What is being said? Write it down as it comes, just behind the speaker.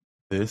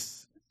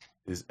This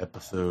is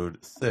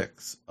episode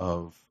 6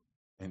 of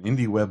an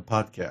IndieWeb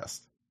podcast,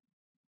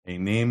 a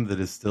name that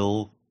is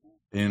still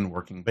in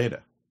working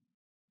beta.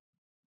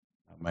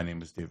 My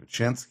name is David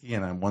Shansky,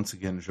 and I'm once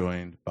again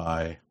joined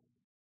by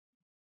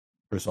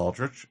Chris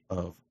Aldrich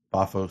of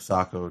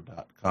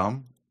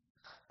bafosacco.com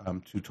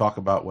to talk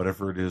about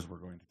whatever it is we're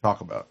going to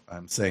talk about.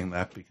 I'm saying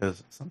that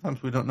because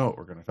sometimes we don't know what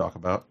we're going to talk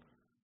about.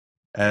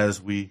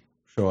 As we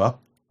show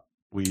up,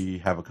 we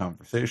have a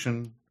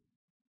conversation,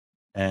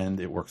 and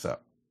it works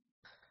out.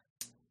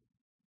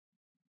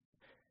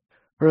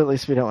 Or at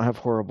least we don't have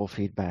horrible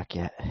feedback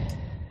yet.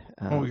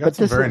 Well, we got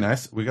some very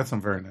nice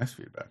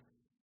feedback.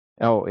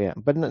 Oh yeah,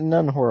 but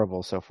none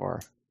horrible so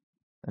far.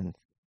 And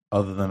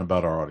other than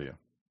about our audio.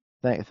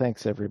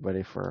 Thanks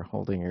everybody for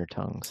holding your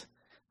tongues.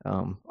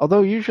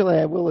 Although usually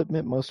I will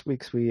admit most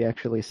weeks we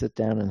actually sit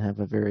down and have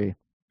a very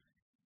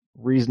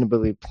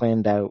reasonably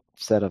planned out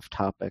set of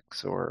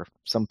topics, or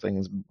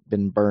something's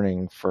been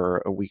burning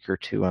for a week or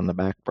two on the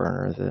back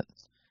burner that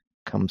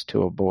comes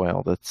to a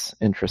boil that's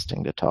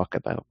interesting to talk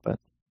about. But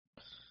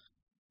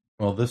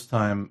well, this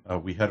time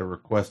we had a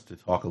request to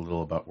talk a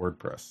little about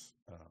WordPress.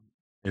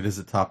 It is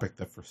a topic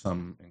that for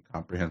some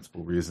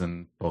incomprehensible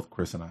reason both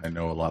Chris and I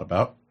know a lot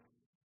about.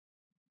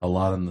 A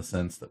lot in the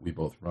sense that we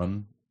both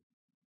run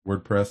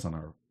WordPress on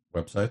our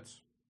websites.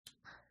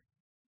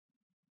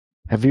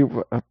 Have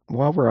you,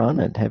 while we're on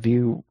it, have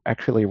you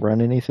actually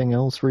run anything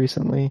else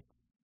recently?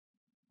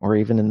 Or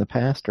even in the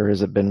past? Or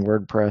has it been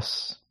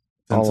WordPress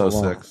since all 06?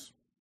 Along?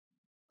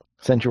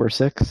 Since you were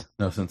 6?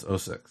 No, since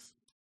 06.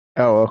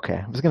 Oh, okay.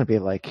 I was going to be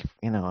like,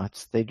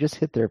 they just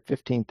hit their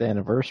 15th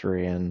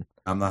anniversary, and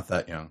I'm not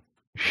that young.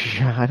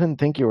 I didn't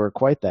think you were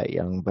quite that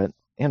young, but,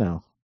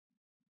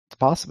 it's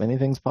possible.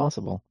 Anything's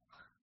possible.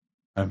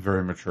 I'm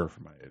very mature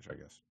for my age, I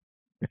guess.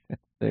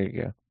 There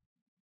you go.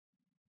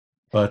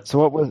 But so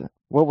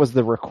what was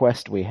the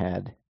request we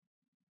had?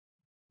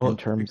 Well,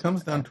 it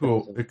comes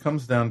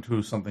down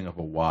to something of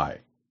a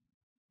why.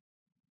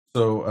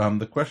 So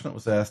the question that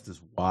was asked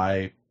is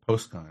why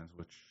Postkinds,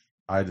 which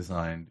I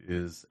designed,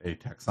 is a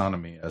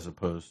taxonomy as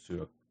opposed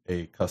to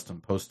a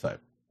custom post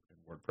type in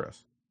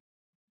WordPress.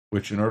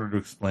 Which, in order to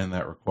explain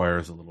that,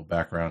 requires a little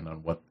background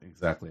on what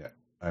exactly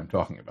I'm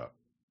talking about.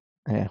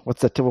 Yeah,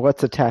 what's a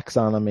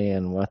taxonomy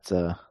and what's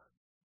a?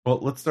 Well,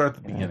 let's start at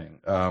the beginning.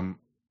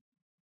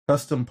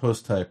 Custom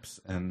post types,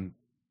 and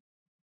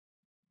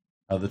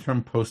the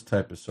term post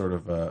type is sort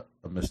of a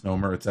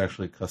misnomer. It's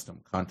actually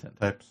custom content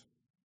types.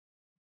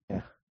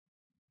 Yeah.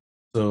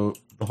 So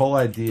the whole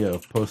idea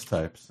of post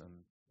types,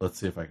 and let's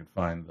see if I can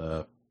find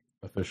the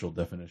official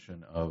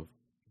definition of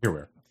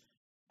here.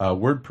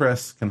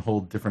 WordPress can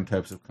hold different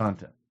types of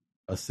content.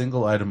 A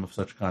single item of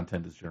such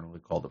content is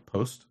generally called a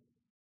post,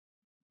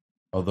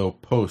 although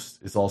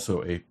post is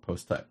also a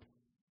post type.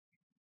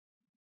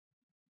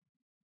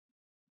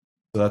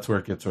 So that's where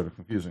it gets sort of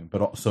confusing.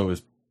 But so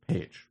is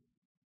page.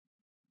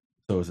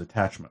 So is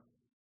attachment.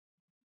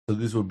 So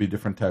these would be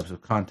different types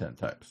of content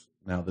types.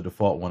 Now the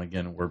default one,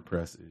 again, in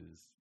WordPress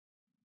is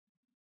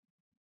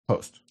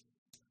post.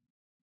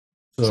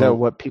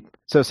 So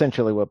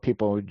essentially what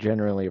people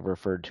generally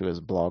refer to as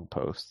blog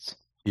posts.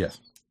 Yes.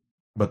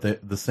 But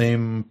the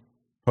same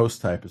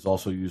post type is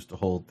also used to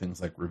hold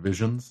things like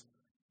revisions,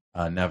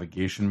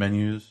 navigation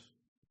menus,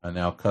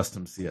 now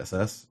custom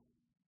CSS,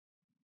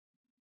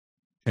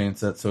 chain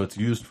set. So it's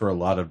used for a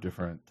lot of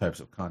different types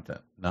of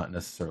content, not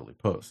necessarily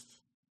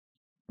posts.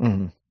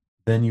 Mm-hmm.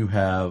 Then you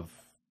have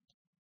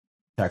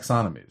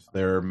taxonomies.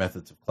 They're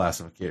methods of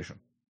classification.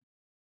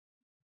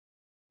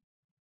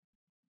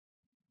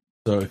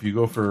 So if you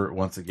go for,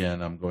 once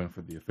again, I'm going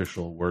for the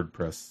official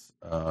WordPress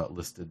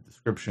listed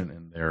description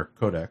in their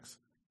codex.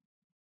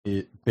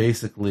 It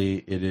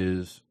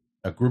is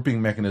a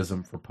grouping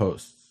mechanism for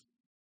posts.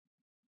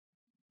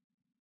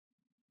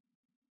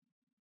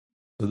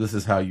 So this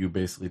is how you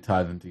basically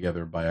tie them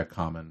together by a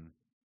common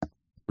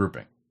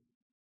grouping.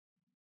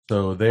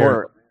 So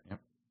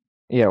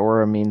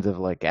or a means of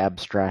like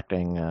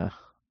abstracting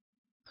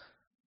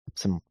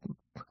some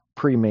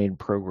pre-made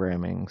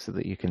programming so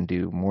that you can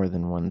do more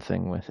than one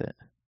thing with it.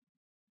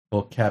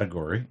 Well,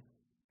 category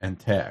and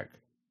tag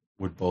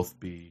would both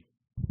be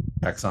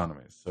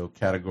taxonomies. So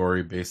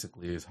category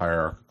basically is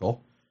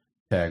hierarchical.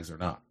 Tags are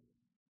not.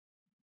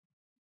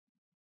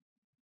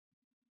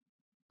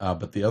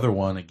 But the other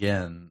one,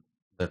 again,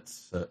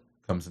 that's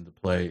comes into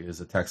play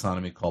is a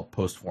taxonomy called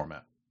post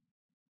format,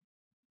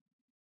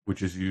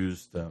 which is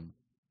used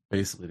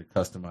basically to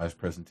customize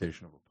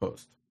presentation of a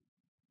post.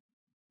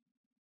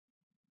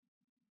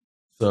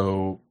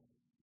 So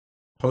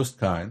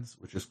Postkinds,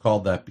 which is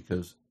called that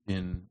because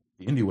in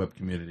the IndieWeb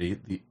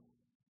community,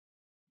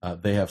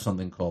 they have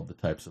something called the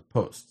types of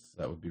posts.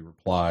 That would be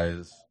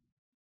replies,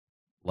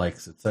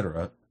 likes,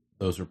 etc.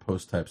 Those are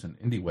post types in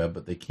IndieWeb,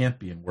 but they can't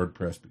be in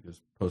WordPress because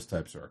post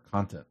types are a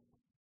content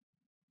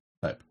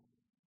type.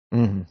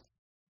 Mm-hmm.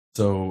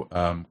 So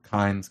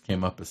kinds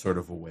came up as sort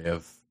of a way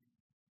of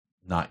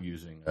not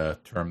using a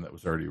term that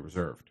was already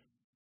reserved.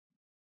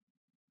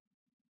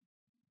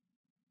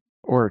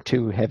 Or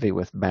too heavy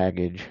with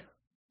baggage.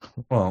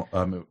 Well,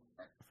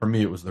 For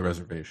me, it was the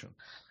reservation.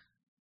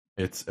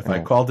 It's if I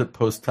Right. called it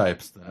post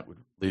types, then it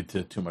would lead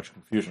to too much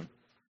confusion.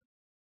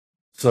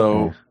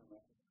 So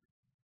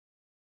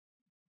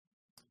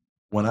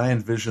when I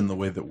envision the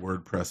way that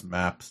WordPress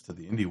maps to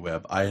the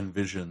IndieWeb, I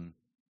envision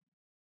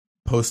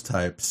post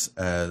types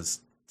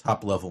as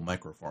top level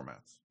micro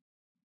formats.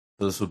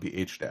 So this would be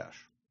H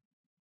dash.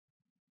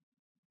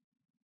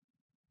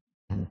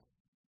 Mhm.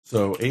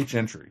 So H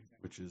entry,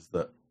 which is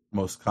the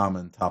most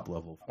common top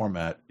level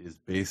format, is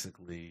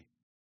basically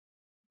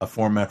a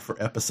format for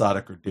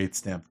episodic or date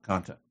stamped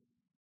content.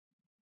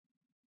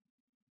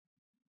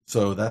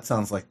 So that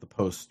sounds like the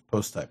post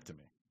type to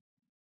me.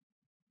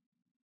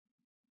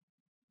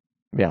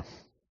 Yeah.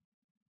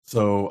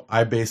 So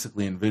I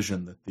basically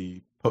envision that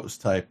the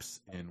post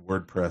types in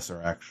WordPress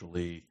are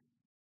actually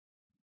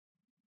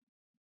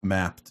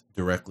mapped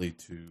directly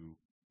to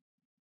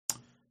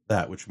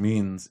that, which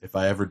means if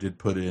I ever did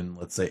put in,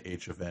 let's say,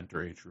 H event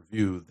or H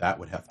review, that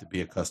would have to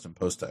be a custom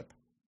post type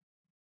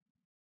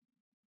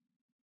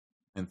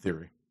in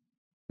theory.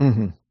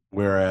 Mm-hmm.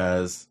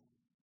 Whereas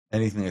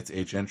anything that's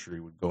H entry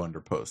would go under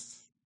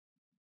posts.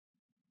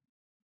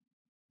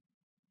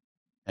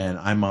 And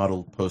I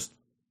modeled post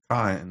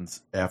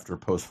kinds after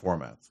post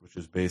formats, which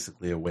is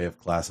basically a way of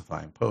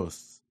classifying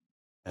posts.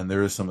 And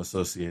there is some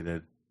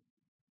associated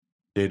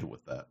data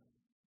with that.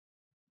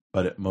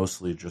 But it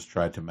mostly just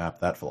tried to map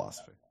that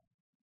philosophy.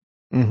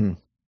 Mm-hmm.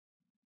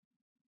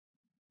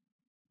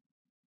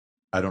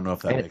 I don't know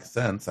if that And, makes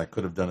sense. I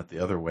could have done it the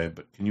other way,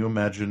 but can you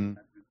imagine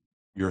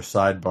your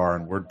sidebar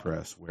in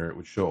WordPress where it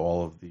would show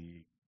all of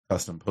the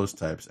custom post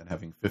types and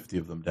having 50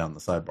 of them down the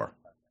sidebar?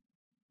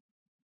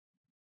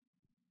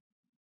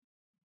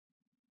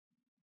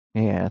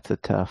 yeah,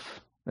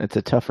 it's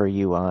a tougher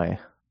UI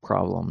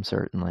problem,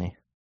 certainly.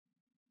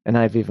 And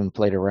I've even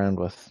played around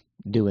with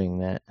doing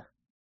that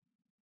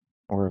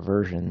or a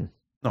version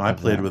No, I of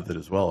played that. with it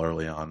as well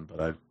early on,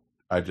 but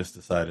I just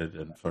decided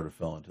and sort of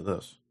fell into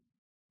this.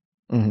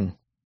 Mm-hmm.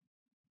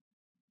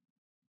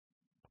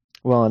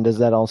 Well, and does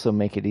that also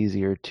make it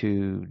easier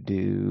to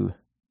do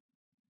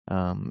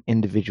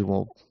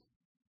individual,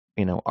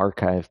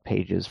 archive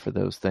pages for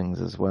those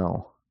things as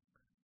well?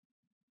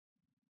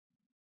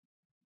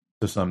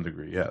 To some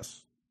degree,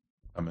 yes.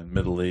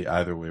 Admittedly,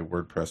 either way,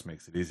 WordPress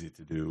makes it easy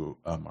to do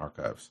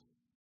archives.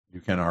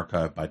 You can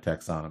archive by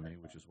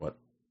taxonomy, which is what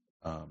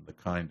the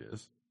kind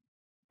is,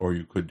 or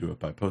you could do it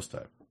by post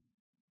type.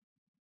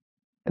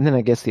 And then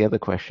I guess the other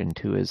question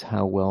too is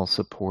how well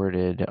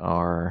supported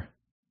are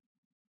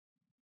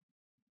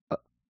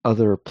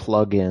other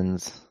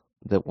plugins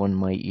that one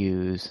might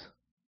use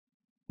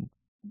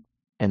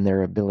and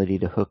their ability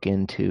to hook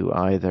into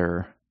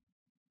either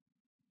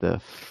the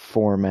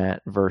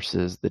format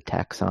versus the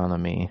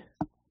taxonomy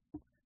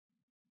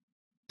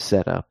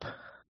setup.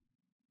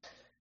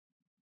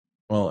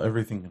 Well,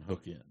 everything can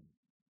hook in,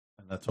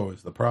 and that's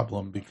always the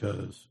problem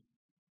because,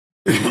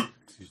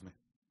 excuse me,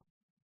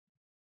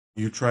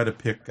 you try to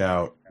pick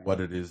out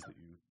what it is that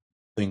you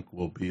think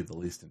will be the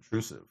least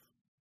intrusive.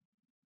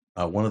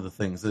 One of the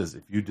things is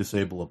if you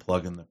disable a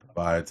plugin that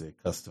provides a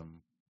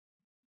custom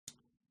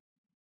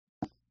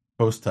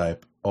post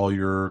type, all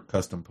your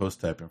custom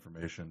post type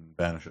information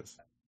vanishes.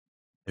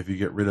 If you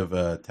get rid of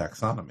a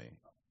taxonomy,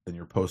 then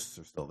your posts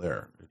are still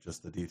there. It's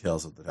just the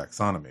details of the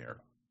taxonomy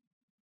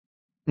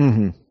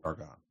Mm-hmm. are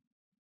gone.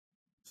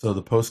 So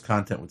the post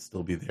content would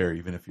still be there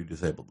even if you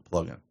disabled the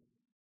plugin.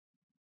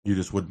 You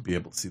just wouldn't be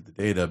able to see the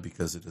data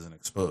because it isn't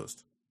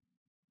exposed.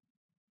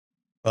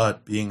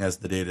 But being as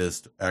the data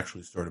is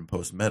actually stored in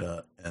post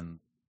meta and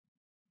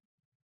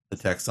the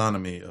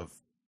taxonomy of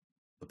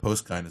the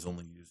post kind is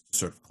only used to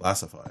sort of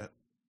classify it,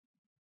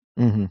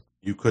 Mm-hmm.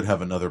 you could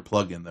have another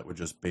plugin that would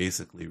just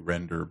basically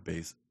render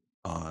based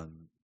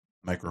on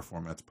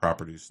microformats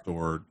properties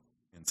stored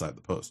inside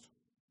the post.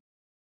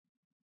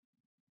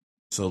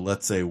 So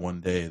let's say one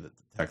day that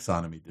the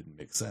taxonomy didn't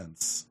make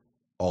sense,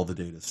 all the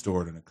data is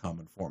stored in a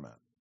common format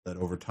that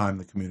over time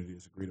the community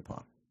has agreed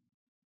upon.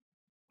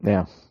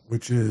 Yeah.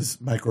 Which is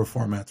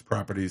microformats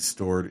properties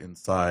stored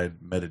inside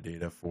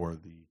metadata for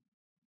the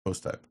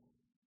post type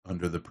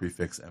under the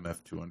prefix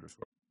mf2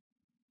 underscore.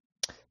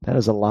 That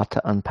is a lot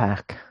to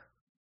unpack.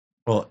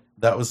 Well,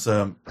 that was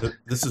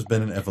this has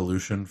been an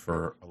evolution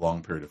for a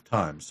long period of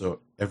time. So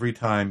every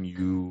time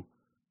you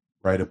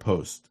write a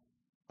post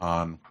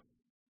on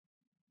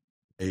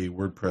a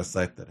WordPress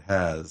site that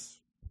has,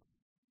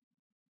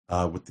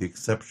 with the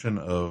exception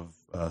of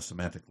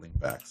semantic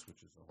linkbacks,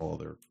 which is a whole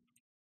other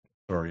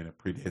story and it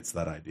predates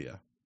that idea,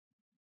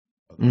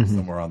 Mm-hmm.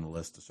 somewhere on the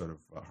list to sort of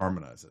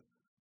harmonize it.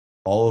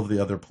 All of the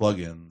other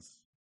plugins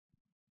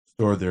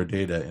store their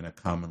data in a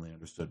commonly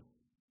understood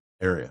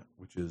area,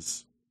 which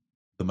is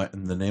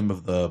the name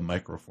of the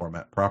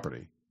microformat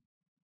property,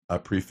 a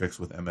prefix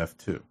with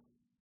mf2.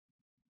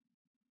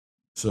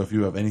 So if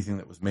you have anything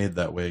that was made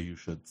that way, you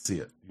should see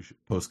it.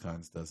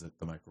 Postkinds does it,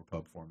 the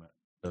micropub format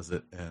does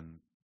it, and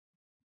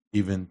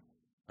even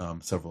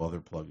several other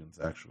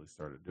plugins actually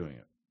started doing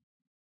it.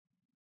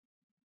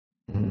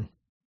 Mm-hmm.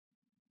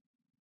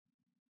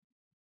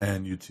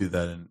 And you'd see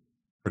that in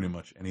pretty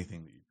much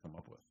anything that you come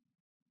up with.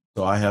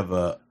 So I have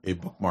a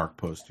bookmark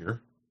post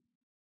here,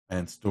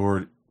 and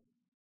stored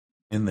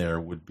in there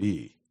would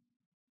be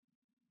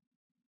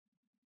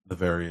the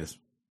various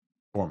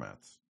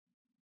formats.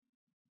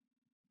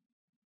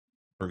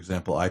 For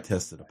example, I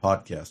tested a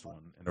podcast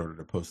one in order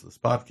to post this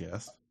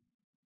podcast,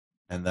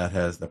 and that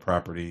has the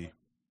property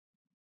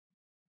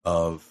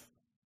of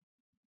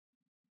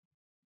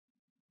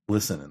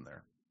listen in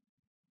there.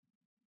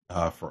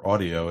 For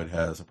audio, it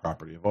has a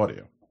property of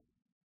audio.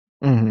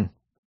 Mm-hmm.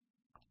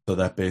 So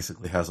that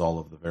basically has all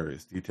of the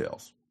various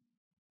details.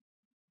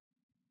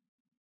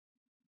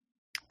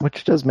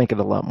 Which does make it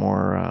a lot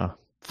more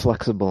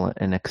flexible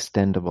and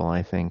extendable,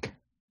 I think.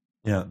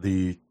 Yeah,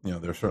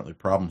 there are certainly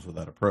problems with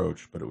that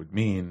approach, but it would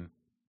mean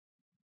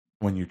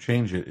when you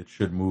change it, it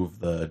should move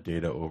the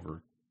data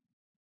over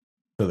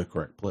to the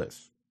correct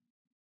place.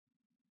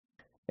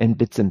 And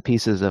bits and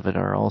pieces of it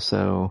are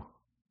also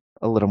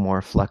a little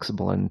more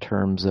flexible in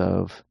terms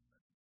of,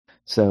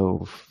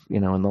 so,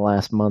 in the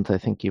last month, I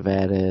think you've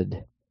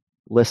added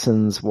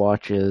listens,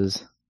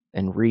 watches,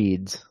 and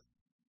reads,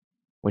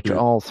 which Yeah.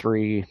 all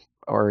three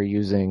are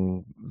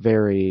using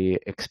very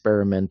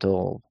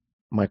experimental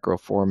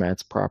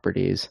microformats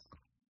properties.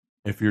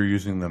 If you're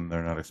using them,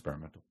 they're not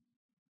experimental.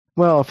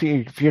 Well,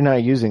 if you're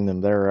not using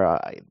them, they're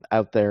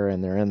out there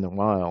and they're in the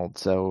wild.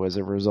 So as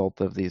a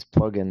result of these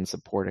plugins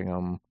supporting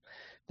them,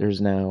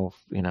 there's now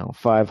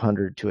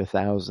 500 to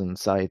 1,000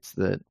 sites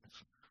that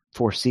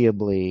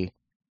foreseeably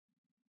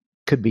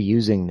could be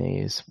using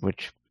these,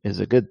 which is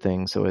a good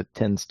thing. So it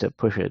tends to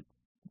push it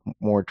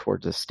more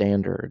towards a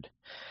standard,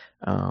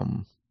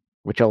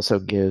 which also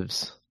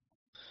gives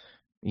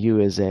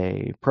you as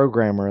a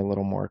programmer a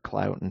little more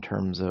clout in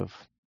terms of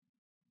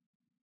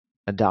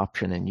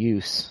adoption and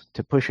use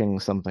to pushing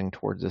something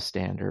towards a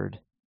standard.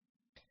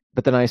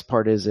 But the nice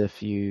part is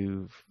if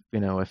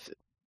if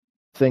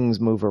things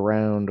move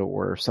around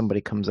or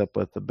somebody comes up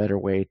with a better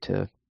way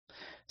to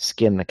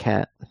skin the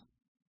cat,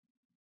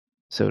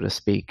 so to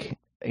speak,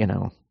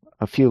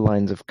 a few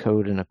lines of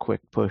code and a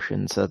quick push,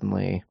 and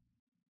suddenly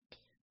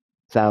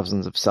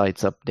thousands of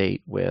sites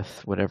update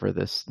with whatever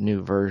this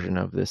new version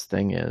of this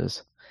thing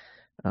is.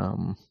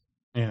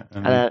 Yeah,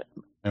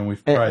 and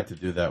we've tried to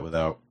do that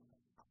without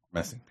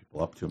messing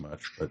people up too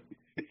much, but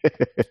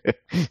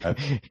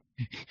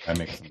I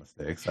make some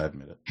mistakes. I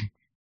admit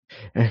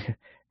it.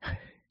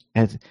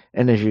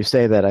 And as you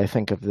say that, I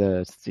think of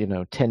the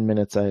 10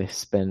 minutes I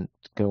spent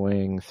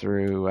going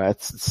through. I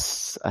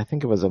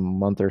think it was a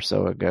month or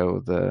so ago.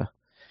 The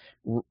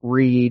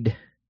read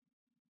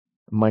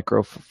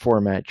micro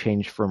format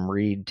changed from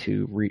read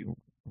to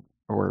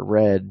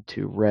read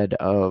to read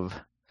of,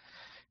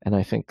 and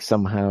I think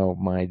somehow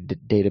my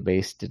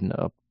database didn't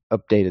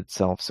update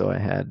itself, so I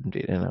had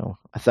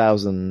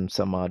 1,000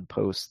 some odd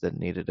posts that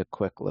needed a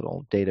quick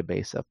little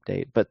database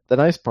update. But the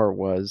nice part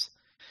was,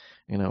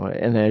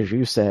 and as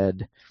you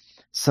said,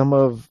 some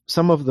of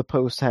the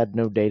posts had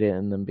no data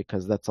in them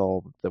because that's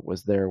all that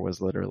was there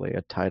was literally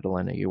a title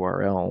and a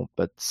URL.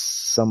 But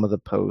some of the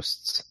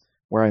posts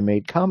where I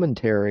made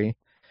commentary,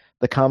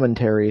 the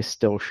commentary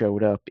still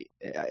showed up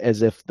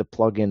as if the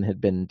plugin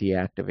had been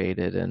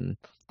deactivated and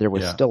there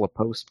was still a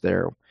post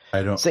there.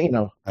 I don't. So,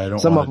 I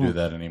don't want to do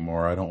that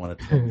anymore. I don't want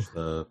to change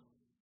that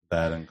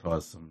and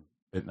cause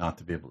it not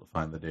to be able to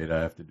find the data.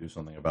 I have to do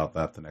something about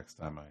that the next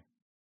time I.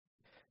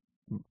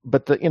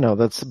 But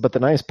the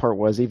nice part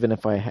was, even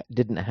if I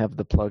didn't have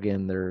the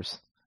plugin, there's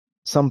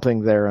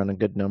something there on a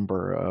good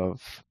number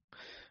of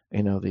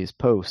these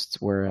posts.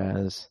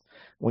 Whereas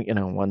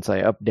once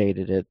I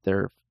updated it,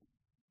 there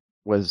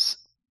was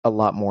a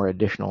lot more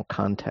additional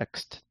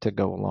context to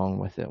go along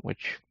with it,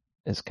 which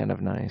is kind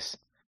of nice.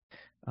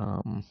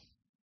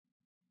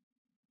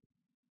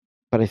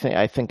 But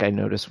I think I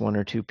noticed one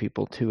or two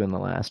people too in the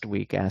last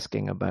week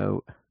asking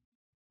about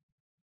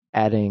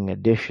adding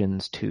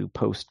additions to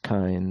post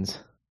kinds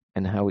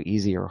and how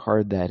easy or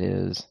hard that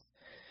is.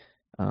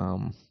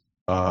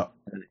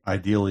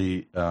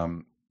 Ideally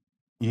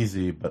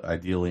easy, but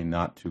ideally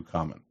not too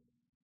common.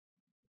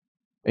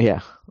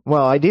 Yeah,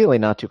 well, ideally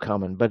not too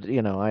common, but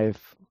I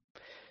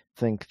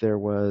think there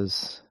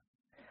was.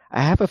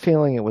 I have a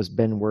feeling it was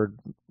Ben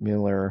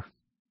Werdmuller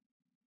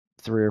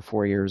 3 or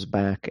 4 years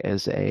back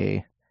as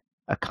a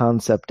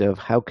concept of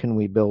how can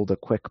we build a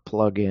quick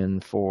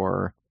plugin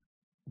for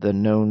the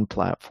known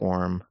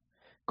platform,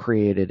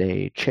 created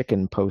a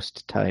chicken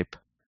post type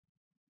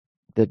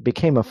that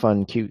became a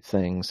fun, cute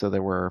thing. So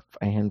there were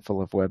a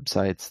handful of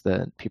websites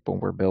that people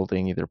were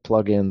building either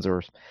plugins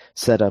or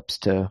setups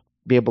to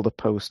be able to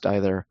post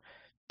either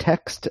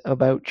text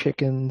about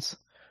chickens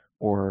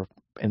or,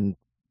 and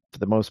for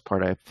the most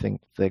part, I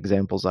think the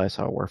examples I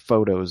saw were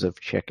photos of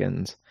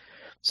chickens.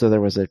 So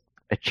there was a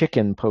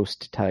chicken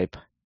post type,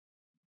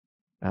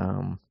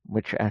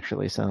 which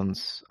actually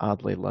sounds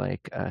oddly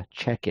like a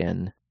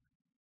check-in,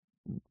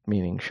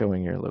 meaning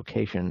showing your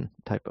location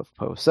type of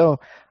post. So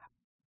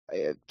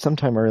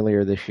sometime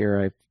earlier this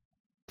year, I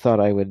thought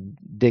I would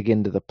dig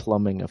into the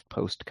plumbing of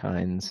post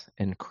kinds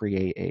and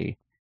create a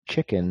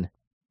chicken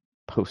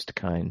post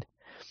kind.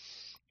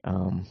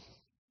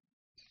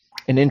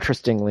 And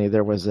interestingly,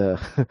 there was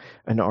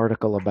an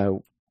article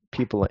about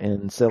people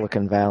in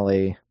Silicon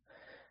Valley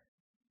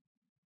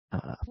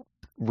uh,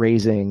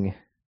 raising,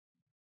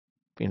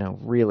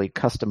 really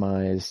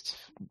customized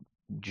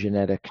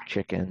genetic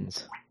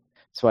chickens.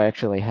 So I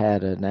actually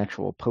had an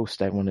actual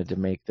post I wanted to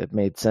make that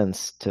made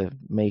sense to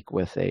make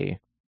with a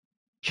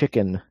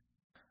chicken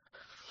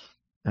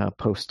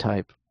post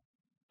type.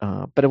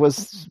 But it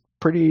was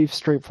pretty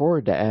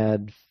straightforward to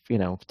add,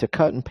 to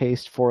cut and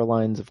paste 4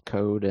 lines of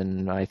code,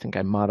 and I think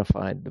I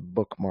modified the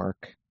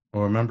bookmark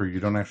Well, remember, you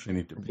don't actually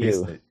need to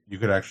paste view. it. You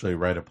could actually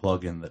write a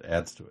plugin that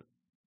adds to it.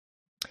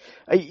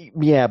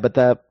 Yeah, but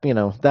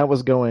that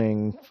was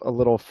going a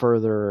little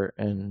further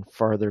and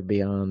farther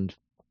beyond,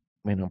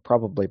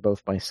 probably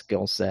both my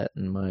skill set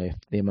and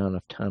the amount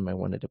of time I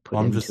wanted to put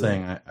Well, I'm just into it.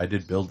 saying I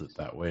did build it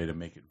that way to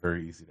make it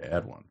very easy to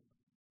add one.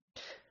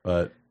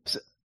 But So,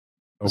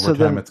 over so time,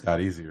 then, it's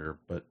got easier.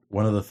 But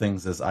one of the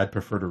things is I'd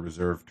prefer to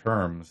reserve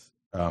terms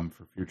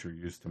for future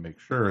use to make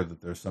sure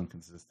that there's some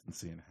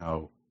consistency in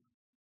how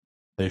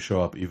they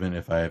show up, even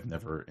if I have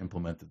never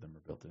implemented them or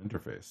built an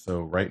interface.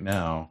 So right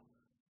now,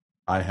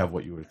 I have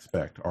what you would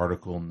expect: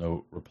 article,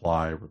 note,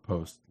 reply,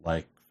 repost,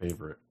 like,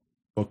 favorite,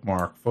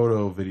 bookmark,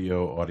 photo,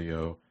 video,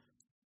 audio.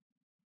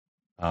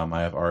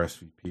 I have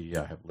RSVP,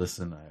 I have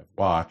listen, I have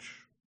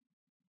watch,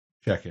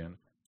 check in,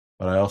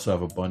 but I also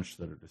have a bunch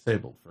that are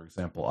disabled. For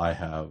example, I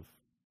have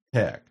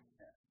tag.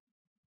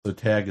 So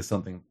tag is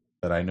something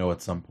that I know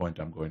at some point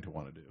I'm going to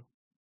want to do,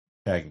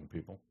 tagging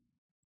people.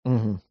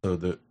 mm-hmm. So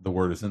the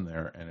word is in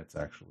there and it's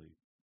actually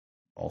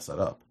all set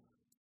up.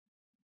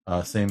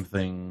 Same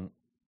thing,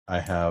 I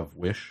have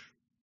wish.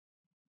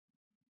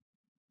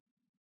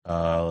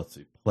 Let's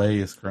see, play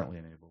is currently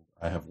enabled.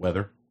 I have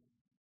weather.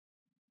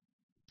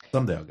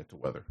 Someday I'll get to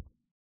weather.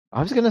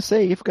 I was going to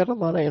say, you've got a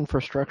lot of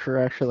infrastructure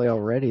actually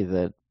already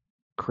that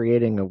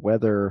creating a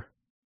weather,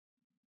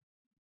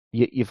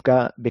 you've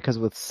got, because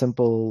with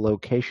simple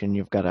location,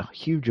 you've got a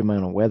huge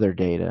amount of weather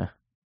data.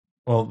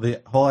 Well,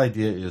 the whole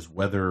idea is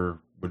weather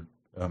would,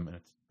 and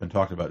it's been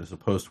talked about, is a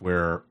post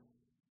where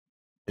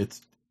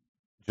it's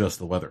just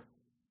the weather.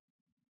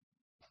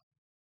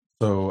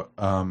 So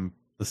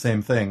the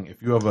same thing,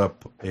 if you have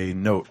a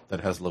note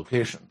that has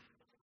location,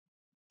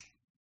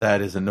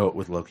 that is a note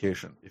with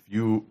location. If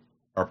you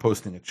are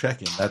posting a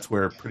check-in, that's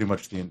where pretty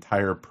much the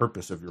entire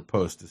purpose of your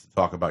post is to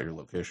talk about your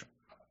location.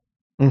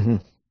 Mm-hmm.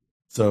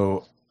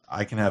 So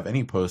I can have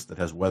any post that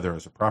has weather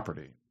as a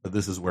property, but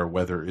this is where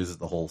weather is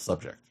the whole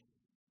subject.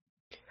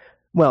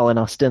 Well, and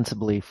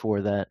ostensibly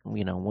for that,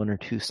 1 or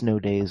 2 snow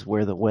days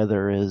where the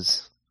weather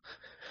is,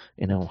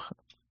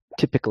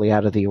 typically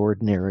out of the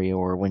ordinary,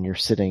 or when you're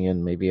sitting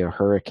in maybe a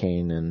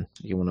hurricane and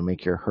you want to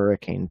make your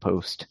hurricane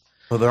post.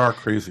 Well, there are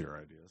crazier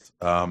ideas.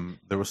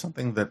 There was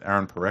something that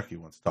Aaron Parecki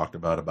once talked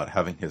about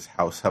having his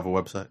house have a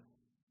website.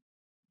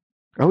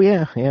 Oh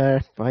yeah.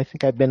 I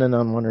think I've been in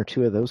on 1 or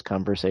 2 of those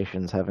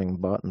conversations, having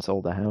bought and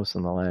sold a house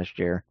in the last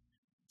year.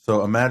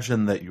 So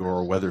imagine that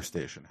your weather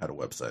station had a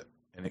website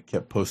and it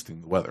kept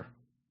posting the weather.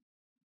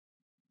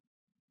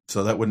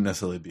 So that wouldn't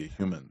necessarily be a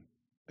human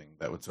thing.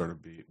 That would sort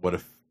of be, what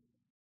if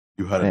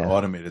you had an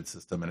automated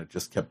system and it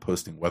just kept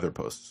posting weather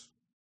posts?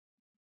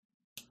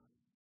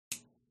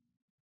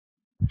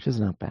 Which is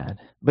not bad.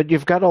 But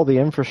you've got all the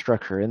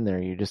infrastructure in there.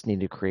 You just need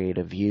to create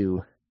a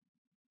view.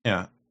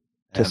 Yeah.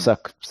 To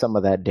suck some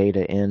of that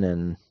data in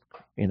and,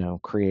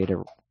 create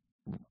a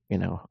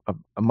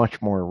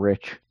much more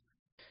rich.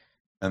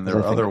 And there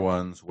are other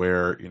ones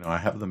where, I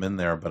have them in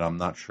there, but I'm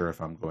not sure if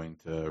I'm going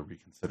to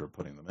reconsider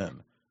putting them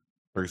in.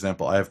 For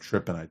example, I have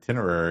trip and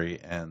itinerary,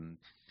 and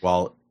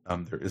while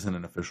there isn't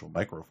an official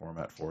micro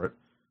format for it,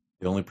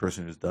 the only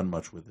person who's done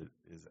much with it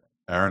is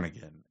Aaron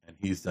again, and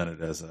he's done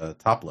it as a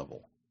top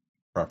level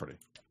property.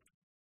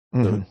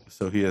 Mm-hmm.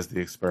 So he has the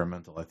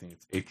experimental, I think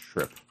it's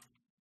H-trip.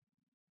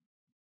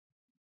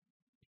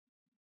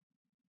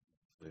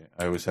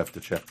 I always have to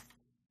check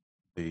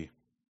the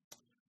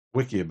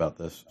wiki about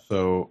this.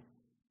 So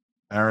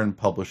Aaron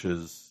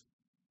publishes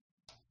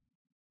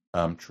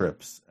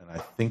trips, and I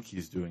think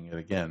he's doing it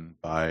again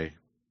by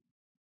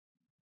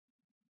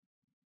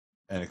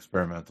an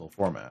experimental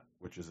format,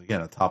 which is,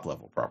 again, a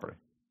top-level property.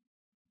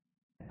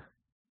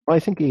 Well, I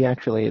think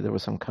there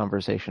was some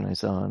conversation I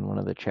saw in one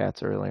of the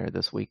chats earlier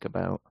this week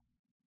about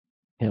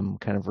him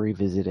kind of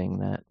revisiting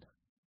that.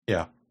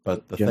 Yeah,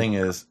 but the thing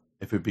is,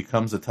 if it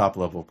becomes a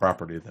top-level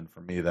property, then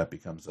for me that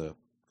becomes a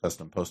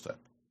custom post type.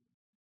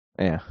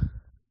 Yeah.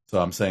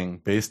 So I'm saying,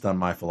 based on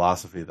my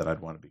philosophy that I'd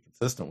want to be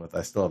consistent with,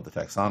 I still have the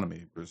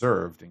taxonomy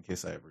reserved in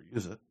case I ever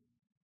use it.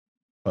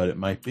 But it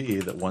might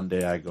be that one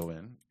day I go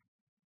in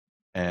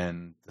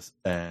and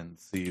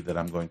see that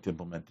I'm going to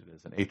implement it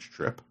as an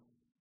H-trip.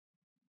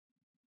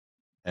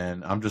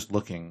 And I'm just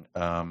looking.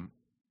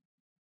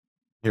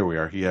 Here we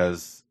are.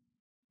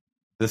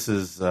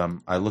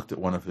 I looked at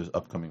one of his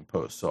upcoming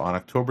posts. So on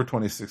October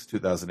 26,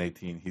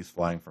 2018, he's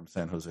flying from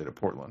San Jose to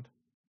Portland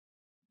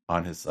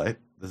on his site.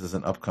 This is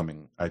an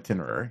upcoming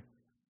itinerary.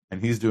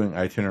 And he's doing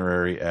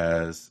itinerary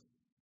as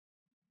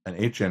an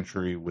H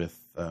entry with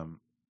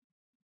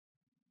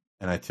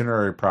an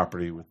itinerary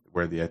property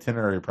where the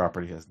itinerary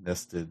property has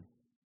nested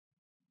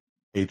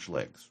H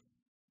legs.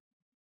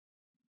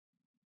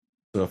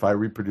 So if I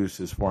reproduce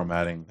his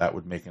formatting, that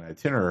would make an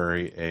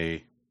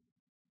itinerary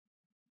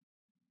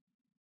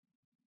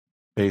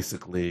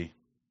basically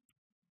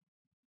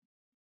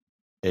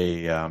a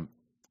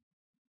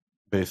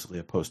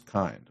post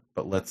kind.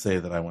 But let's say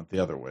that I went the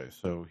other way.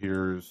 So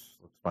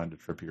let's find a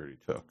trip he already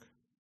took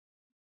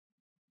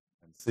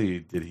and see,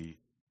 did he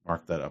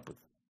mark that up with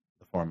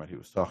the format he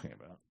was talking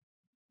about?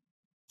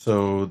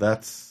 So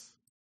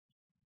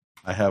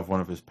I have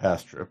one of his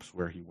past trips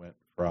where he went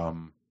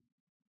from,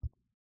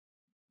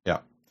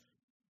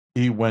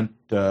 he went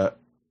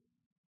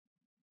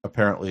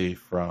apparently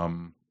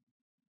from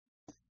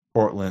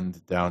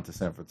Portland down to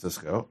San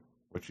Francisco,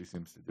 which he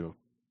seems to do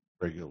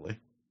regularly.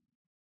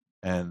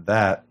 And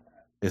that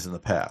is in the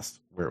past,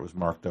 where it was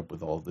marked up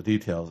with all of the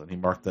details, and he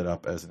marked that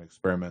up as an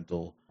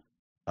experimental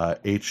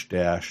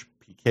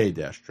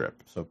H-PK-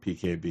 trip. So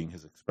PK being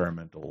his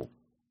experimental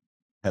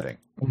heading.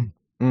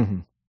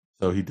 Mm-hmm.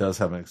 So he does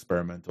have an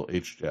experimental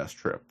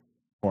H-trip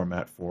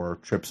format for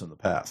trips in the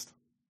past.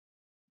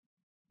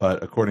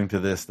 But according to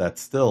this,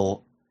 that's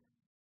still,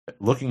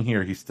 looking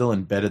here, he still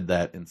embedded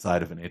that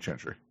inside of an H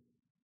entry.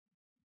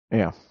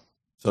 Yeah.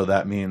 So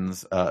that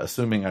means,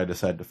 assuming I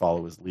decide to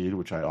follow his lead,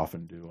 which I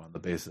often do on the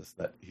basis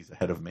that he's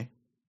ahead of me,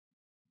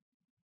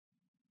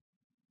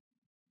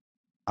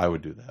 I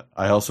would do that.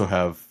 I also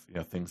have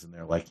things in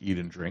there like eat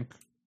and drink,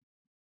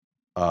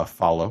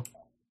 follow,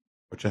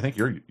 which I think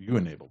you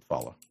enabled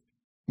follow.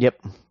 Yep.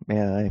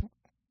 Yeah.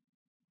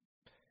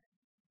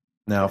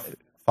 Now,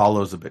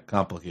 follow's a bit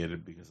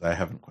complicated because I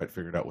haven't quite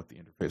figured out what the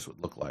interface would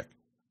look like.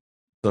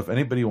 So if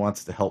anybody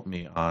wants to help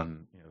me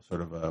on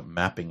sort of a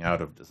mapping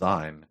out of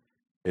design,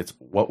 it's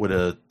what would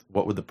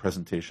the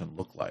presentation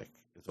look like?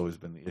 It's always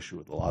been the issue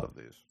with a lot of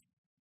these.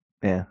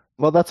 Yeah.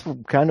 Well, that's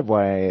kind of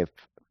why I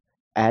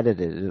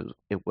added it.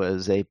 It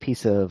was a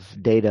piece of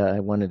data I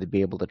wanted to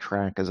be able to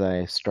track as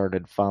I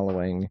started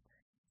following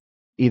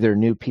either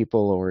new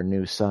people or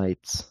new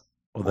sites.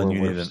 Well, then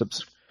you need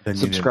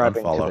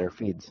subscribing to their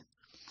feeds.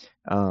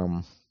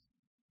 The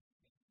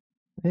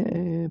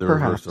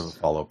Perhaps. reverse of a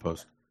follow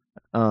post.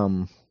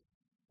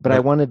 But I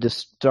wanted to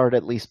start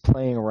at least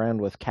playing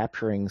around with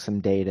capturing some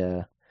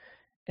data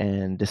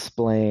and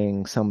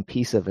displaying some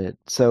piece of it.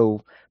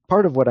 So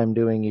part of what I'm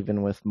doing,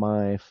 even with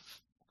my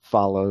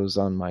follows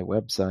on my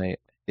website,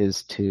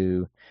 is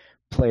to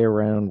play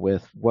around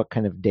with what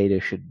kind of data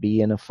should be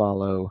in a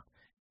follow,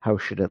 how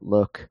should it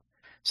look.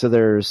 So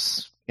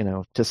there's,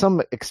 to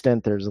some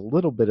extent, there's a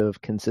little bit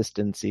of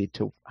consistency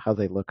to how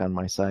they look on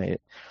my site.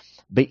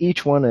 But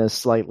each one is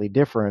slightly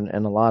different,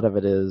 and a lot of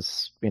it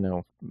is,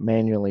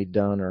 manually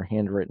done or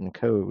handwritten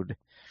code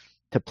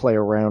to play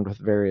around with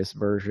various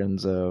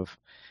versions of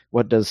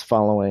what does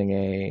following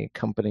a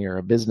company or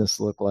a business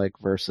look like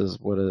versus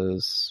what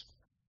is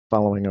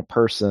following a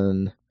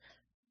person,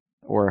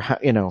 or how,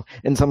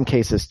 in some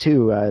cases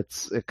too,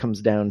 it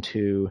comes down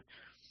to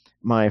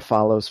my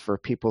follows for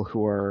people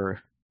who are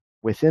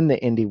within the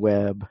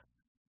IndieWeb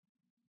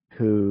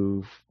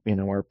who,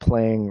 are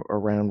playing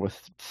around with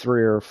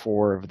 3 or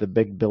 4 of the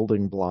big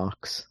building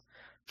blocks.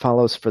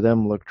 Follows for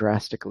them look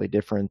drastically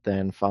different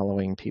than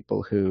following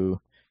people who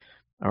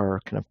are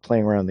kind of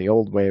playing around the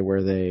old way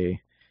where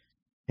they,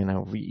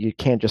 you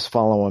can't just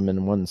follow them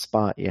in one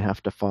spot. You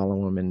have to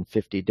follow them in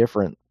 50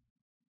 different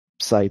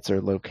sites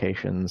or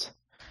locations.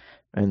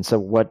 And so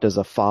what does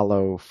a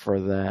follow for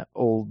that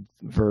old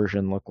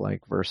version look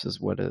like versus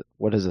what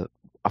is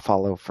a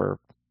follow for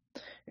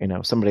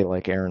somebody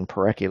like Aaron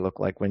Parecki look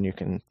like when you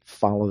can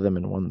follow them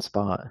in one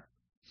spot?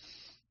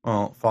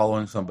 Well,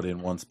 following somebody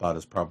in one spot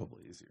is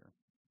probably easier.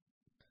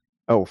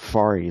 Oh,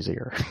 far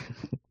easier.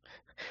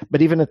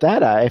 But even at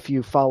that, if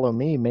you follow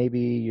me, maybe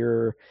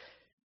you're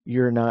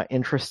not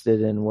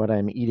interested in what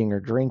I'm eating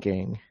or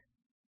drinking,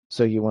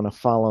 so you want to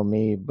follow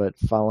me, but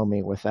follow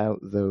me without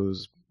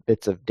those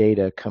bits of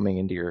data coming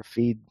into your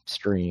feed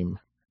stream.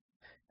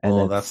 And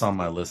well, that's on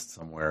my list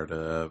somewhere,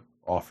 to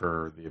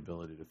offer the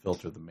ability to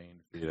filter the main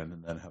feed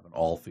and then have an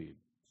all feed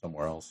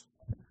somewhere else.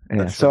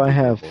 Yeah, so I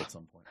have at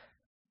some point.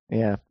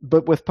 Yeah,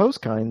 but with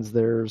postkinds,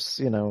 there's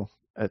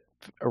a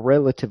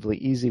relatively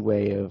easy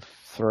way of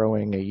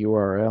throwing a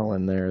URL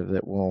in there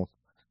that will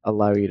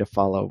allow you to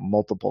follow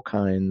multiple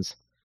kinds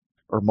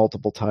or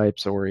multiple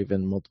types or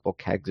even multiple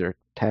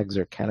tags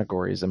or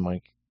categories in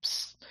my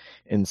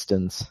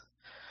instance,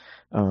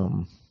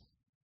 so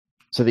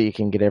that you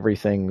can get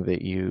everything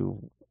that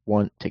you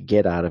want to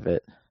get out of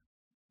it.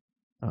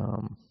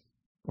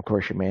 Of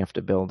course, you may have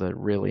to build a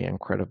really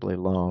incredibly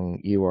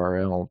long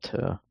URL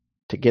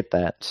to get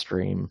that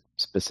stream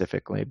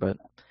specifically, but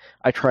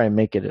I try and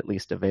make it at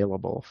least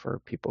available for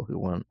people who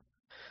want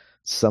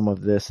some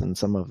of this and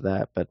some of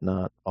that, but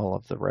not all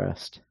of the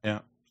rest. Yeah.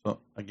 So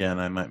again,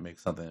 I might make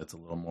something that's a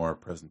little more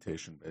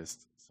presentation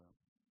based. So.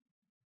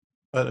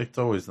 But it's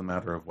always a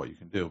matter of what you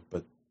can do.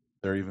 But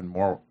there are even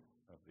more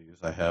of these.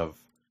 I have,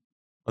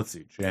 let's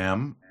see,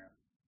 Jam.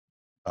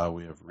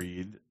 We have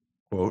Read,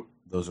 Quote.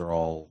 Those are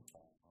all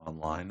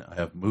online. I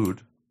have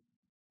Mood.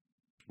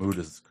 Mood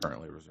is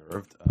currently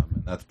reserved,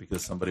 and that's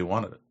because somebody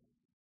wanted it.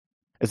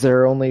 Is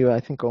there I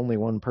think only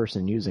one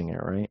person using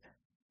it, right?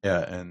 Yeah,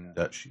 and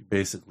she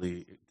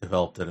basically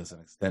developed it as an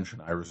extension.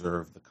 I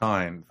reserve the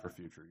kind for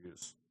future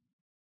use.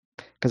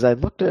 Because I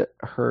looked at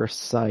her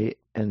site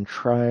and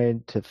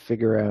tried to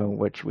figure out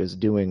what she was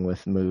doing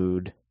with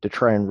Mood to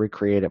try and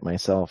recreate it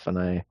myself, and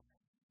I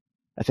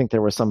think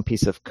there was some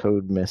piece of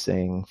code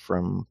missing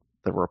from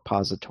the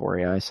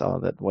repository I saw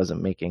that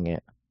wasn't making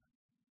it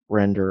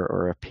render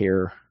or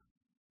appear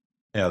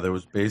Yeah, there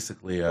was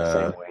basically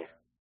the same way.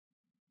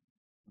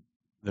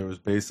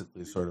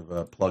 sort of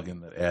a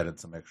plugin that added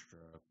some extra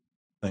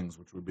things,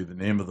 which would be the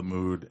name of the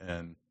mood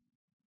and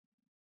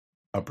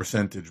a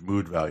percentage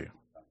mood value.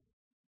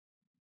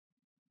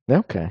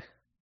 Okay.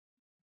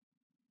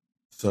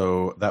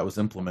 So that was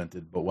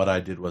implemented, but what I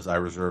did was I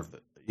reserved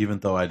it. Even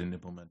though I didn't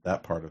implement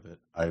that part of it,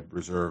 I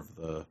reserved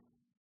the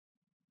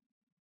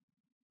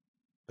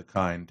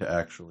kind to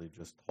actually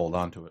just hold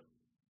on to it.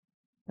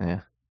 Yeah.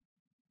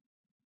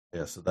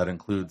 Yeah, so that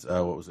includes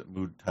what was it?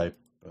 Mood type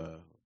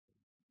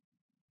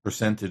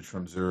percentage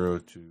from 0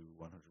 to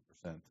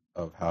 100%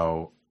 of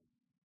how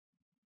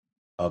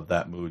of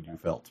that mood you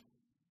felt.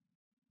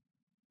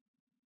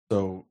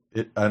 So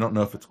I don't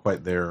know if it's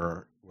quite there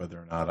or whether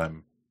or not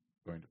I'm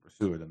going to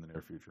pursue it in the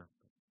near future.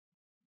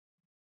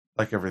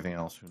 Like everything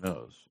else, who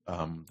knows?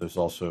 There's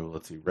also,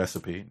 let's see,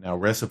 recipe. Now,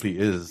 recipe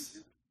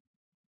is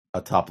a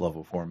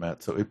top-level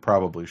format, so it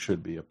probably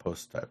should be a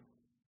post type.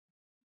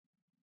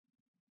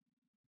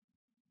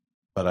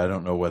 But I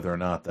don't know whether or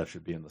not that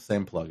should be in the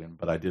same plugin,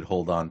 but I did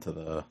hold on to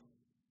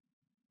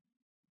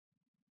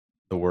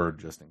the word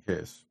just in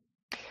case.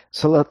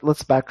 So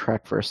let's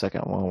backtrack for a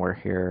second while we're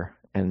here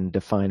and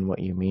define what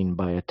you mean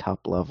by a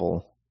top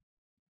level.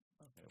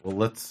 Okay, well,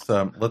 let's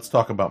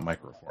talk about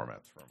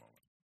microformats for a moment.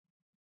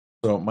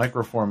 So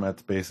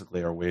microformats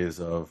basically are ways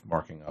of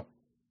marking up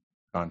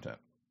content.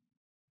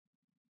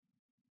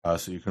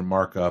 So you can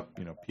mark up,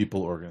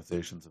 people,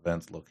 organizations,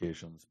 events,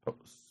 locations,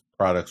 posts,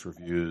 products,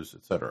 reviews,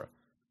 etc.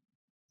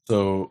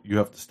 So you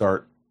have to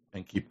start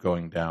and keep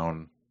going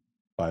down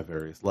by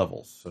various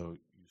levels. So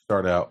you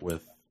start out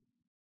with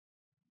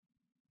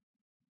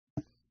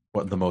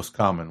what the most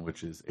common,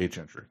 which is H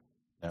entry.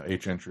 Now,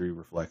 H entry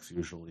reflects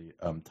usually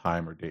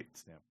time or date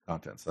stamped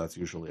content, so that's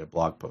usually a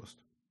blog post.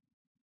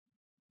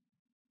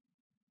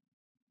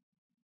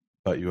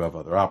 But you have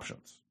other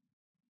options.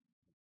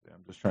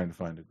 I'm just trying to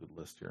find a good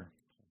list here.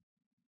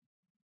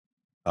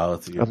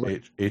 Let's see, you have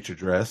H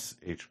address,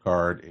 H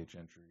card, H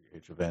entry,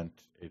 H event,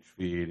 H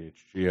feed,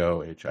 H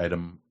geo, H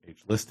item,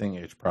 H listing,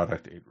 H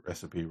product, H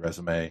recipe,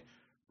 resume,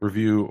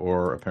 review,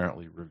 or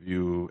apparently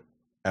review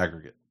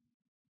aggregate.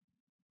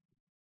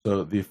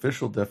 So the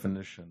official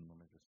definition, let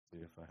me just see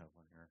if I have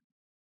one here.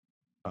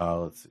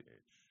 Let's see, H.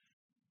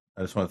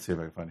 I just want to see if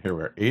I can find here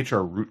where H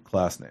are root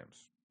class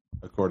names,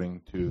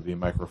 according to the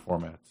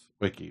Microformats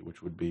wiki,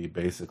 which would be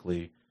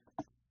basically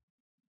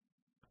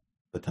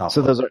the top.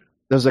 So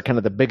those are kind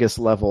of the biggest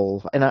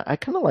level, and I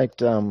kind of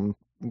liked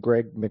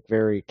Greg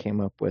McVeary came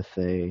up with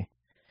a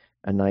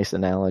nice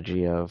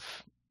analogy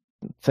of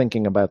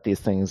thinking about these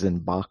things in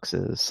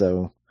boxes.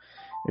 So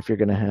if you're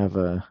going to have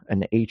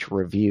an H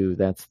review,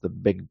 that's the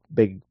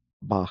big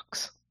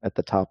box at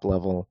the top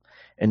level,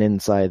 and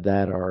inside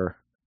that are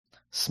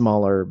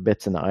smaller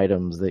bits and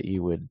items that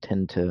you would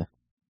tend to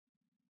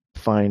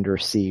find or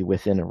see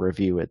within a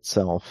review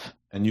itself.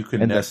 And you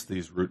can nest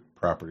these root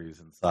properties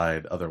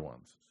inside other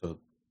ones. So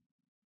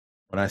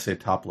when I say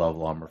top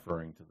level, I'm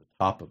referring to the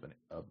top of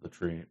the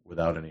tree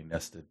without any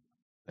nested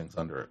things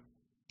under it.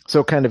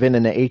 So kind of in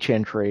an H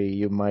entry,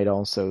 you might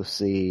also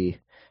see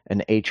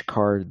an H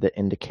card that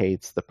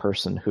indicates the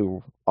person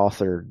who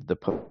authored the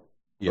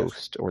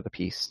post or the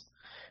piece.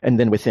 And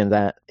then within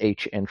that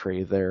H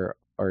entry, there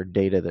are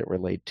data that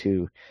relate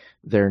to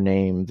their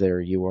name,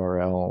 their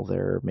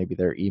URL, maybe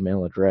their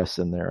email address,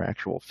 and their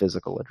actual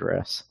physical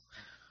address.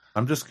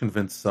 I'm just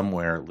convinced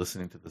somewhere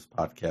listening to this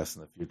podcast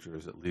in the future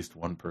is at least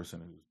one person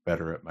who's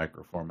better at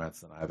microformats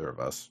than either of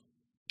us.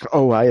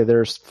 Oh,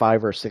 there's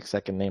 5 or 6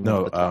 I can name.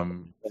 No,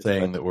 I'm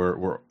saying that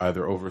we're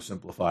either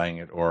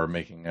oversimplifying it or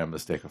making a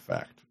mistake of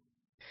fact.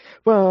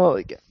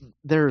 Well,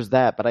 there's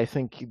that, but I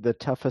think the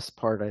toughest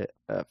part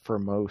for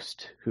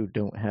most who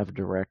don't have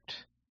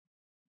direct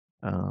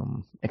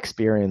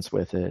experience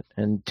with it,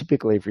 and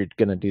typically if you're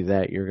going to do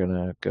that, you're going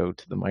to go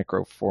to the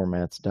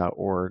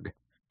microformats.org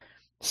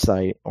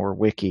site or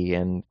wiki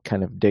and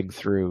kind of dig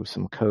through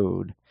some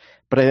code.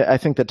 But I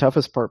think the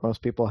toughest part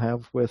most people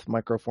have with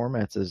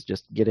microformats is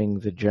just getting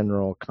the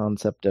general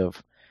concept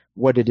of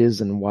what it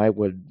is and why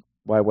would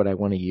I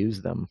want to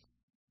use them,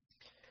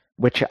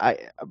 which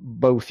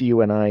both you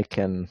and I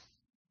can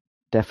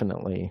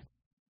definitely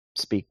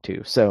speak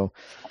to. So,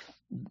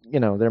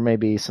 there may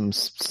be some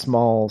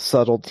small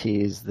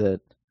subtleties that,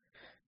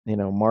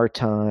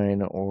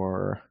 Martine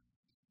or,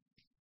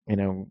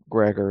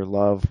 Greg or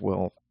Love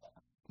will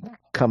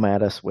come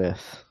at us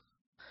with.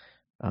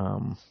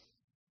 But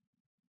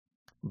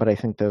I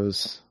think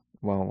those,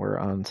 while we're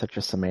on such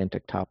a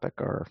semantic topic,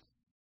 are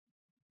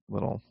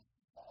little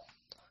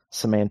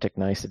semantic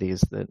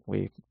niceties that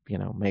we,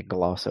 may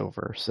gloss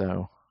over.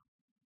 So,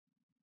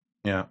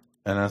 Yeah.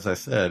 And as I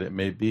said, it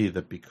may be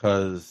that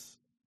because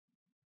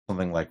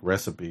something like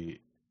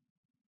recipe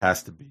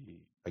has to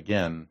be,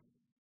 again,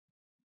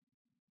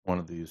 one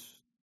of these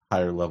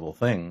higher level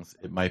things,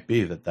 it might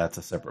be that that's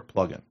a separate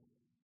plugin.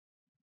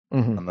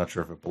 mm-hmm. I'm not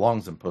sure if it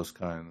belongs in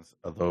Postkinds,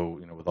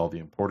 although, with all the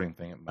importing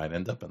thing, it might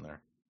end up in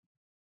there.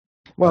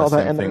 Well,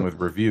 Same thing with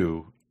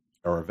review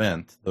or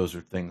event. Those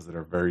are things that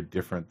are very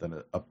different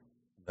than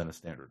a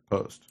standard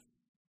post.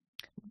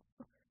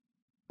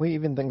 Well,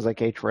 even things like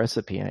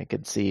hrecipe I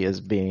could see as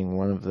being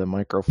one of the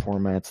micro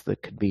formats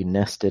that could be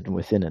nested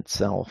within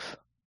itself.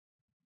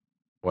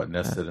 What,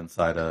 nested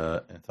inside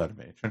an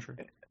H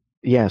entry?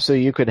 Yeah, so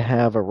you could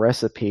have a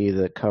recipe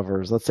that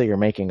covers, let's say you're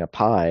making a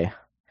pie.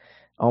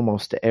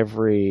 Almost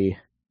every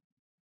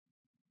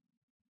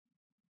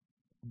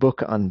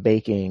book on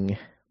baking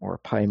or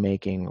pie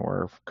making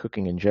or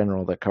cooking in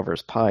general that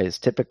covers pies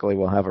typically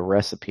will have a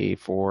recipe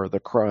for the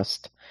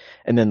crust,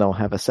 and then they'll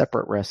have a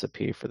separate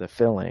recipe for the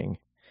filling.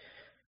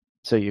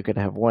 So you could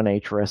have one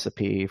H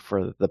recipe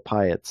for the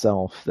pie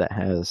itself that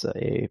has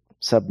a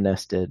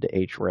sub-nested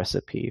H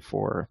recipe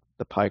for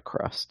the pie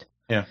crust.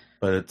 Yeah,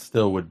 but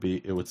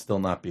it would still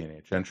not be an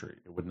H entry.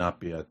 It would not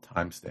be a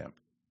timestamp.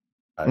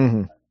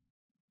 Mm-hmm.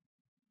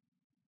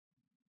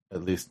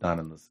 At least not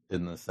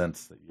in the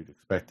sense that you'd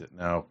expect it.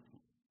 Now,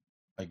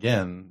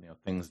 again,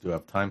 things do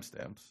have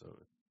timestamps, so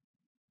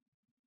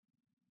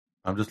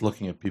I'm just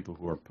looking at people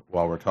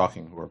while we're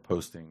talking, who are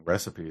posting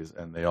recipes,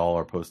 and they all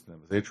are posting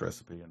them as H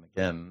recipe. And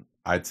again,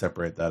 I'd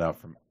separate that out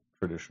from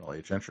traditional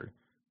H entry.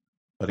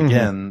 But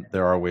again,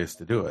 there are ways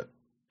to do it.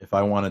 If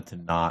I wanted to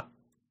not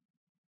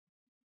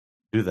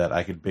do that,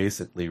 I could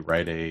basically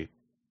write a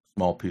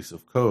small piece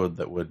of code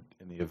that would,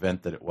 in the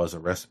event that it was a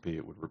recipe,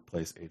 it would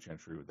replace H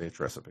entry with H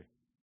recipe.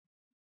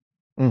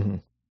 Mm-hmm.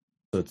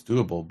 So it's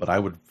doable, but I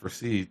would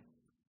foresee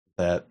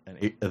that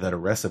a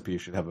recipe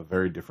should have a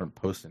very different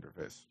post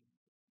interface.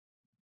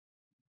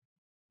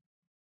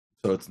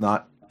 So it's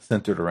not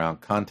centered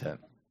around content.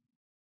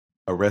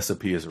 A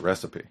recipe is a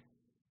recipe.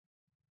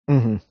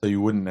 Mm-hmm. So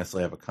you wouldn't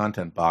necessarily have a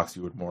content box.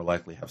 You would more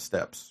likely have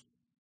steps.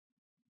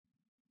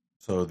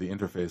 So the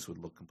interface would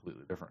look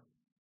completely different.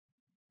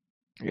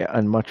 Yeah,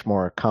 and much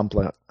more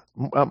complicated.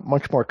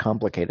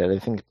 I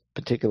think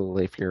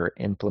particularly if you're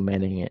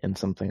implementing it in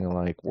something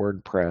like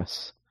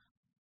WordPress,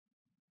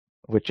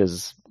 which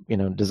is,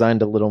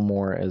 designed a little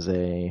more as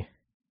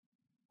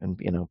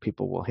and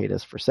people will hate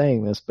us for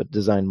saying this, but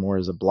designed more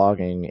as a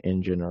blogging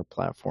engine or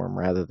platform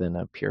rather than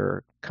a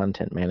pure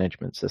content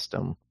management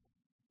system.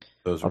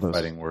 Those are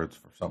fighting words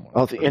for someone.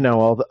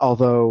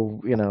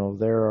 Although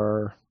there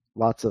are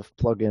lots of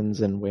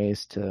plugins and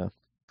ways to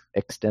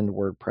extend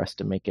WordPress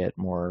to make it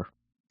more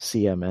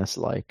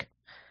CMS-like.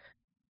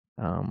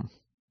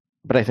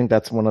 But I think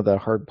that's one of the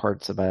hard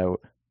parts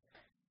about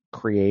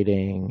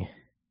creating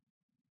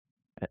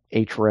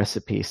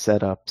H-recipe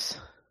setups,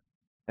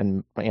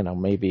 and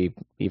maybe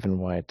even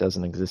why it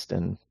doesn't exist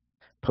in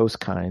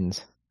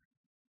Postkinds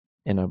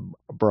in a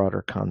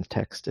broader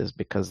context is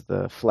because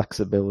the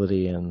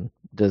flexibility and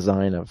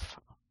design of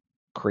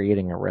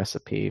creating a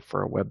recipe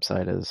for a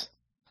website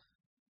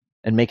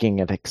and making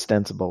it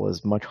extensible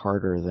is much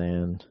harder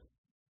than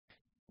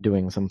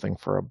doing something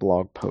for a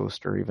blog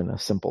post or even a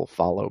simple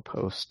follow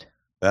post.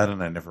 That,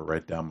 and I never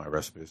write down my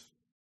recipes.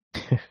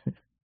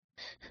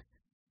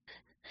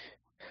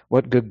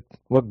 What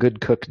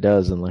good cook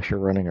does unless you're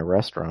running a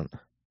restaurant?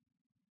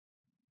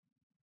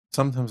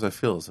 Sometimes I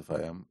feel as if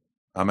I am.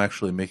 I'm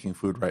actually making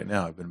food right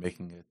now. I've been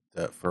making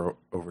it for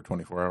over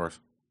 24 hours.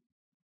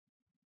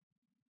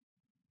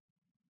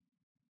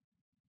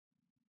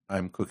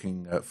 I'm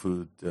cooking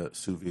food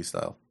sous vide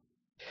style.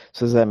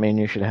 So does that mean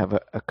you should have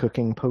a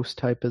cooking post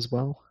type as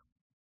well?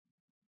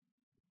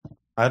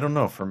 I don't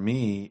know. For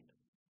me,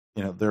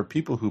 there are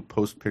people who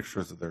post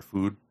pictures of their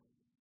food.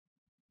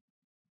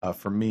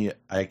 For me,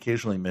 I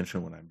occasionally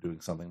mention when I'm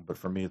doing something, but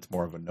for me, it's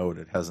more of a note.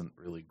 It hasn't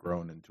really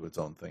grown into its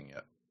own thing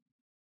yet.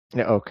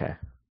 Yeah. Okay.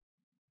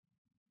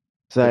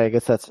 So I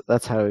guess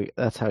that's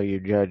how you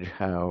judge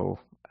how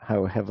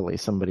heavily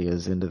somebody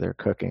is into their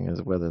cooking,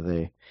 is whether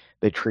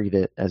they treat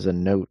it as a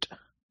note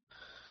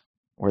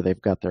or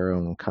they've got their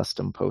own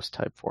custom post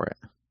type for it.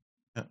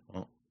 Yeah,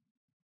 well,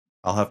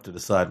 I'll have to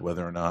decide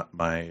whether or not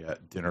my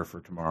dinner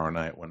for tomorrow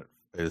night, when it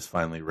is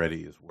finally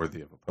ready, is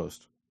worthy of a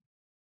post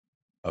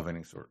of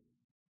any sort.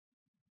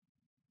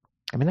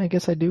 I mean, I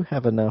guess I do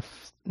have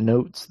enough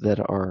notes that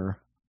are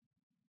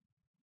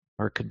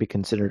or could be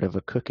considered of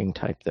a cooking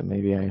type that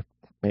maybe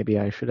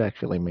I should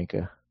actually make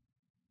a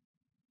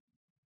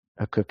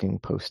cooking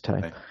post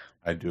type.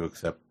 I do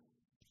accept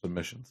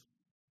submissions.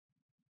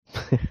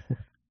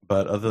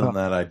 But other than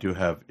that, I do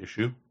have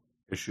issue.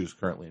 Issue is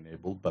currently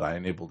enabled, but I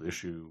enabled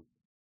issue,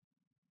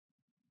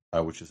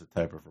 which is a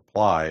type of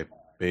reply,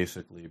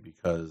 basically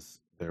because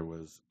there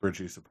was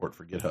bridging support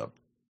for GitHub,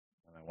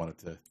 and I wanted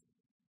to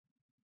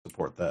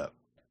support that.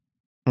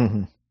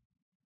 Mm-hmm.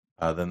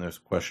 Then there's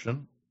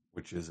question,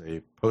 which is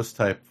a post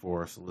type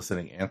for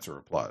soliciting answer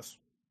replies.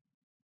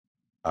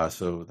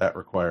 So that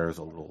requires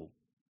a little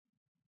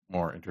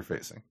more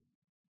interfacing.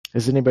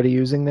 Is anybody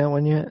using that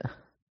one yet?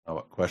 Oh,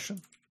 what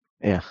question?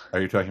 Yeah. Are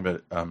you talking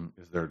about,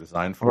 is there a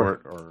design for Or,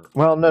 it or?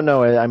 well,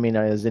 no. I mean,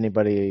 is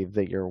anybody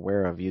that you're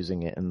aware of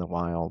using it in the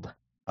wild?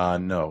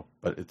 No,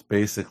 but it's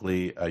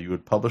basically you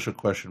would publish a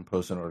question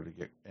post in order to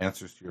get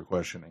answers to your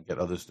question and get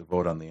others to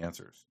vote on the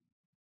answers.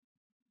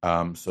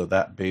 So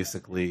that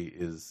basically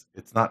is,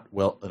 it's not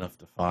well enough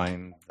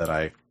defined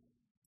that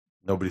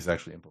nobody's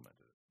actually implemented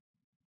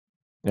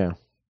it. Yeah.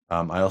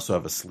 I also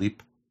have a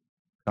sleep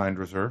kind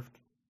reserved,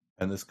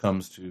 and this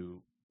comes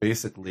to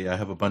basically I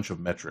have a bunch of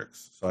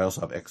metrics. So I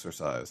also have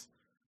exercise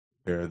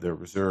where they're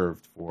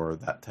reserved for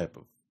that type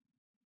of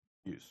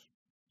use,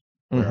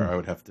 where I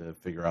would have to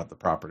figure out the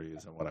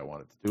properties and what I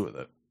wanted to do with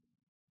it.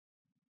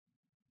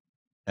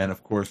 And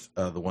of course,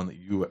 the one that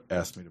you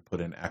asked me to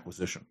put in,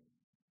 acquisition,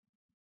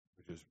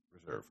 which is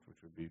reserved, which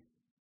would be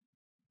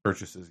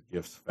purchases,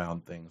 gifts,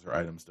 found things, or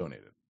items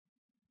donated.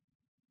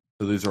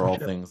 So these are all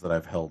things that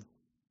I've held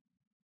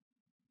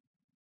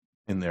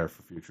in there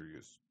for future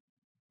use.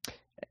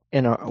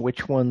 And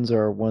which ones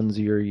are ones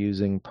you're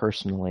using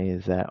personally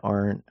that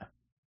aren't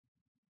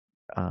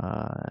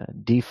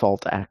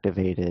default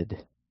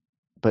activated,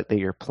 but that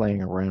you're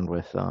playing around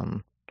with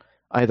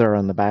either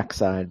on the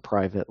backside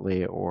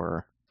privately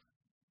or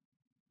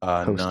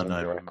posting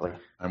directly?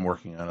 I'm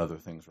working on other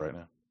things right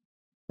now.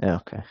 Yeah,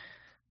 okay.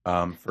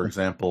 For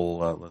example,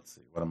 let's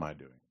see, what am I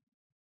doing?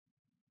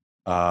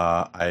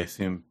 I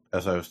assume,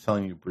 as I was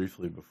telling you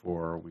briefly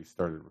before we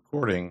started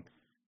recording,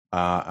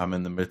 I'm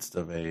in the midst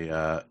of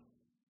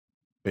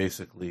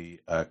basically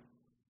a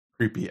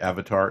creepy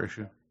avatar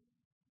issue.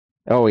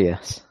 Oh,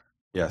 yes.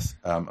 Yes.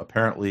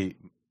 Apparently,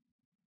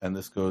 and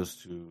this goes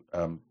to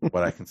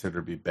what I consider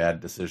to be bad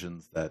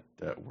decisions that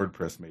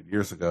WordPress made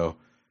years ago.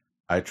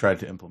 I tried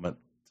to implement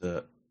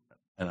an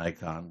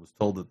icon, was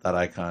told that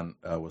icon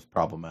was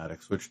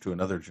problematic, switched to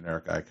another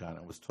generic icon,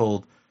 and was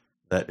told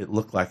that it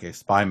looked like a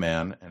spy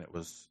man, and it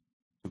was,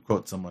 to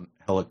quote someone,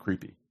 hella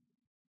creepy.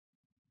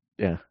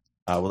 Yeah.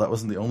 Well, that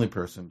wasn't the only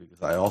person,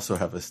 because I also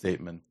have a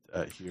statement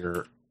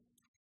here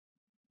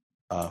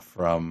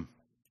from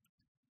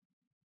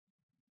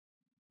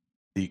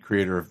the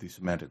creator of the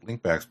Semantic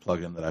Linkbacks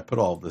plugin that I put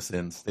all of this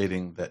in,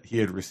 stating that he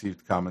had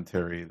received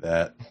commentary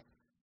that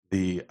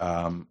the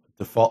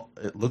default,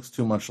 it looks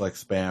too much like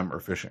spam or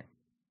phishing.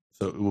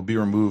 So it will be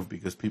removed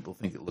because people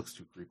think it looks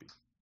too creepy,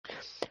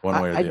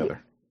 one way or the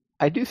other.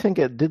 I do think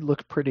it did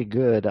look pretty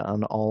good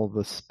on all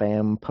the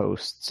spam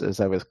posts as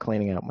I was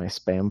cleaning out my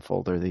spam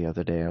folder the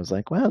other day. I was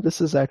like, wow,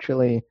 this is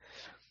actually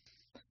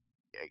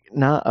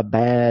not a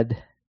bad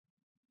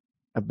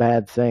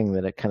thing,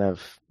 that it kind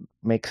of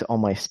makes all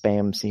my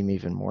spam seem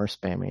even more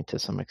spammy to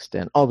some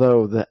extent.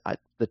 Although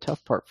the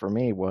tough part for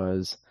me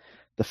was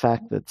the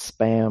fact that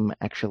spam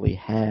actually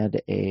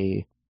had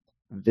a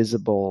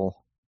visible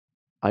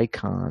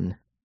icon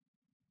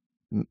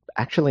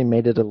actually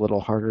made it a little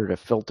harder to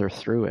filter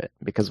through it,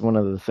 because one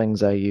of the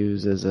things I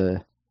use as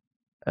an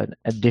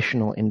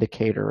additional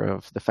indicator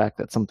of the fact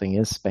that something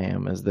is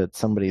spam is that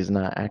somebody's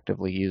not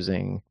actively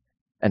using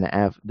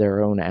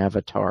their own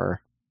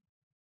avatar.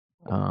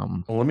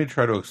 Well, let me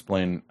try to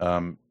explain.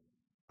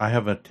 I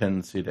have a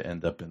tendency to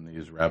end up in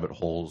these rabbit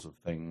holes of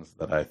things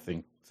that I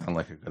think sound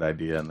like a good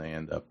idea, and they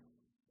end up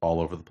all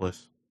over the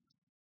place.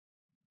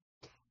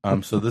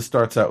 So this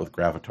starts out with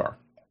Gravatar.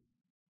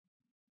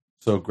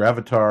 So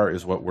Gravatar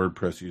is what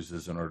WordPress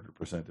uses in order to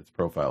present its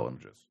profile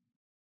images.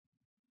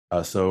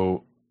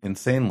 So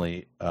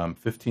insanely,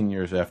 15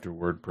 years after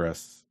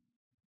WordPress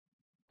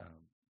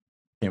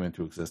came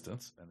into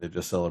existence, and they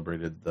just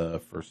celebrated the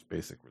first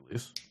basic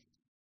release,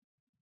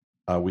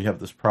 we have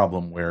this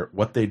problem where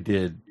what they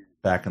did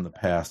back in the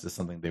past is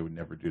something they would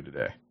never do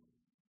today.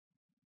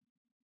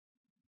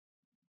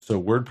 So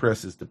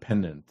WordPress is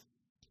dependent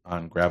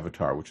on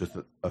Gravatar, which is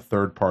a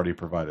third-party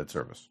provided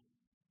service.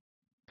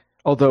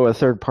 Although a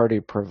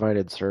third-party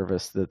provided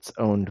service that's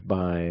owned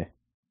by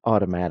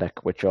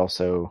Automatic, which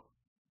also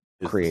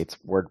creates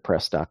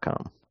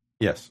WordPress.com.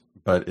 Yes,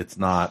 but it's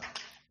not.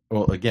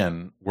 Well,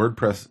 again,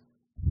 WordPress,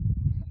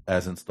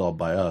 as installed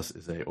by us,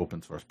 is an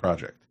open source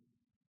project.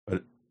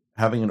 But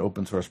having an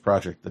open source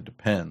project that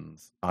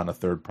depends on a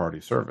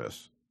third-party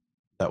service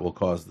that will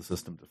cause the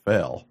system to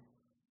fail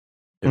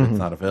if it's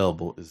not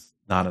available is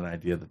not an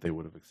idea that they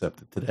would have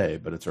accepted today,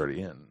 but it's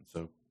already in.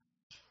 So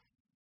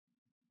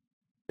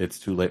it's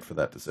too late for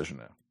that decision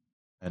now.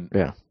 And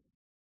yeah.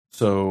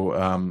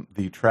 So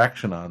the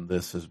traction on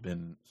this has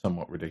been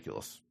somewhat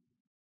ridiculous.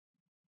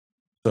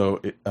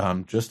 So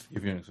just to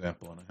give you an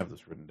example, and I have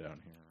this written down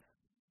here.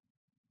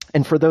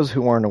 And for those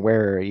who aren't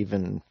aware,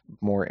 even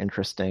more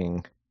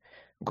interesting,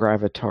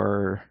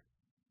 Gravatar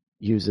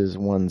uses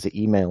one's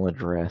email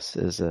address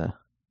as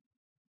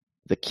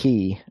the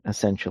key,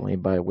 essentially,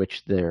 by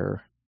which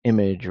their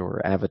image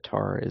or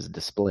avatar is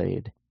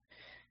displayed.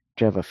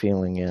 Which I have a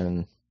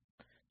feeling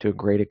to a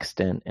great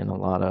extent, in a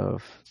lot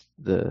of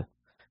the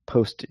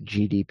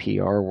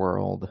post-GDPR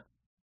world,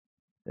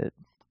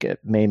 it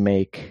may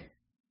make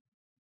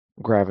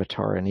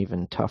Gravatar an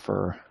even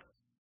tougher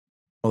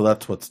Well,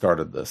 that's what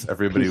started this.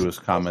 Everybody Piece of was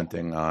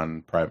commenting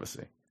on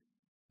privacy.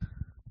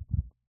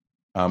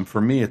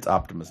 For me, it's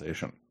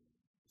optimization.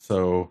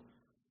 So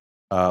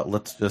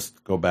let's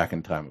just go back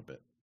in time a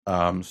bit.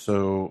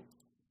 So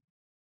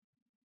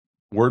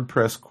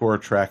WordPress core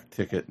track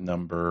ticket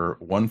number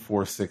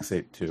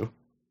 14682.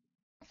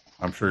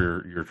 I'm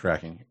sure you're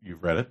tracking.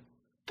 You've read it.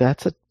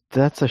 That's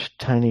a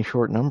tiny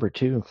short number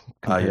too,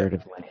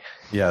 comparatively.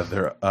 Yeah,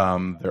 they're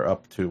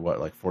up to what,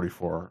 like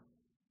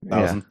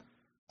 44,000. Yeah.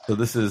 So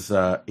this is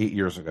 8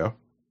 years ago.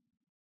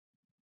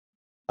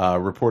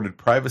 Reported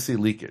privacy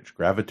leakage,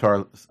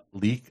 Gravatar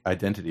leak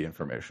identity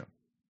information.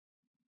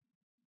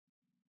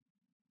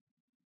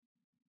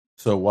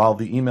 So while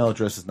the email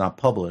address is not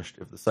published,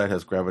 if the site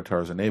has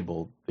Gravatars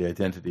enabled, the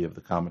identity of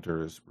the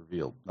commenter is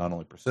revealed. Not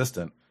only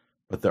persistent,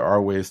 but there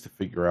are ways to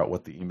figure out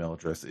what the email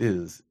address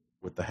is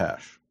with the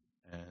hash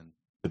and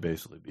to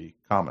basically be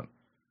common.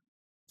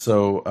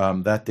 So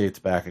that dates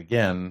back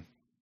again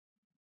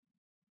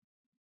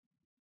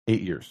 8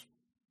 years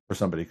for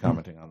somebody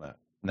commenting on that.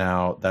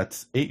 Now,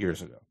 that's 8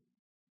 years ago.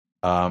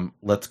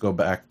 Let's go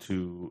back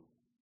to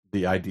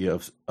the idea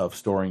of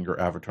storing your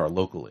avatar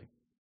locally.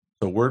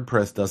 So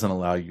WordPress doesn't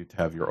allow you to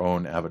have your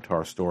own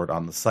avatar stored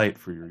on the site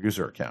for your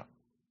user account.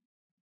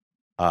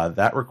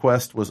 That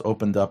request was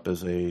opened up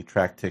as a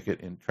track ticket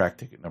in track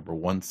ticket number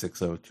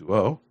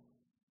 16020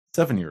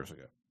 7 years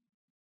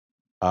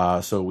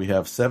ago. So we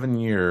have 7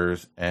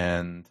 years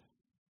and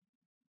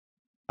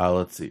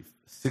let's see,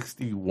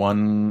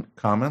 61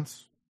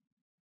 comments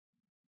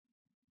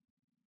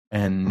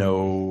and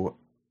no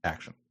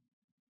action.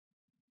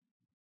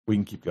 We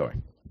can keep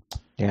going.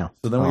 Yeah.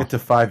 So then we get to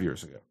 5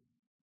 years ago.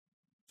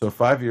 So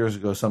 5 years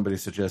ago, somebody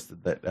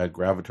suggested that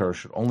Gravatar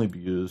should only be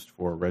used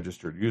for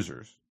registered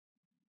users.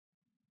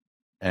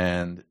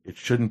 And it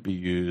shouldn't be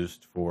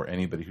used for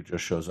anybody who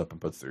just shows up and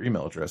puts their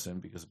email address in,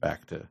 because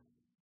back to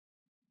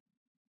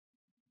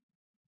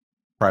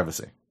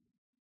privacy.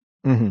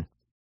 Mm-hmm.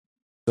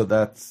 So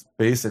that's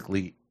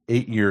basically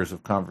 8 years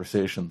of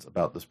conversations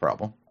about this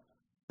problem.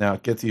 Now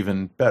it gets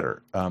even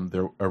better.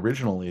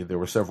 Originally, there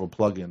were several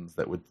plugins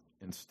that would,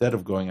 instead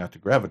of going out to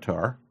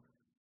Gravatar,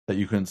 that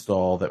you can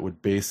install that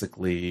would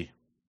basically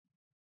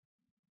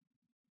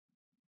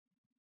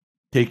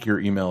take your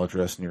email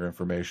address and your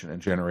information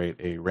and generate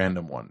a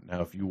random one.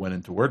 Now, if you went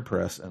into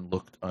WordPress and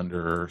looked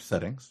under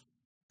settings,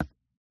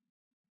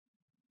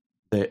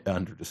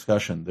 under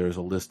discussion, there's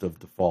a list of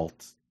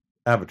default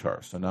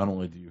avatars. So not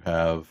only do you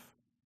have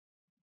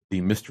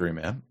the mystery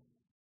man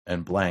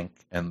and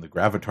blank and the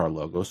Gravatar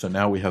logo, so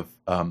now we have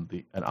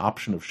an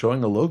option of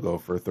showing a logo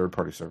for a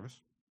third-party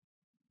service.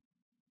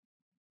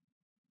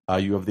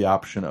 You have the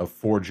option of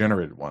 4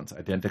 generated ones: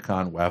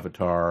 Identicon,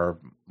 Wavatar,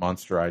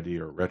 Monster ID,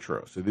 or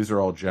Retro. So these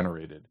are all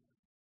generated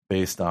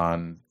based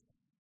on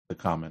the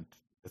comment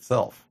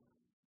itself.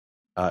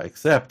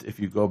 Except if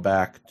you go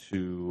back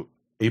to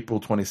April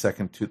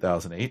 22nd,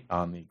 2008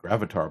 on the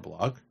Gravatar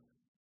blog,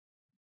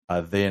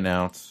 they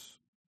announce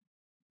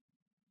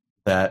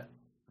that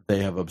they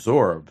have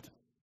absorbed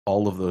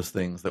all of those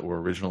things that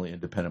were originally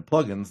independent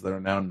plugins that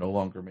are now no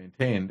longer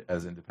maintained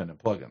as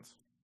independent plugins.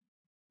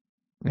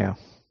 Yeah.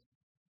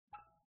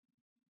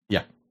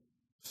 Yeah.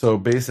 So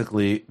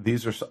basically,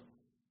 these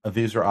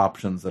are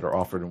options that are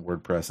offered in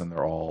WordPress, and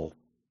they're all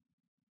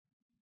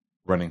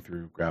running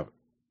through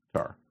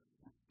Gravatar.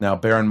 Now,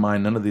 bear in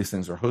mind, none of these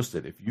things are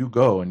hosted. If you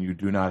go and you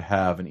do not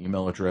have an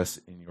email address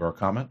in your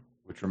comment,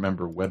 which,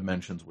 remember, web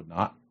mentions would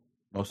not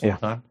most of the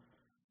time,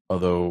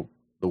 although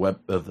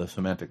the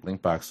semantic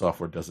link box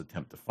software does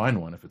attempt to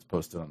find one if it's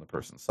posted on the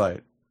person's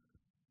site.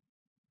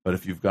 But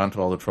if you've gone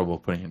to all the trouble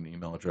of putting in an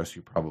email address,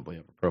 you probably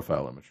have a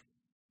profile image.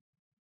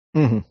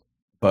 Mm-hmm.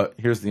 But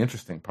here's the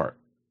interesting part.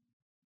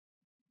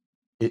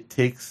 It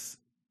takes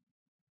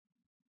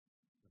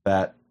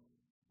that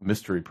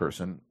mystery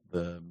person,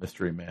 the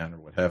mystery man or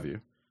what have you,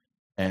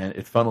 and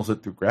it funnels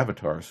it through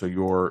Gravatar. So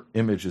your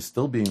image is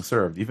still being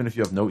served, even if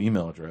you have no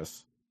email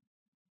address,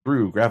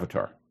 through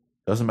Gravatar.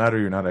 Doesn't matter,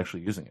 you're not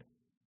actually using it.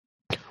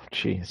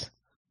 Jeez.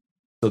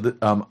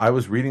 So I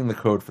was reading the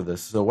code for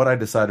this. So what I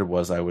decided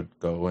was I would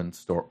go and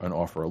store and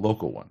offer a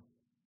local one.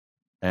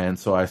 And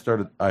so I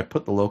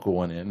put the local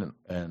one in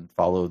and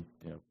followed,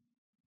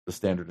 the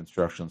standard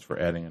instructions for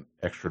adding an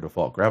extra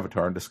default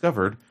Gravatar, and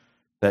discovered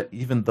that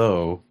even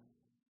though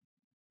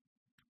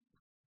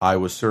I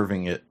was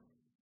serving it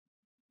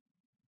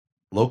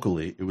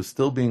locally, it was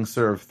still being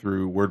served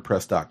through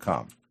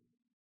WordPress.com,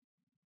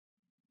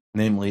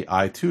 namely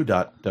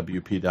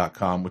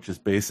i2.wp.com, which is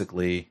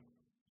basically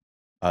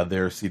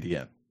their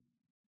CDN.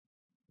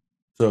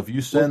 So if you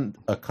send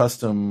a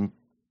custom,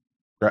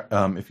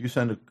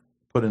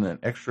 put in an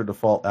extra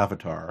default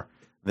avatar,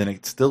 then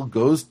it still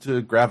goes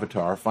to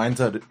Gravatar,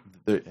 finds out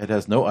it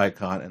has no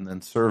icon, and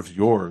then serves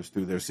yours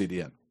through their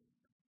CDN.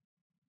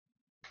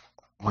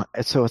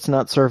 So it's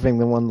not serving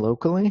the one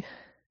locally?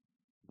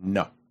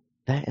 No.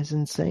 That is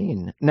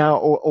insane. Now,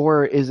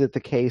 or is it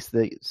the case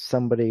that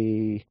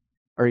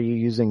are you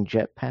using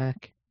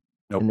Jetpack?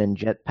 Nope. And then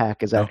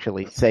Jetpack is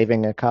actually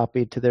saving a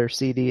copy to their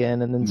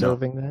CDN and then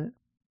serving that?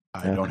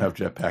 I don't have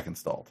Jetpack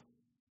installed.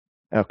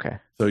 Okay.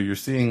 So you're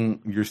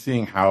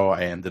seeing how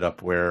I ended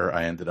up where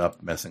I ended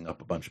up messing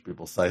up a bunch of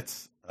people's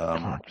sites.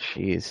 Oh,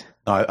 jeez.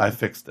 No, I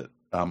fixed it.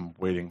 I'm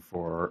waiting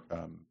for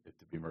it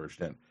to be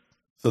merged in.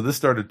 So this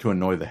started to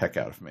annoy the heck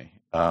out of me.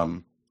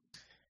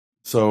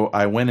 So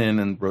I went in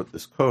and wrote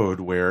this code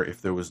where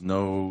if there was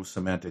no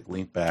semantic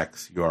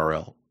linkbacks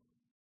URL,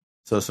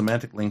 so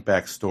semantic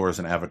linkback stores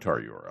an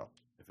avatar URL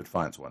if it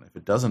finds one. If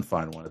it doesn't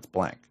find one, it's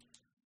blank.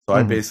 So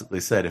I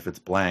basically said if it's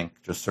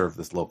blank, just serve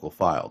this local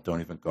file.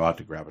 Don't even go out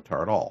to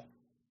Gravatar at all.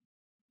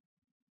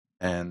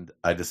 And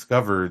I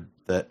discovered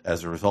that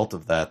as a result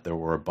of that, there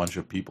were a bunch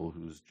of people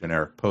whose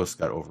generic posts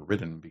got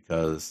overridden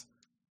because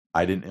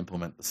I didn't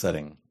implement the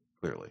setting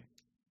clearly.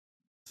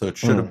 So it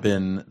should have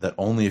been that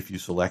only if you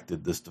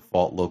selected this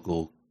default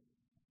local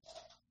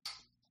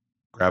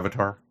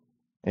Gravatar,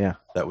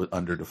 that was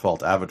under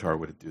default avatar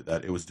would it do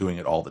that. It was doing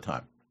it all the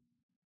time.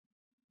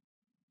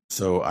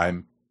 So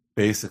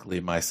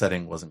my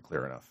setting wasn't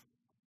clear enough.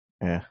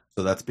 Yeah.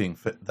 So that's been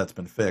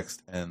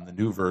fixed, and the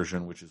new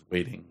version, which is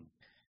waiting,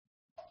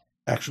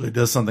 actually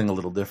does something a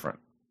little different.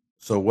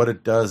 So what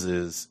it does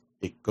is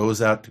it goes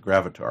out to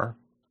Gravatar.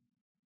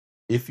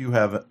 If you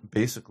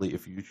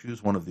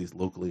choose one of these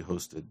locally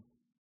hosted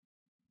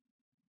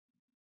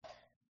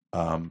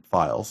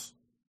files,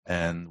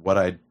 and what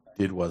I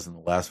did was in the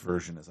last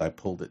version is I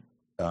pulled it,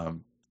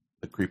 the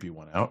creepy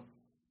one out,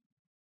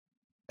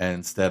 and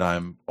instead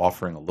I'm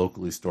offering a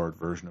locally stored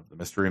version of the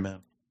Mystery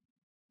Man.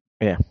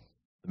 Yeah.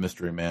 The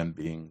Mystery Man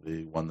being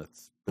the one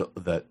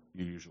that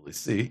you usually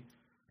see.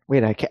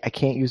 Wait, I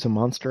can't use a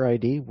monster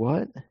ID?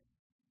 What?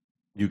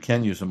 You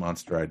can use a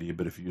monster ID,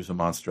 but if you use a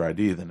monster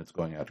ID, then it's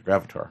going out to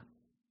Gravatar.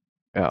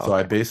 Oh, so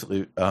I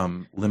basically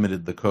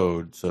limited the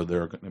code. So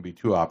there are going to be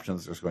two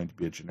options. There's going to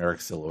be a generic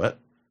silhouette,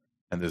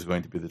 and there's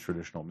going to be the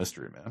traditional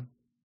Mystery Man.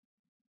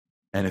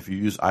 And if you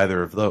use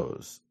either of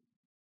those,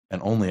 and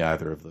only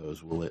either of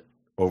those, will it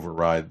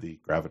override the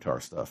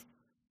Gravatar stuff.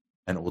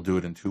 And it will do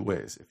it in two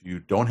ways. If you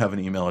don't have an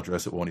email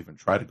address, it won't even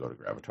try to go to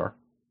Gravatar.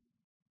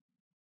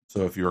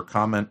 So if your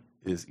comment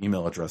is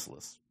email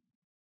addressless,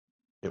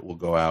 it will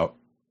go out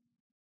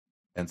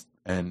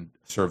and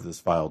serve this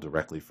file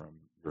directly from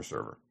your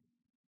server.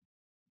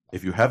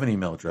 If you have an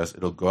email address,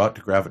 it'll go out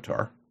to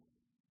Gravatar.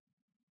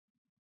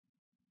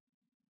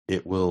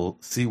 It will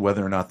see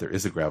whether or not there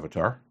is a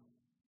Gravatar.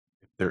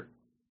 If there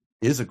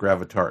is a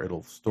Gravatar,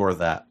 it'll store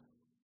that.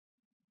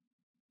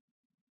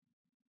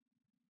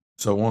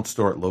 So it won't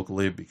store it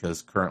locally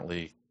because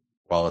currently,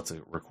 while it's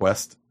a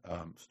request,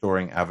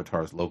 storing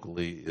avatars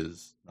locally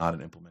is not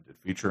an implemented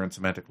feature in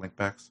semantic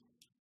linkbacks.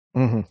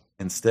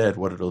 Instead,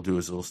 what it'll do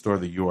is it'll store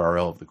the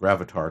URL of the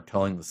Gravatar,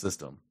 telling the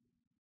system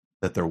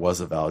that there was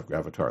a valid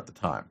Gravatar at the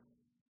time.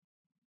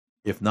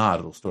 If not,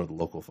 it'll store the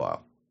local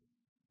file.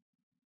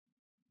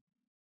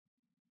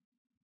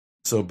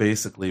 So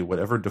basically,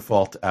 whatever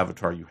default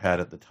avatar you had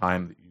at the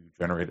time that you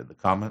generated the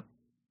comment,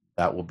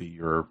 that will be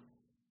your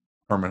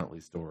permanently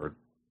stored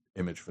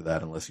image for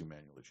that unless you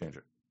manually change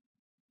it.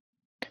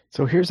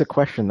 So here's a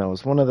question, though.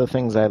 Is one of the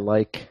things I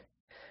like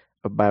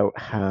about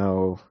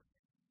how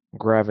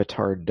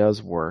Gravatar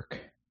does work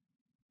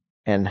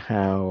and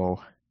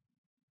how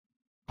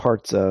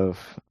parts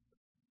of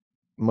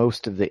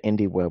most of the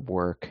IndieWeb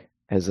work,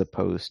 as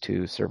opposed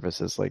to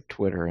services like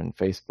Twitter and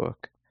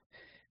Facebook,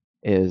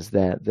 is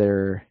that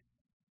there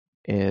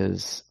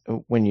is,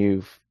 when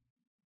you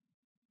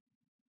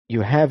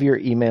have your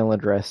email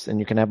address, and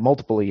you can have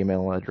multiple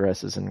email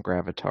addresses in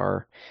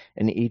Gravatar,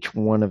 and each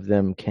one of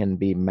them can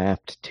be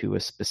mapped to a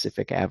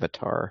specific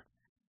avatar.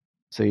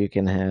 So you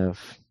can have,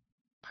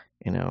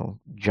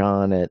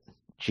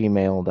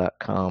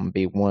 John@gmail.com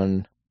be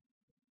one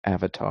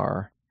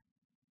avatar,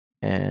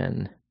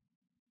 and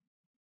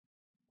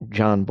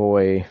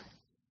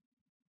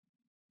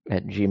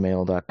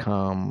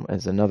johnboy@gmail.com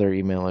as another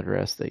email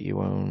address that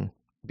you own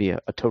be a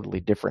totally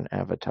different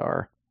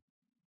avatar.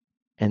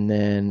 And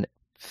then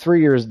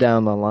 3 years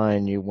down the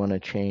line, you want to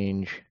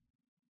change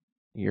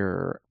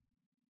your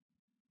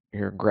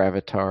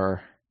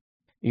Gravatar.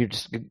 You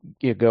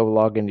go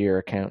log into your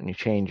account and you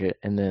change it,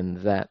 and then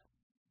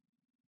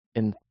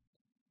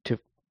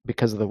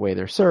because of the way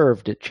they're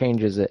served, it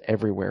changes it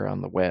everywhere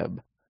on the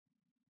web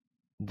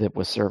that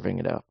was serving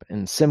it up.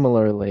 And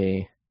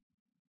similarly,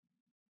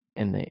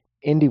 in the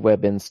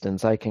IndieWeb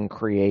instance, I can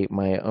create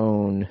my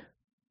own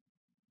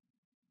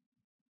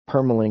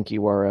permalink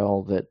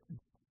URL that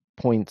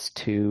points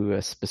to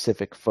a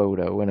specific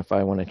photo, and if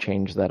I want to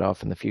change that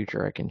off in the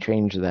future, I can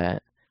change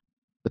that.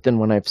 But then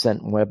when I've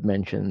sent web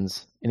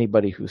mentions,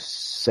 anybody who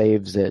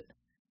saves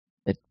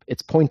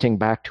it's pointing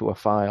back to a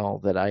file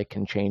that I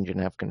can change and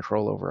have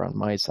control over on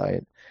my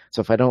site.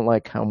 So if I don't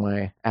like how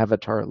my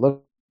avatar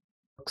looks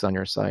on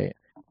your site,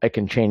 I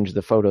can change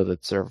the photo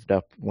that's served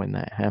up when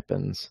that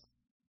happens.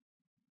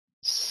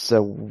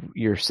 So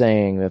you're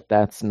saying that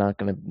that's not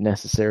going to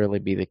necessarily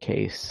be the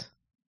case?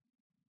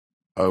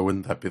 Oh,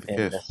 wouldn't that be the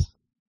case?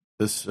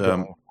 This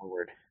going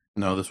forward.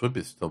 No, this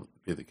would still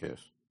be the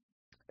case.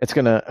 It's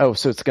gonna. Oh,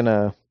 so it's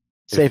gonna.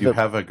 If you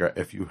have a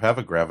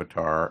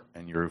Gravatar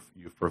and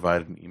you've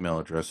provided an email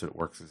address, it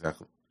works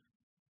exactly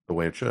the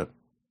way it should.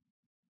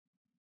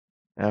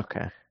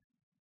 Okay.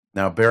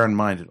 Now, bear in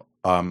mind,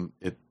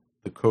 the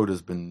code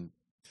has been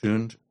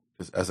tuned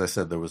because, as I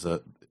said,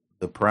 the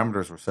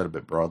parameters were set a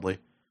bit broadly.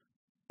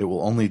 It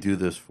will only do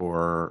this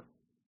for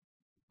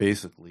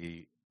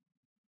basically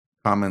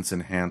comments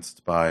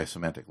enhanced by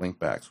semantic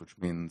linkbacks, which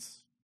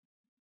means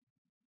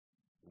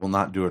it will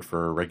not do it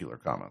for regular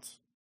comments.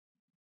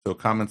 So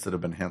comments that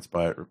have been enhanced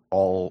by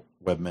all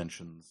web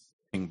mentions,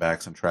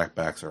 pingbacks, and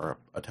trackbacks are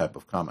a type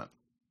of comment.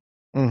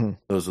 Mm-hmm.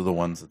 Those are the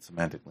ones that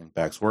semantic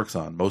linkbacks works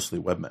on, mostly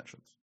web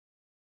mentions.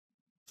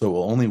 So it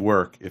will only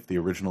work if the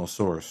original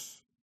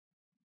source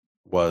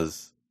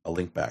was a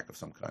linkback of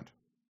some kind.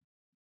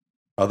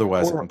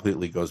 Otherwise, it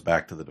completely goes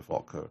back to the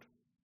default code.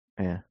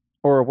 Yeah.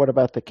 Or what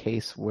about the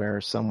case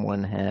where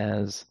someone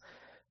has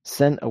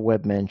sent a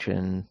web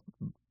mention,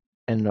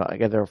 and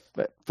there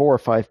are 4 or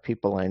 5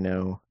 people I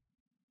know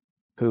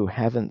who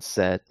haven't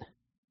set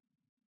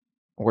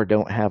or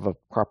don't have a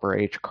proper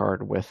H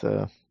card with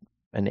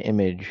an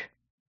image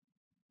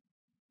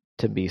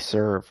to be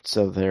served.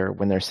 So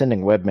when they're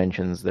sending web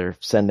mentions, they're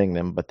sending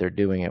them, but they're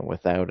doing it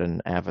without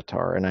an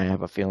avatar. And I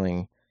have a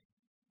feeling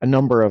a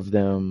number of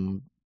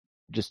them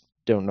just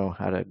don't know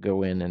how to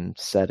go in and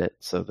set it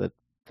so that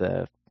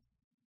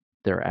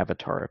their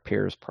avatar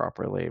appears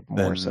properly.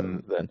 More so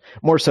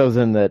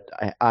than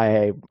that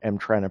I am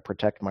trying to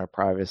protect my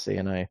privacy,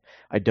 and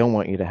I don't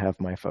want you to have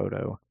my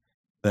photo.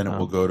 Then it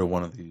will go to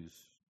one of these.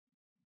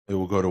 It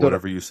will go to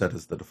whatever you set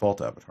as the default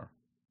avatar.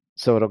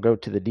 So it'll go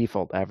to the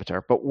default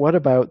avatar. But what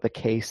about the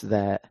case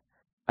that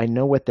I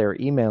know what their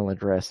email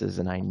address is,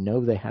 and I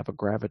know they have a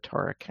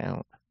Gravatar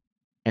account,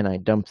 and I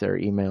dump their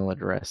email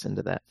address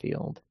into that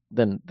field?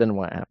 Then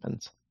what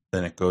happens?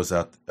 Then it goes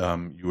out.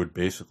 You would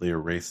basically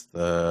erase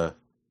the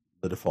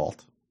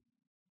default,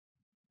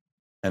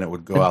 and it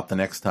would go out the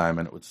next time,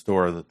 and it would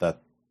store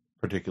that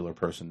particular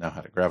person now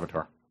had a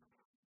Gravatar.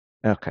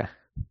 Okay.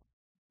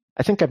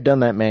 I think I've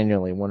done that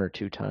manually 1 or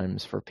 2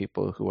 times for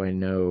people who I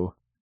know.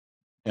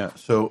 Yeah,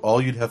 so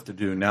all you'd have to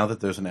do, now that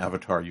there's an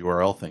avatar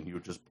URL thing, you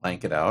would just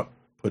blank it out,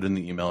 put in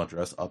the email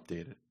address,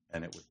 update it,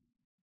 and it would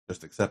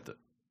just accept it.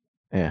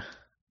 Yeah.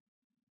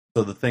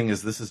 So the thing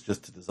is, this is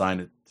just to design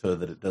it so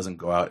that it doesn't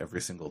go out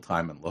every single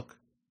time and look.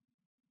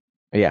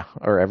 Yeah,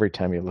 or every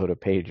time you load a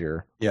page.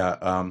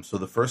 Yeah, so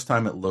the first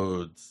time it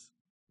loads,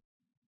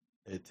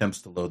 it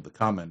attempts to load the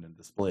comment and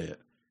display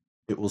it.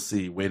 It will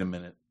see, wait a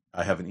minute,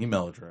 I have an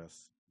email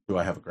address. Do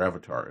I have a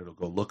Gravatar? It'll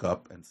go look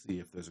up and see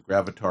if there's a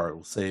Gravatar. It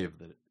will save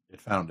that it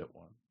found it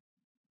one.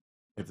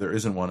 If there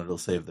isn't one, it'll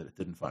save that it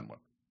didn't find one.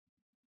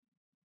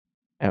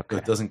 Okay. So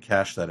it doesn't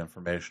cache that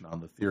information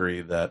on the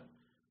theory that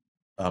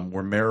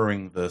we're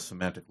mirroring the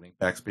semantic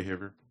linkbacks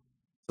behavior.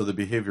 So the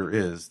behavior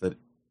is that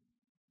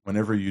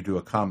whenever you do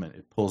a comment,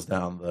 it pulls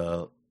down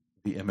the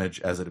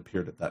image as it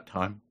appeared at that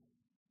time.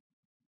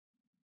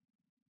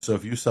 So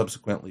if you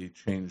subsequently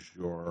change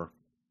your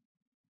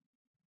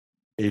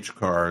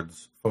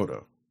H-card's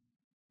photo,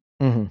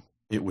 mm-hmm.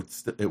 it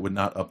would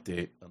not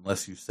update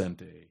unless you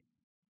sent a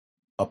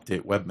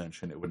update web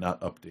mention. It would not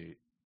update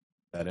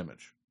that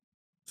image.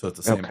 So it's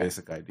the same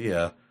basic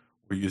idea.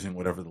 We're using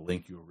whatever the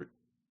link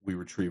we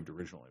retrieved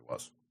originally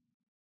was.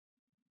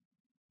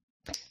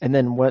 And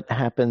then what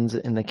happens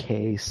in the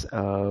case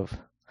of,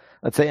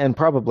 let's say, and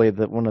probably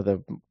one of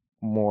the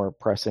more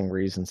pressing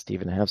reasons to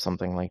even have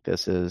something like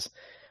this is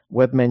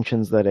web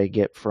mentions that I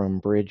get from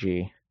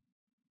Bridgie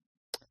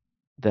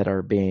that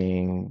are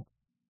being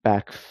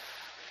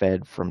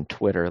backfed from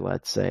Twitter,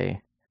 let's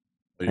say.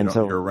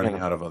 So you're running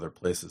out of other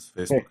places.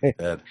 Facebook is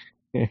dead.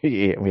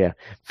 Yeah.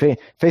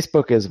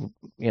 Facebook is,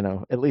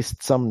 at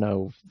least some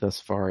know thus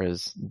far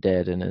is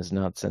dead and is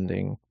not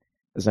going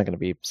to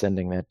be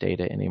sending that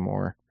data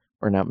anymore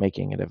or not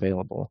making it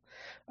available.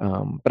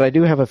 But I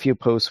do have a few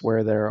posts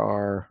where there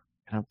are,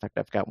 in fact,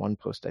 I've got one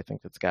post I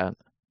think that's got,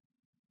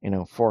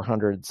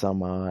 400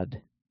 some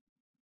odd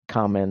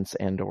comments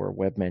and or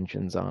web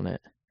mentions on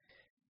it.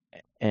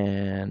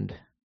 And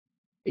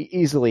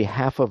easily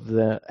half of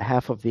the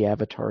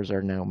avatars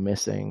are now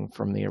missing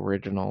from the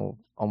original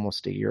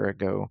almost a year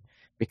ago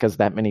because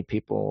that many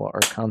people are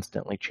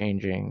constantly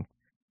changing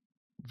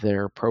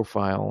their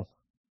profile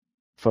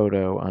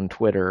photo on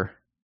Twitter,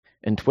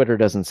 and Twitter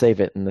doesn't save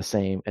it at the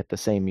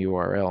same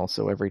URL.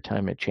 So every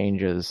time it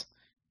changes,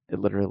 it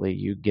literally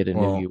you get a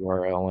new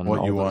URL and what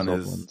all you those want old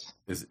ones.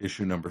 is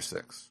issue number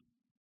 6.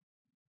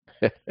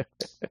 It's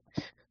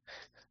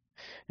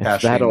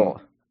that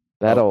old.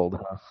 That old,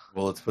 huh?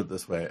 Well, let's put it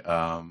this way.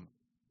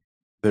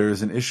 There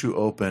is an issue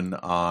open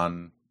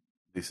on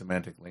the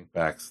semantic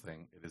linkbacks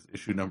thing. It is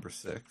issue number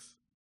 6.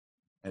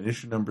 And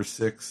issue number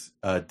 6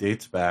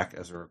 dates back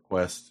as a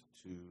request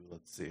to,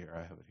 let's see here,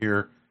 I have it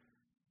here,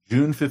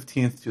 June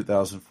 15th,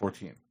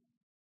 2014.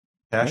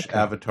 Cache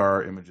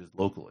avatar images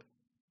locally.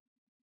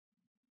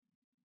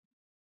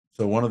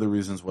 So one of the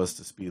reasons was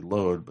to speed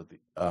load, but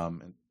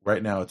and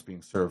right now it's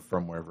being served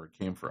from wherever it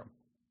came from.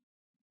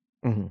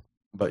 Mm-hmm.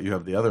 But you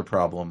have the other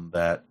problem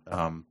that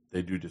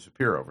they do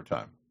disappear over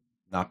time.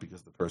 Not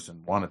because the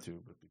person wanted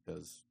to, but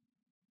because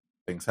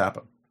things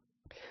happen.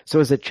 So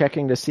is it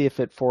checking to see if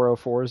it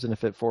 404s, and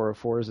if it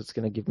 404s, it's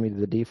going to give me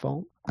the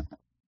default?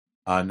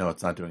 No,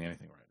 it's not doing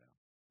anything right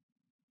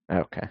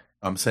now. Okay.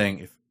 I'm saying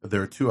if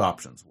there are two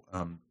options.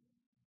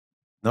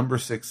 Number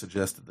 6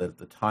 suggested that at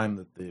the time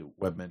that the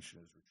web mention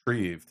is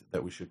retrieved,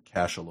 that we should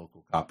cache a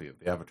local copy of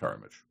the avatar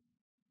image.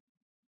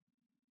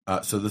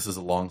 So this is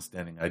a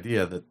long-standing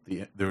idea that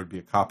there would be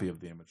a copy of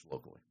the image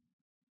locally,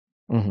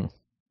 Mm-hmm.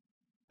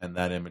 and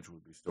that image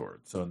would be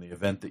stored. So in the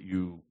event that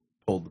you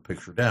pulled the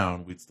picture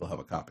down, we'd still have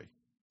a copy.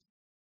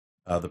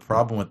 The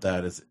problem with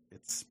that is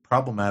it's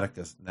problematic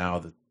as now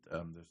that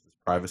there's this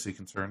privacy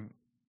concern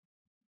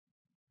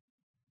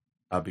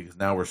because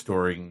now we're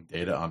storing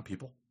data on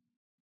people.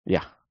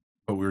 Yeah.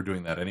 But we were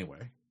doing that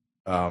anyway.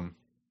 So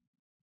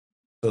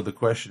the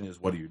question is,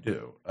 what do you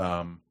do?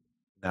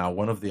 Now,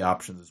 one of the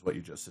options is what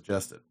you just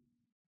suggested,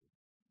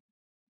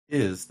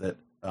 is that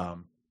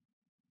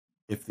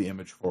if the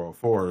image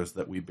 404 is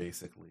that we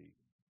basically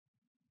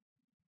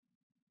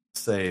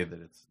say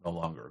that it's no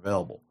longer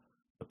available.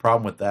 The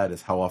problem with that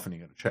is how often are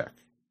you going to check?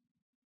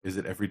 Is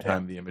it every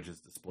time the image is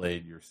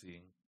displayed you're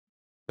seeing?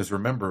 Because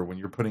remember, when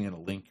you're putting in a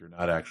link, you're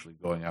not actually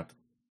going out to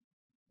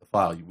the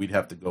file. We'd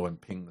have to go and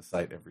ping the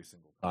site every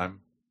single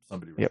time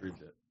somebody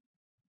retrieved it,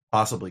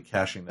 possibly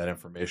caching that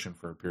information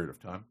for a period of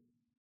time.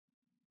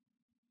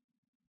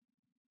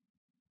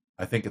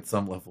 I think at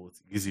some level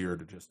it's easier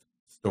to just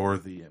store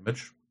the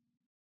image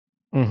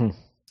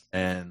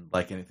and,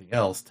 like anything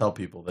else, tell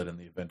people that in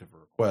the event of a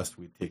request,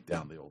 we'd take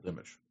down the old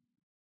image.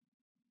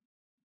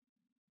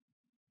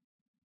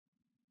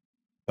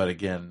 But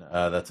again,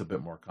 that's a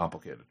bit more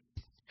complicated.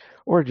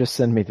 Or just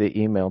send me the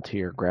email to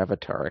your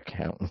Gravatar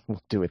account and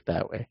we'll do it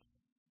that way.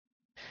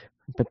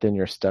 But then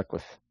you're stuck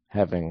with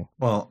having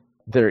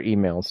their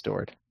email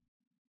stored.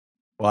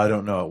 Well, I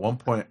don't know. At one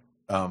point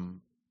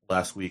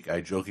last week,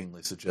 I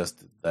jokingly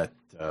suggested that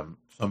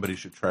somebody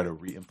should try to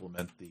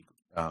re-implement the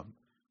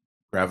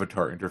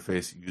Gravatar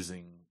interface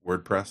using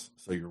WordPress.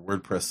 So your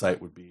WordPress site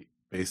would be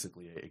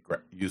basically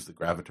use the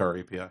Gravatar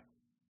API.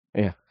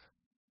 Yeah.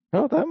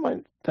 Oh, that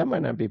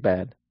might not be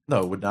bad.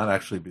 No, it would not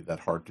actually be that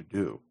hard to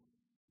do.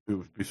 It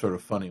would be sort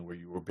of funny where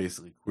you were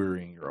basically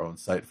querying your own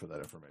site for that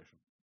information.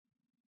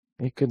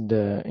 You could,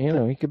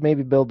 you could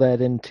maybe build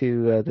that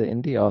into the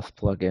IndieAuth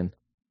plugin,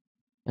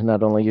 and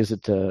not only use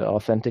it to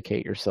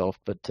authenticate yourself,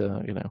 but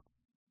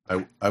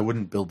I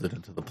wouldn't build it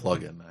into the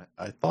plugin.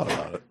 I thought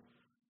about it,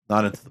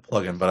 not into the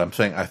plugin, but I'm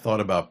saying I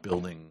thought about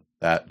building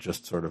that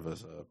just sort of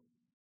as a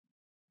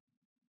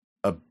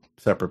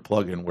separate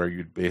plugin where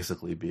you'd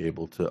basically be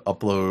able to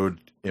upload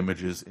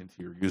images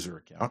into your user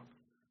account,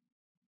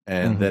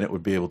 and then it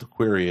would be able to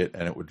query it,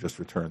 and it would just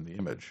return the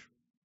image.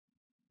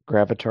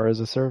 Gravatar as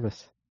a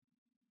service.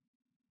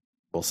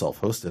 Well,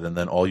 self-hosted, and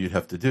then all you'd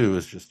have to do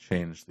is just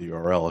change the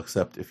URL,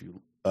 except if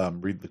you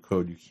read the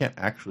code, you can't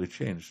actually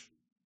change,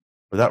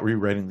 without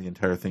rewriting the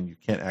entire thing, you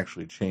can't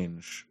actually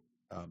change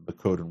the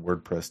code in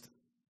WordPress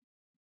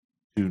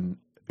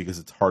because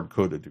it's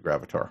hard-coded to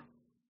Gravatar.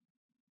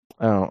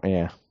 Oh,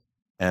 yeah.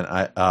 And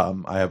I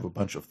have a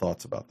bunch of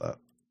thoughts about that.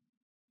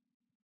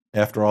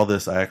 After all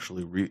this, I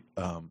actually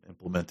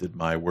implemented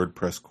my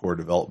WordPress core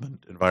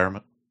development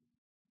environment.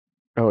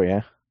 Oh,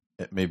 yeah?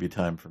 It may be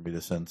time for me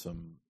to send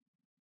some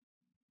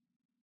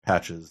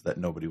patches that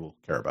nobody will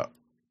care about.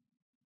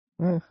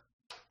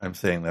 I'm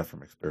saying that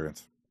from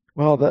experience.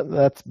 Well,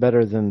 that's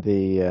better than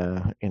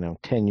the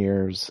 10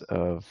 years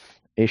of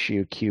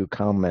issue queue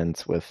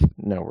comments with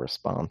no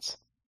response.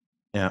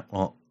 Yeah,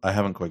 well, I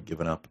haven't quite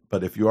given up.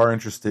 But if you are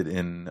interested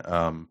in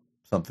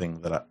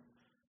something that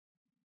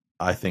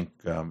I think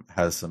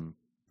has some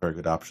very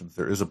good options,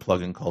 there is a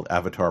plugin called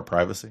Avatar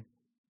Privacy.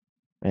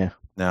 Yeah.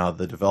 Now,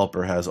 the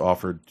developer has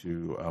offered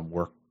to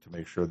work to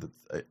make sure that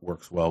it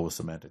works well with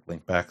semantic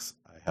linkbacks.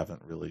 I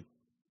haven't really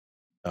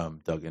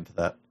dug into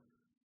that.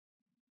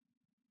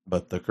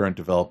 But the current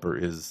developer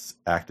is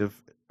active.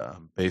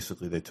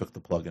 Basically, they took the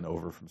plugin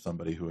over from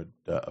somebody who had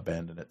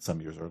abandoned it some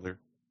years earlier.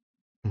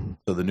 Mm-hmm.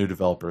 So the new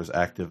developer is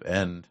active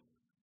and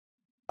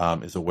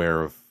is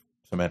aware of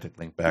semantic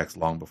linkbacks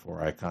long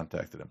before I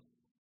contacted him.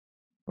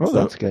 Oh,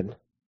 that's good.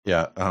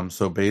 Yeah.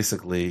 So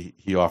basically,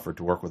 he offered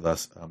to work with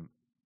us.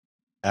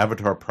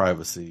 Avatar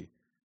Privacy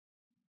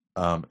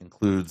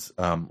includes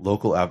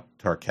local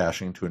avatar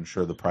caching to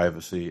ensure the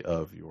privacy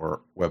of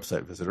your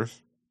website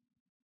visitors,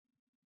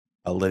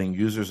 letting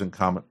users and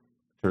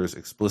commenters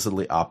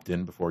explicitly opt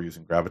in before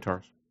using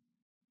Gravatars.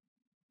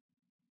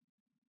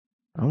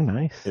 Oh,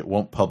 nice. It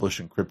won't publish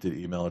encrypted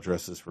email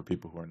addresses for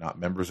people who are not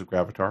members of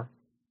Gravatar.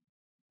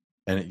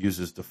 And it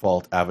uses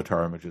default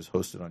avatar images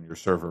hosted on your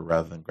server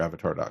rather than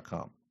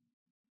gravatar.com.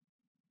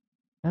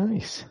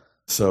 Nice.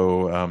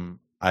 So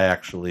I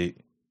actually,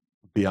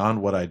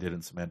 beyond what I did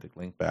in semantic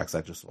linkbacks,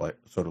 I just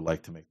sort of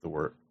like to make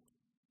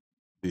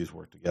these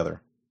work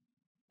together.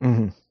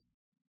 Mm-hmm.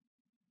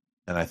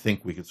 And I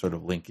think we could sort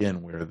of link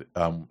in where the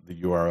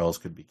URLs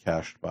could be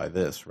cached by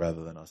this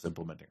rather than us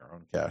implementing our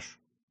own cache.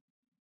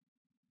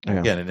 Yeah.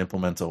 Again, it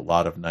implements a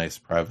lot of nice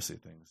privacy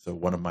things. So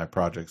one of my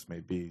projects may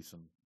be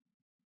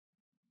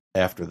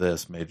after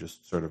this, may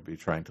just sort of be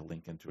trying to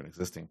link into an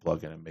existing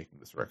plugin and making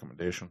this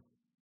recommendation.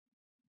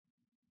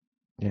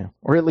 Yeah,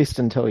 or at least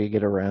until you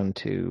get around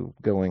to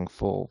going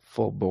full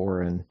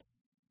bore and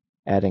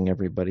adding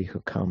everybody who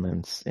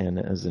comments in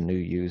as a new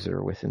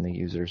user within the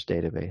user's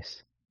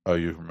database. Oh,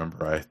 you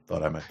remember I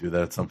thought I might do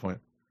that at some point?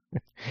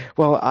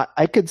 Well,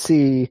 I could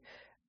see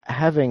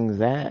having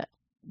that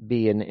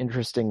be an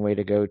interesting way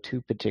to go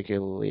too,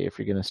 particularly if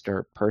you're going to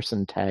start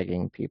person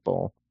tagging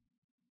people.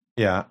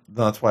 Yeah,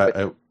 that's why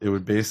But it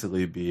would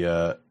basically be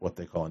what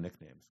they call a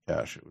nicknames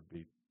cache. It would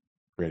be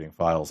creating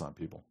files on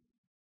people.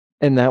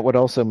 and that would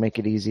also make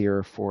it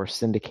easier for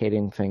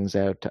syndicating things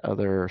out to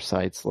other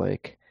sites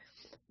like,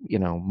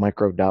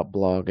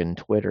 micro.blog and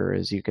Twitter,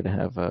 is you could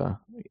have a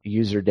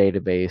user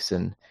database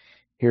and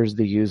here's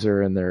the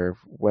user and their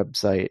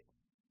website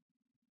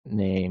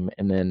name,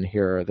 and then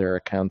here are their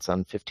accounts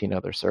on 15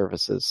 other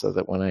services, so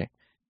that when I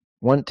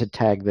want to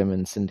tag them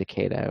and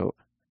syndicate out,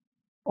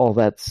 all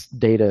that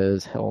data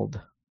is held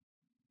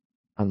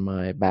on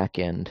my back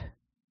end,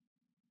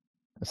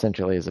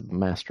 essentially as a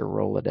master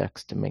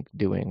Rolodex, to make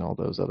doing all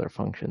those other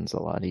functions a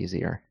lot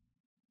easier.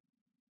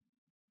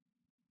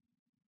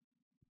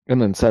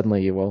 And then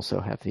suddenly you also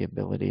have the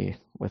ability,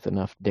 with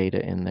enough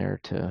data in there,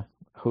 to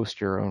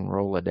host your own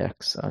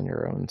Rolodex on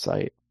your own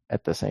site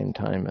at the same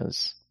time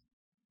as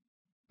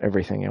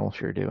everything else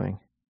you're doing.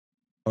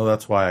 Well,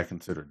 that's why I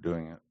considered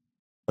doing it.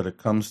 But it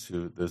comes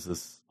to there's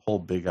this whole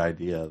big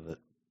idea that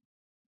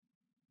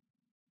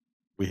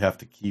we have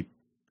to keep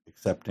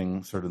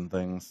accepting certain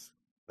things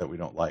that we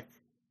don't like,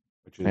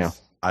 which Yeah.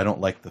 is I don't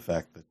like the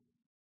fact that.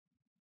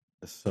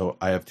 So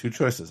I have two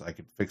choices. I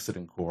could fix it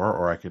in core,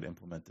 or I could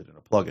implement it in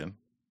a plugin.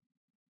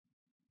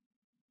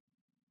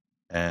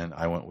 And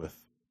I went with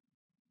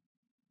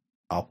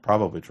I'll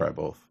probably try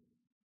both.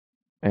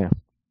 Yeah.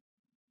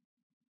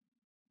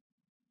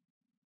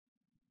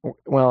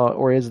 Well,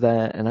 or is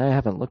that, and I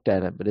haven't looked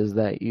at it, but is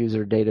that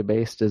user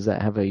database, does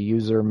that have a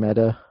user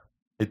meta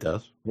It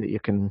does. that you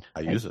can I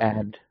use it.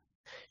 add?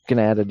 You can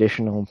add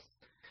additional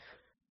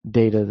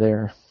data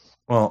there.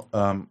 Well,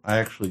 I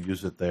actually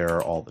use it there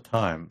all the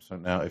time. So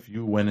now, if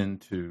you went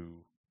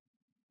into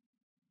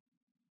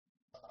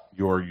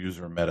your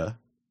user meta,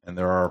 and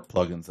there are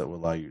plugins that will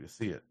allow you to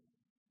see it.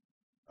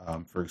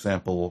 For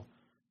example,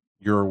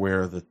 you're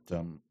aware that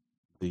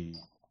the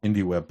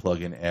IndieWeb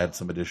plugin adds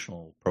some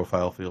additional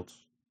profile fields.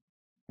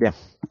 Yeah.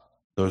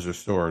 Those are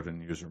stored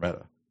in user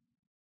meta.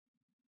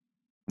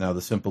 Now,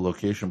 the simple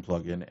location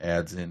plugin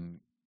adds in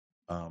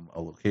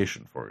a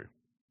location for you,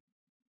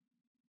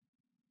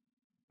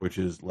 which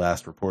is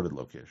last reported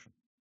location.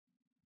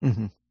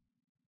 Mm-hmm.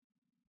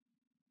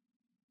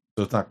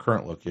 So it's not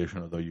current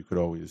location, although you could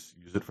always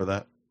use it for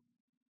that.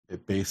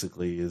 It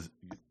basically is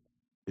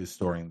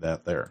storing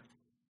that there.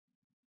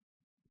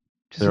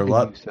 There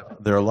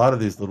are a lot of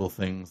these little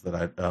things that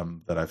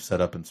I've set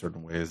up in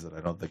certain ways that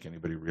I don't think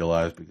anybody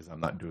realized because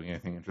I'm not doing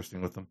anything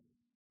interesting with them.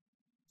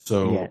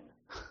 So,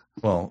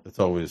 well, it's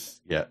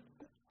always yet.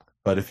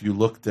 But if you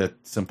looked at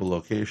simple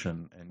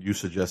location and you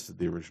suggested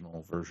the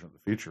original version of the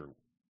feature,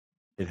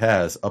 it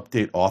has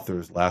update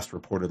author's last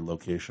reported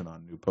location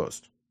on new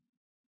post.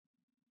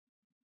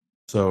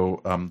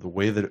 So the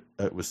way that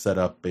it was set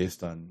up,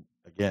 based on,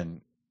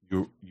 again,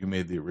 you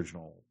made the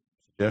original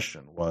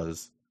suggestion,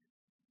 was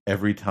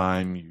every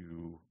time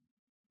you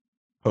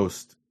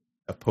post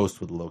a post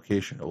with a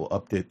location, it will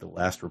update the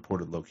last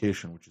reported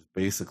location, which is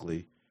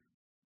basically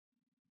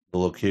the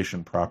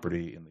location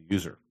property in the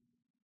user.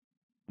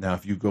 Now,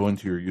 if you go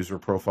into your user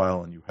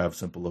profile and you have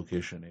simple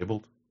location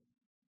enabled,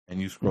 and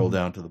you scroll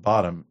down to the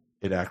bottom,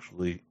 it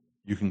actually,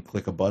 you can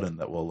click a button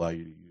that will allow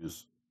you to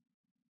use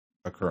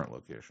a current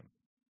location.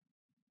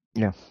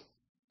 Yeah.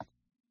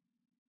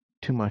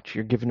 Too much.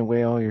 You're giving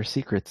away all your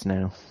secrets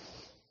now.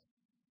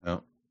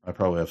 No, I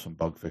probably have some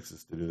bug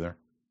fixes to do there.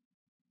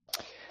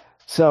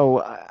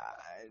 So,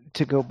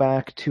 to go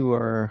back to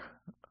our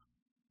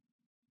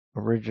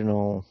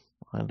original,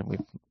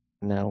 we've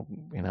now,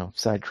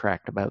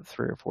 sidetracked about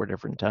 3 or 4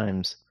 different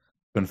times.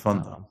 It's been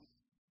fun, though.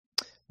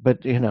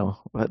 But,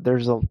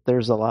 there's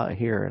a lot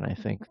here, and I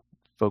think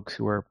folks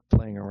who are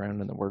playing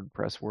around in the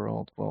WordPress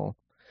world will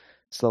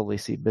slowly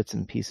see bits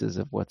and pieces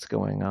of what's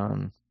going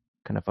on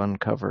kind of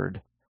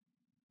uncovered.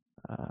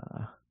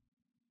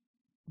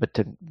 But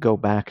to go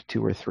back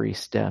 2 or 3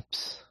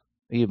 steps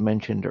you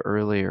mentioned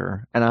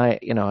earlier, and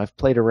I've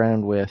played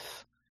around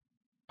with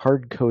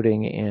hard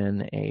coding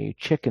in a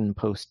chicken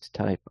post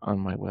type on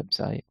my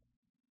website.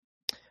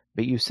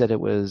 But you said it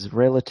was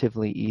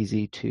relatively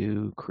easy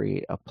to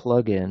create a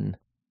plugin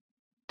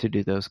to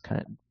do those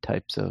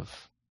types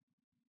of.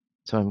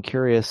 So I'm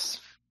curious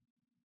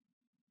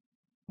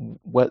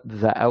what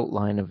the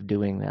outline of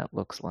doing that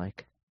looks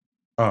like.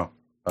 Oh,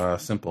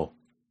 simple.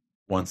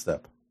 One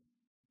step.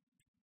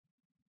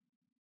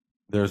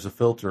 There's a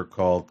filter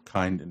called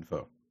kind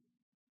info.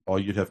 All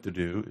you'd have to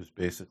do is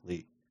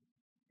basically,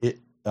 it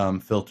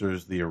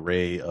filters the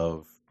array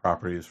of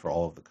properties for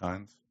all of the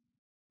kinds.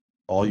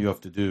 All you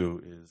have to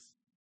do is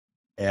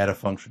add a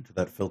function to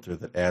that filter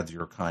that adds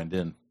your kind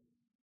in.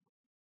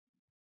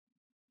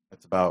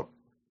 It's about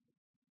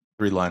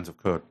 3 lines of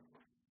code.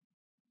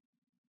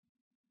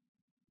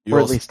 You or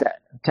at also, least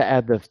to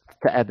add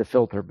the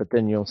filter. But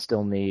then you'll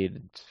still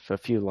need a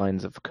few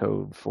lines of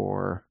code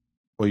for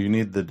well, you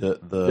need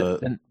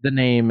the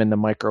name and the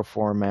micro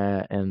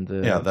format and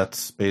yeah, the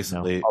that's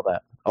basically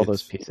all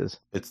those it's pieces.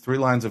 it's 3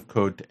 lines of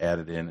code to add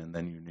it in, and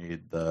then you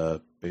need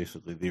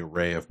basically the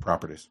array of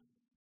properties.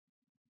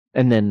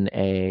 And then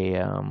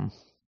The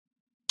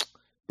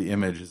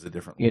image is a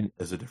different you,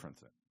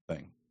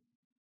 thing.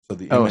 So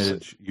the oh so,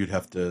 image, you'd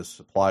have to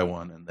supply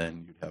one, and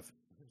then you'd have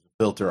there's a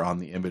filter on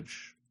the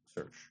image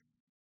search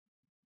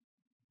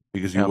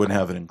because you wouldn't okay.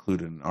 have it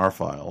included in our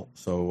file.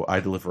 So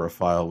I deliver a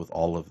file with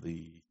all of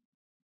the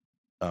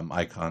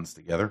icons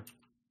together.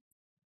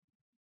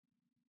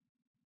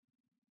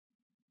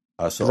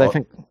 Because I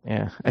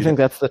think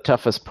that's the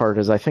toughest part.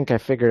 Is I think I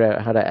figured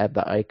out how to add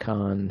the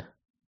icon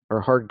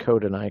or hard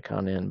code an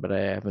icon in, but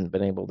I haven't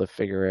been able to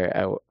figure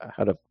out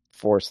how to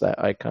force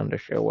that icon to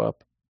show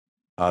up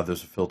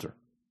there's a filter.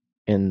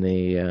 in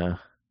the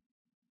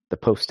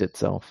post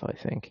itself, I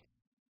think.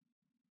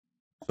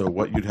 So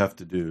what you'd have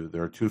to do,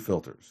 there are 2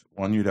 filters.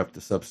 One, you'd have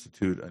to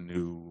substitute a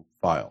new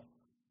file.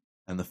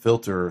 And the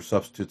filter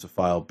substitutes a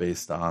file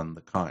based on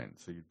the kind.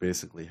 So you'd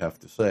basically have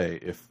to say,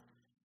 if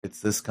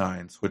it's this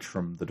kind, switch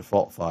from the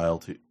default file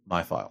to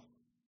my file.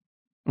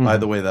 Mm-hmm. By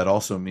the way, that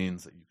also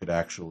means that you could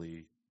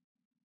actually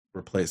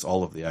replace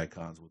all of the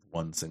icons with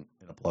one in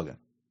a plugin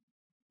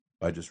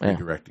by just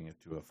redirecting it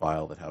to a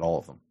file that had all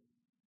of them.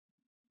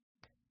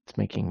 It's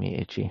making me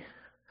itchy.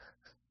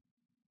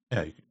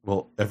 Yeah,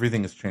 well,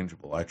 everything is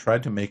changeable. I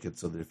tried to make it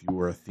so that if you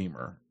were a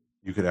themer,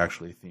 you could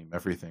actually theme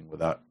everything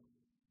without...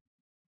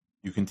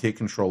 You can take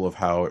control of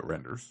how it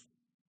renders.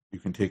 You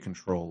can take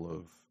control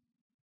of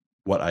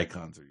what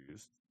icons are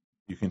used.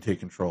 You can take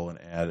control and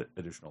add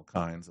additional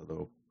kinds,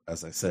 although,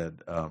 as I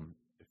said,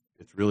 if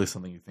it's really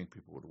something you think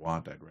people would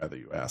want, I'd rather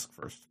you ask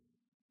first.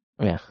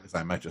 Yeah. Because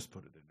I might just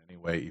put it in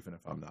anyway, even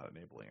if I'm not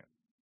enabling it.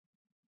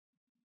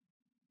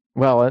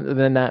 Well,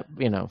 then that,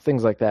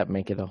 things like that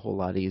make it a whole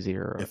lot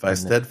easier. If I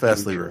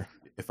steadfastly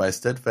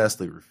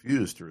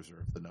refuse to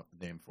reserve the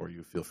name for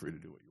you, feel free to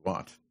do what you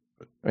want.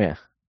 But yeah,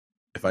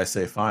 if I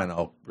say fine,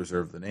 I'll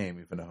reserve the name,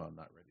 even if I'm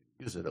not ready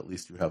to use it. At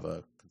least you have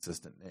a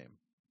consistent name.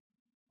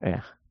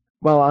 Yeah.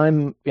 Well,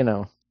 I'm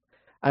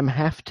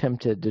half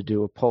tempted to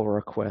do a pull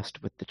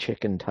request with the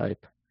chicken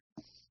type,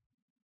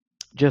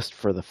 just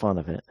for the fun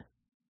of it.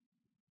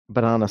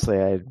 But honestly,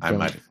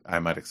 I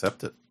might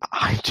accept it.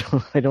 I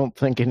don't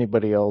think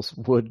anybody else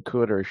would,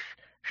 could, or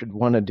should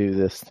want to do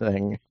this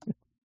thing.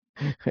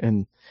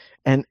 and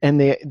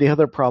the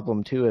other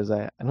problem too is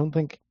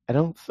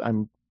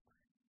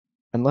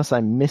unless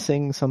I'm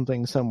missing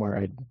something somewhere,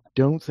 I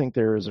don't think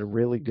there is a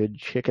really good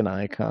chicken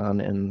icon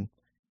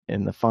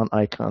in the font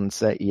icon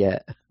set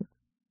yet.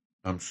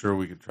 I'm sure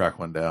we could track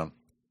one down.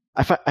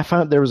 I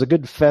found there was a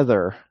good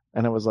feather,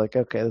 and I was like,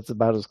 okay, that's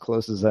about as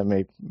close as I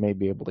may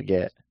be able to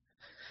get.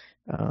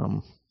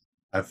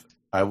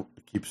 I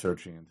keep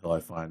searching until I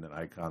find an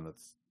icon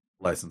that's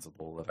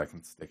licensable that I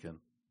can stick in.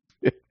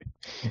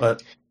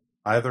 But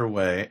either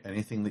way,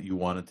 anything that you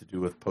wanted to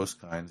do with post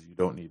kinds, you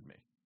don't need me.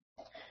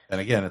 And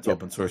again, it's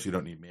open source. You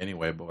don't need me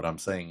anyway. But what I'm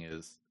saying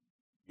is,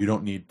 you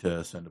don't need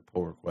to send a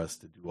pull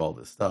request to do all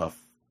this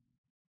stuff.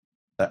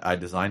 I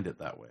designed it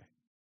that way.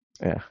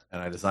 Yeah.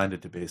 And I designed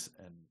it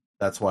and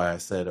that's why I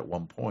said at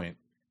one point,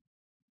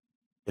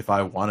 if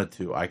I wanted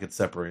to, I could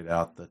separate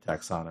out the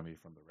taxonomy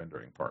from the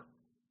rendering part.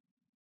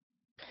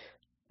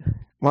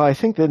 Well, I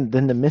think then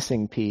the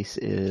missing piece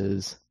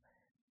is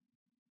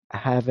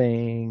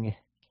having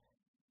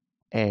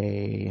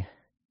a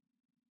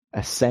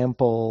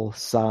sample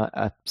side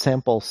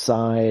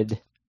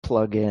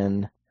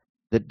plugin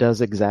that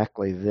does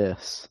exactly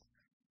this,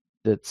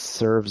 that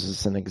serves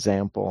as an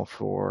example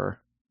for,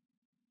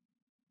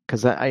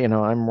 because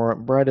I'm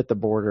right at the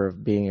border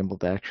of being able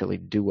to actually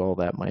do all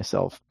that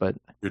myself. But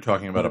you're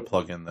talking about a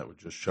plugin that would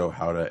just show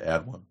how to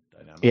add one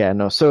dynamically. Yeah,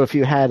 no. So if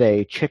you had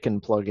a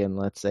chicken plugin,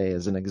 let's say,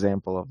 as an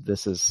example of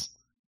this is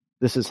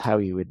how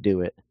you would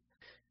do it,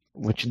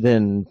 which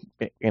then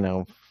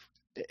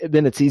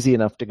then it's easy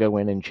enough to go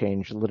in and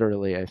change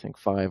literally, I think,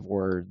 5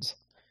 words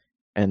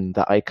and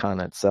the icon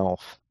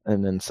itself,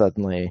 and then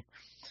suddenly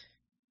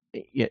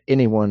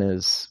anyone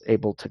is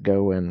able to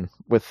go in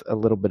with a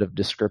little bit of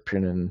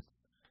description and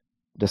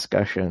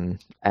discussion,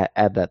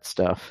 add that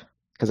stuff.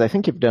 Because I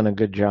think you've done a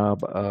good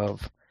job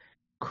of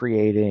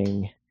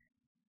creating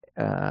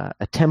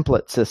a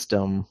template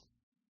system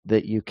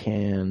that you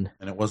can.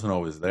 And it wasn't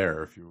always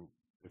there. If you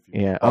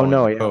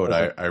code,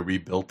 I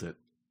rebuilt it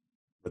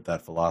with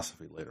that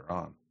philosophy later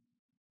on.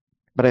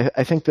 But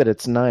I think that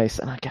it's nice,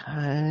 and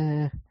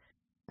I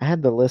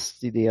had the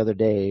list the other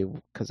day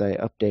because I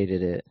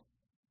updated it.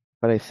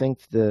 But I think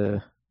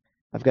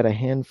I've got a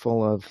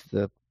handful of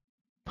the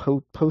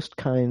post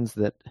kinds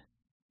that,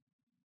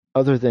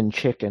 other than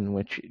chicken,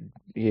 which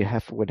you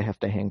would have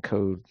to hand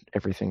code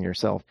everything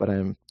yourself, but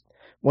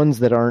ones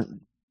that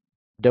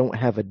don't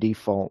have a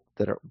default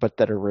that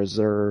are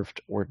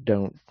reserved or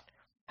don't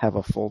have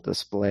a full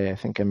display. I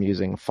think I'm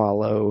using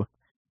follow,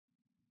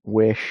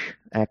 wish,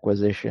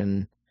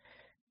 acquisition,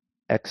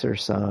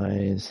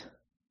 exercise,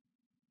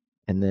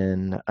 And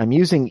then I'm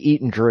using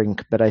Eat and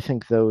Drink, but I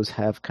think those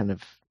have kind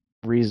of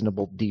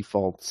reasonable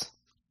defaults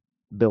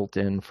built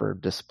in for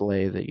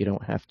display that you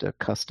don't have to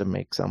custom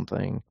make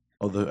something.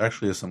 Oh, there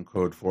actually is some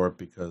code for it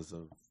because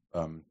of,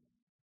 I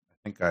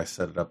think I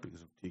set it up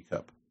because of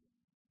Teacup.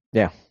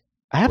 Yeah.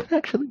 I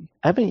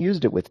haven't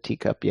used it with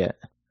Teacup yet.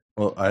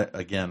 Well,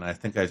 I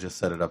think I just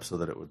set it up so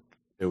that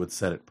it would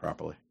set it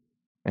properly.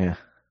 Yeah.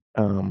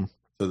 So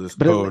there's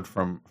code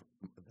from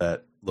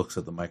that looks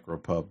at the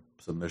micropub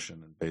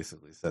submission and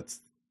basically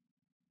sets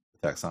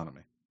the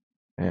taxonomy.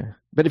 Yeah.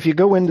 But if you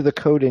go into the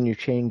code and you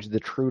change the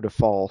true to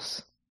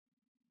false,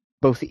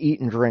 both Eat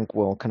and Drink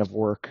will kind of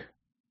work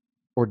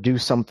or do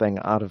something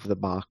out of the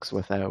box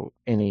without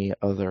any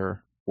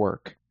other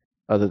work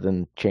other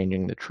than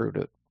changing the true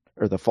to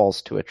or the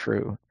false to a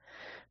true.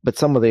 But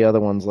some of the other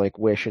ones like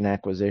Wish and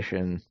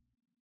Acquisition,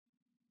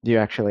 you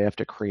actually have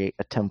to create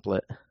a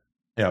template.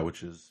 Yeah,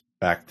 which is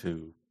back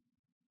to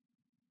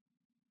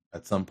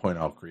at some point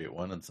I'll create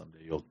one and someday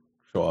you'll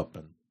show up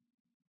and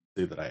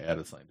see that I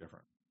added something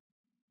different.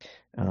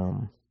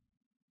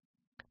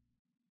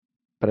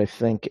 But I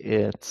think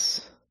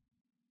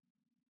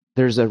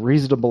there's a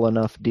reasonable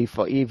enough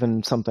default,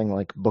 even something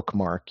like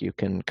Bookmark, you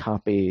can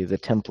copy the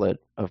template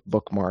of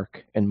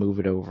Bookmark and move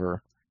it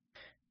over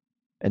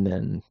and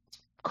then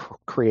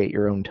create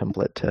your own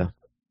template to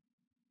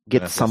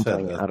get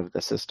something out of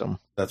the system.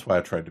 That's why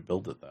I tried to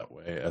build it that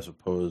way, as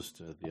opposed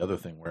to the other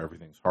thing where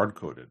everything's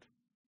hard-coded.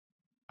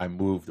 I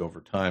moved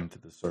over time to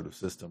this sort of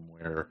system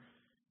where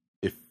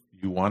if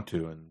you want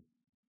to, and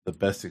the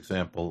best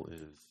example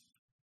is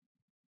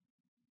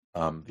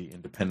the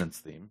Independence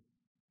theme,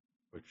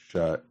 which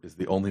is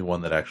the only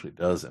one that actually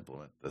does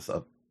implement this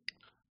up.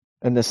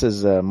 And this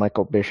is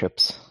Michael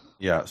Bishop's.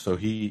 Yeah, so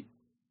he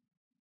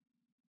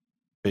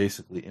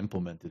basically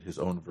implemented his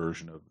own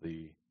version of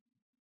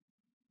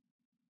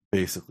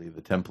basically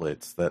the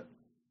templates that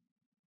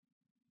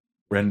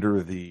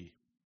render the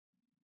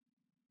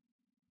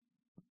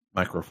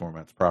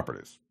microformats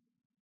properties.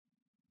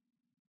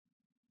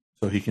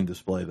 So he can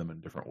display them in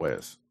different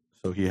ways.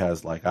 So he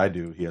has, like I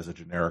do, he has a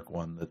generic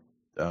one that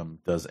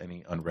does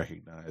any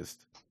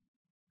unrecognized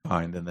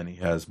kind, and then he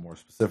has more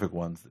specific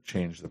ones that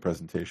change the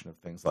presentation of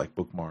things like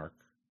Bookmark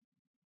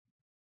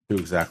to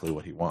exactly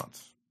what he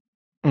wants.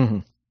 Mm-hmm.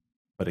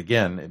 But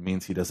again, it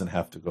means he doesn't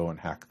have to go and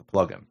hack the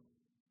plugin.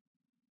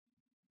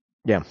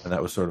 Yeah. And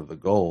that was sort of the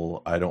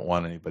goal. I don't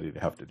want anybody to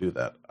have to do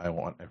that. I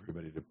want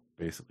everybody to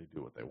basically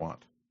do what they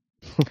want.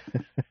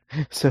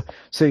 So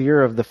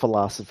you're of the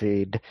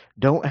philosophy,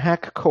 don't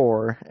hack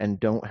core and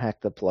don't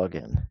hack the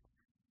plugin.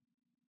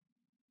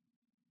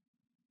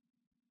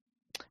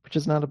 Which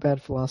is not a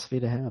bad philosophy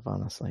to have,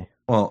 honestly.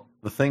 Well,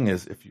 the thing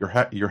is, if you're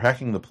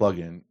hacking the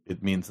plugin,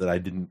 it means that I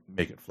didn't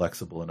make it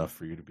flexible enough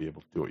for you to be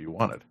able to do what you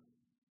wanted.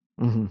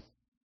 Mm-hmm.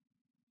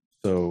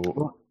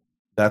 So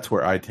that's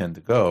where I tend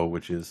to go,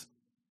 which is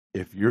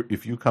if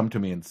you come to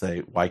me and say,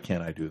 why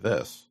can't I do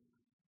this?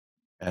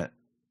 And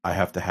I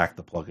have to hack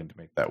the plugin to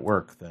make that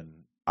work,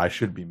 then I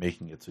should be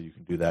making it so you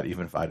can do that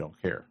even if I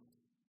don't care.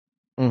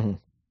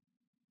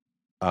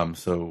 Mm-hmm.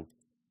 So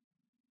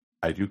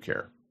I do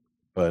care,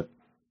 but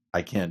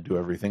I can't do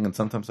everything, and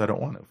sometimes I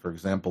don't want to. For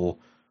example,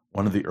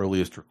 one of the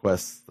earliest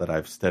requests that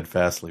I've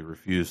steadfastly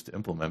refused to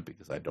implement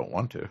because I don't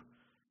want to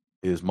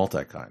is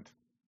multi-kind.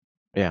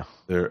 Yeah.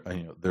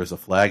 There's a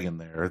flag in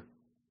there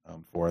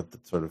for it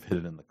that's sort of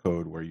hidden in the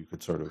code where you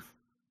could sort of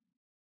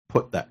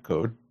put that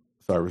code.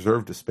 So I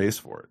reserved a space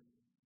for it.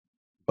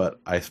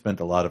 But I spent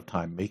a lot of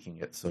time making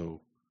it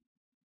so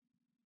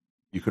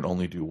you could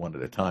only do one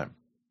at a time.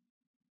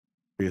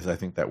 Because I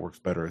think that works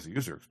better as a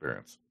user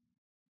experience.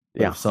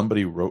 But if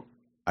somebody wrote,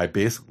 I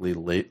basically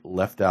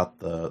left out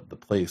the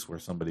place where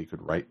somebody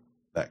could write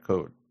that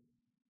code.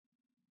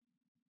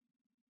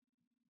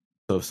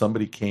 So if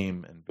somebody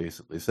came and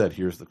basically said,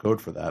 here's the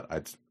code for that,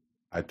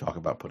 I'd talk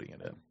about putting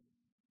it in.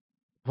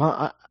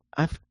 Well,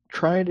 I've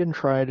tried and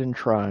tried and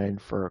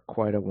tried for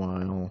quite a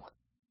while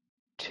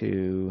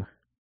to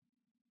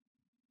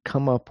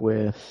come up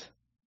with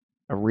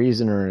a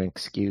reason or an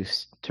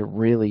excuse to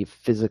really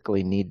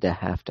physically need to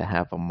have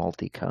a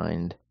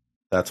multi-kind.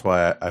 That's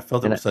why I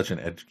felt it was such an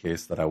edge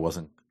case that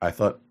I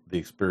thought the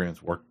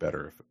experience worked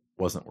better if it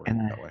wasn't working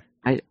that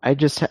way. I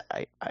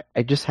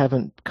just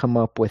haven't come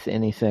up with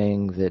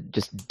anything that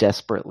just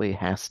desperately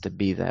has to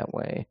be that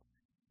way.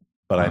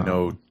 But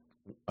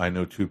I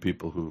know two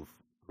people who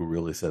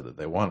really said that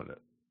they wanted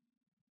it,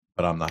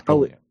 but I'm not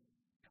building it.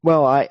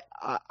 Well,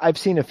 I've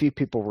seen a few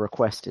people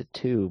request it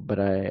too,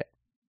 but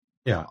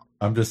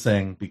I'm just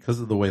saying because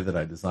of the way that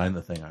I designed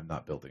the thing, I'm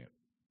not building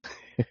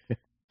it.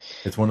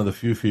 It's one of the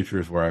few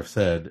features where I've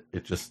said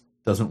it just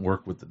doesn't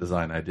work with the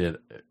design I did.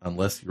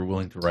 Unless you're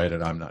willing to write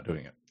it, I'm not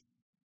doing it.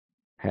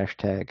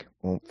 Hashtag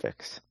won't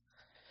fix.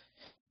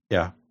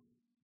 Yeah.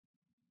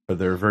 But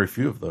there are very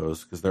few of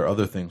those because there are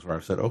other things where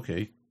I've said,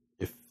 okay,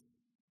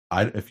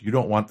 if you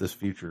don't want this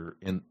feature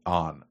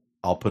on,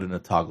 I'll put in a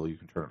toggle, you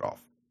can turn it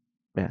off.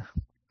 Yeah.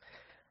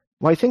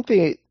 Well, I think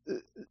the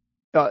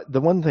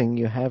one thing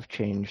you have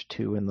changed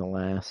to in the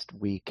last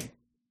week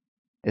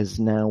is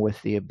now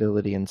with the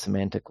ability in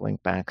semantic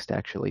linkbacks to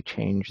actually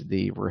change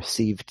the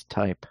received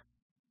type.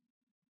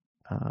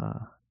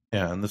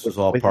 Yeah, and this is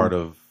all part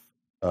of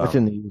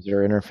within the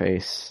user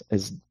interface.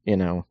 Is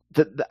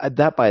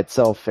that by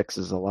itself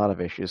fixes a lot of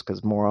issues,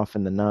 because more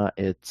often than not,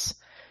 it's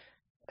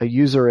a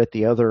user at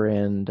the other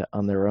end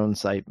on their own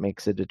site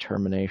makes a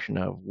determination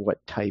of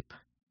what type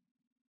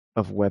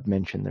of web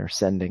mention they're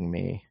sending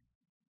me,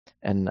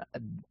 and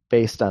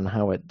based on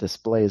how it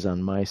displays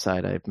on my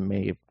side, I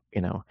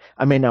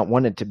may not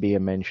want it to be a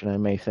mention. I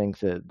may think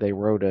that they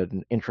wrote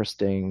an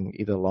interesting,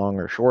 either long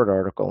or short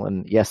article,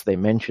 and yes, they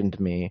mentioned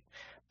me,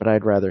 but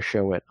I'd rather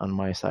show it on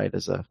my side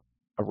as a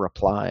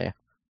reply.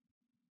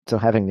 So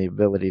having the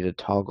ability to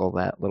toggle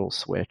that little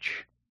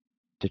switch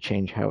to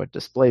change how it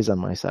displays on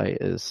my site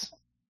is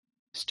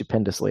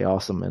stupendously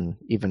awesome, and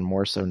even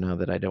more so now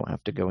that I don't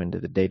have to go into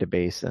the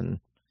database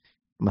and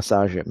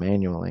massage it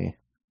manually.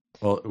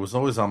 Well, it was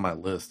always on my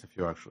list if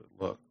you actually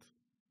looked.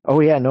 Oh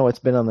yeah, no, it's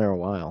been on there a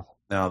while.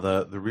 Now,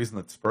 the reason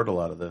that spurred a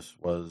lot of this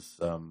was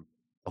the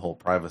whole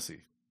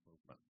privacy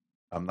movement.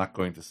 I'm not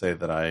going to say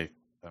that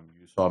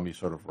you saw me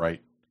sort of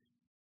write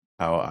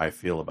how I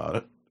feel about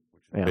it,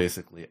 which is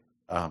basically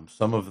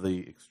some of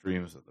the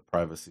extremes that the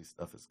privacy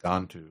stuff has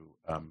gone to,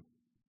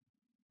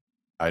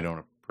 I don't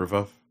approve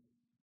of,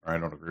 or I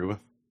don't agree with.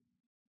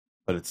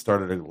 But it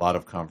started a lot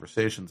of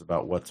conversations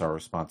about what's our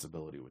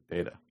responsibility with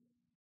data,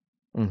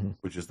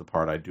 which is the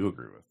part I do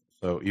agree with.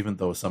 So even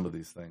though some of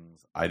these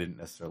things I didn't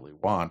necessarily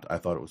want, I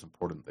thought it was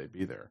important they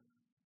be there.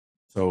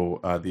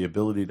 So the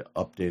ability to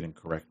update and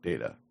correct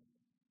data.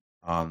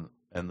 And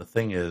the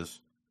thing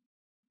is,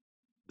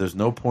 there's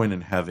no point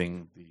in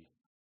having the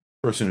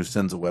person who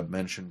sends a web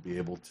mention be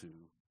able to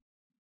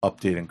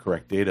update and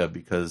correct data,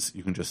 because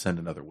you can just send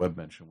another web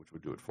mention, which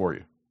would do it for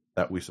you.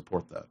 That we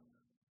support that.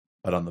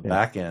 But on the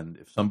back end,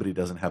 if somebody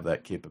doesn't have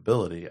that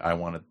capability, I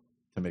wanted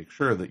to make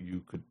sure that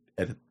you could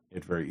edit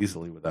it very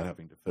easily without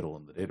having to fiddle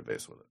in the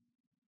database with it.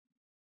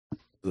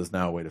 So there's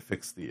now a way to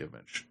fix the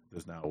image.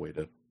 There's now a way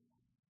to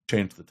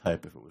change the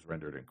type if it was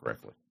rendered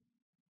incorrectly.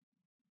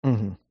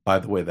 By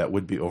the way, that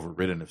would be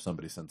overridden if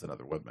somebody sends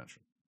another web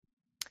mention.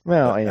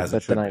 Well,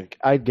 but then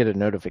I'd get a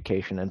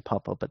notification and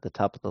pop up at the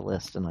top of the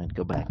list, and I'd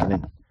go back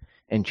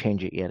and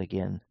change it yet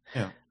again.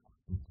 Yeah.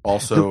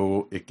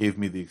 Also, it gave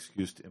me the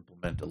excuse to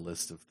implement a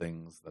list of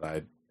things that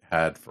I'd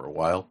had for a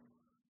while.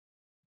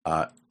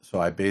 So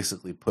I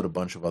basically put a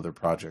bunch of other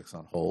projects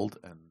on hold,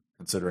 and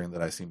considering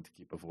that I seem to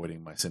keep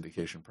avoiding my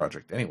syndication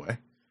project anyway,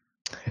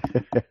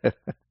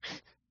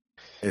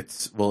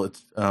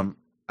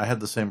 I had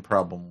the same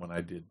problem when I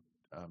did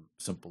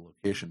Simple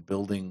Location,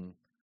 building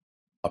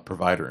a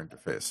provider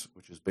interface,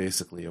 which is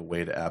basically a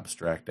way to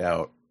abstract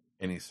out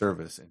any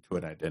service into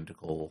an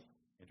identical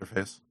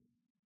interface.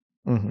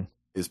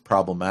 Is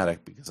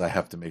problematic, because I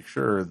have to make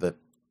sure that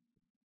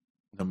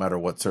no matter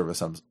what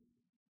service I'm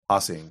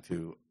posseing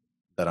to,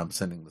 that I'm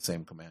sending the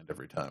same command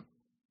every time.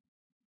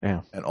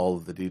 Yeah. And all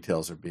of the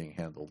details are being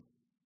handled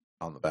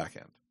on the back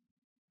end.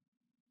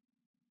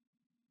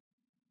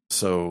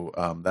 So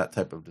that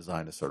type of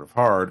design is sort of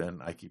hard,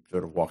 and I keep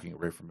sort of walking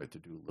away from it to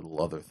do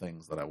little other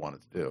things that I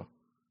wanted to do.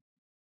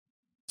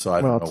 So I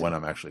don't know when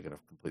I'm actually going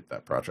to complete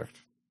that project.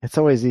 It's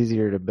always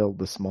easier to build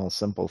the small,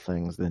 simple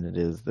things than it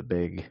is the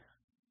big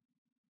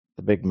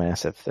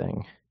massive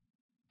thing.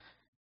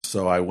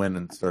 So I went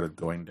and started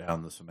going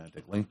down the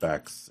semantic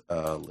linkbacks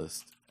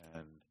list,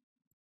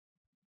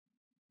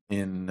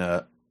 and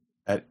I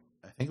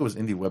think it was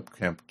IndieWeb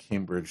Camp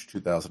Cambridge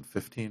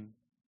 2015,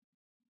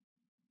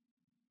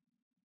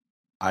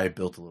 I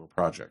built a little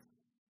project.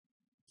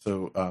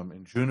 So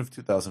in June of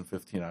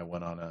 2015, I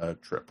went on a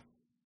trip,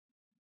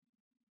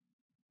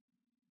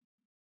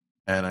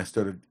 and I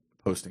started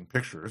posting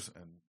pictures.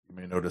 And you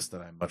may notice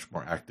that I'm much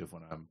more active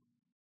when I'm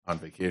on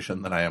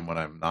vacation than I am when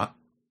I'm not.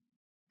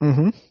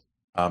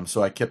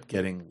 So I kept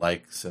getting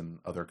likes and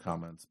other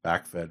comments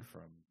backfed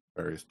from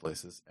various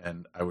places,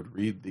 and I would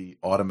read the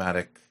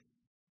automatic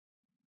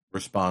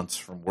response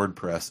from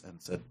WordPress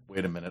and said,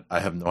 wait a minute, I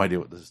have no idea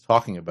what this is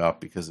talking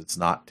about, because it's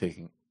not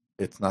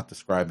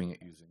describing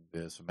it using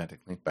the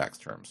semantic linkbacks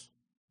terms.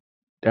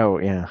 Oh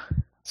yeah.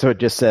 So it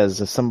just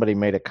says if somebody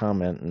made a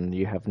comment and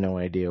you have no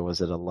idea,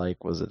 was it a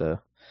like, was it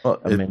a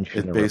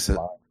mention, or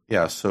reply?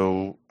 Yeah,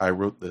 so I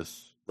wrote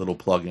this little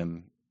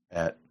plugin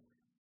at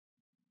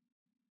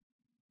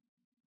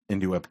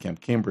IndieWeb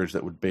Camp Cambridge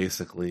that would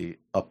basically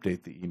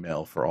update the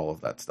email for all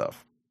of that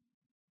stuff.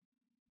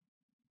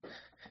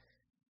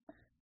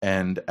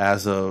 And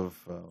as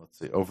of,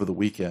 over the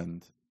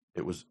weekend,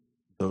 it was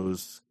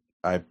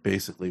I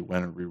basically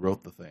went and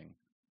rewrote the thing,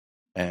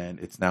 and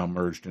it's now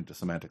merged into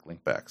semantic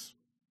linkbacks.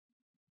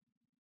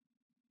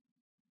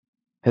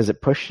 Has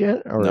it pushed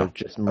yet, or no,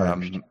 just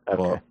merged? Okay.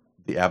 Well,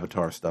 the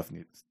avatar stuff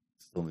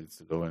still needs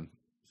to go in.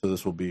 So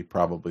this will be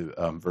probably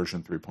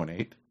version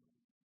 3.8,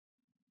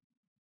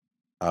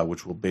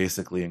 which will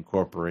basically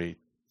incorporate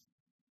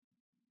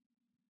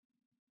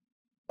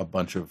a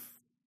bunch of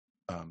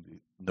the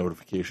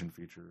notification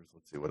features.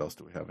 Let's see, what else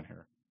do we have in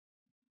here?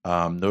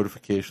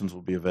 Notifications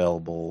will be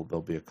available.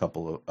 There'll be a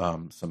couple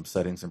of some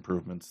settings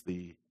improvements.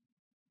 The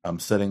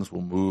settings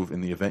will move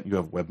in the event you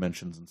have web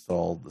mentions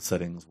installed. The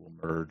settings will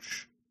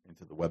merge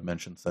into the web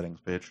mention settings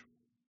page.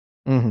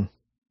 Mm-hmm.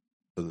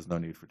 So there's no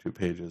need for two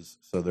pages.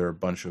 So there are a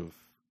bunch of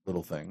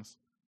little things,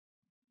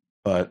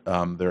 but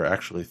there are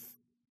actually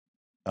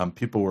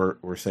people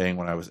were saying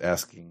when I was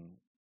asking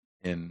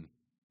in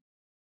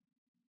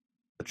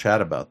the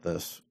chat about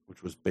this,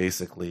 which was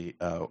basically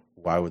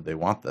why would they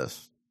want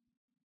this,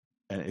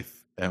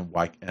 and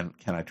why, and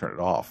can I turn it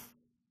off?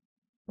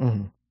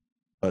 Mm-hmm.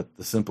 But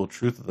the simple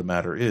truth of the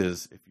matter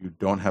is, if you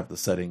don't have the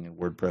setting in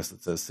WordPress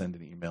that says send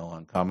an email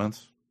on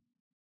comments,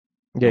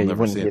 Yeah, you'll you never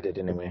wouldn't see get it.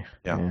 it anyway.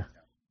 Yeah. Yeah.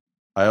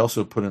 I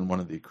also put in one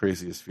of the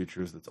craziest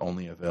features that's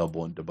only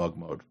available in debug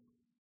mode.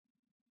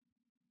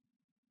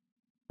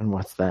 And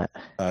what's that?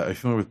 Are you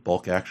familiar with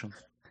bulk actions?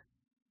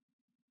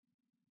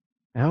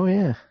 Oh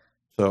yeah.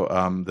 So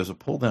there's a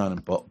pull down in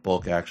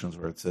bulk actions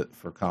where it's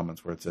for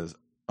comments where it says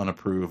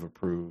unapprove,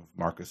 approve,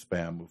 mark as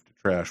spam, move to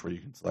trash, where you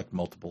can select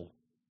multiple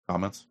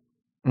comments.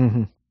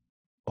 Mm-hmm.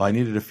 Well, I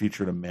needed a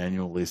feature to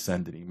manually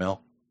send an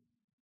email,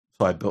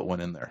 so I built one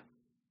in there.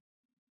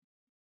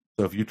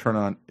 So if you turn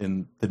on,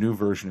 in the new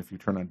version, if you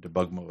turn on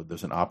debug mode,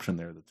 there's an option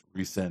there that's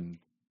resend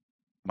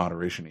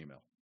moderation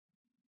email.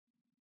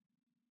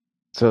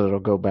 So it'll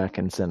go back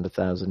and send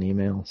 1,000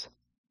 emails.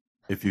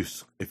 If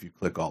you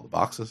click all the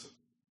boxes.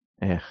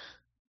 Yeah.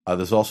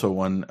 There's also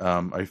one.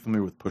 Are you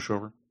familiar with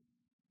pushover?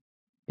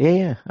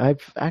 Yeah.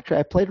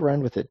 I played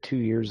around with it 2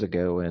 years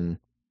ago and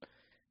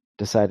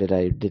decided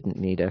I didn't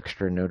need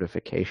extra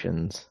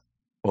notifications.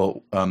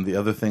 Well, the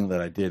other thing that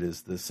I did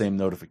is the same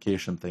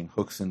notification thing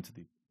hooks into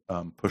the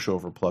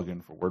pushover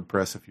plugin for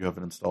WordPress if you have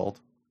it installed,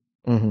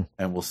 Mm-hmm.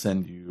 and will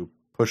send you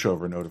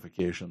pushover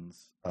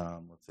notifications.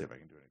 Let's see if I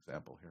can do an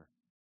example here.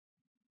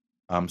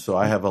 So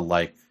I have a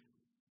like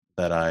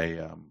that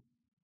I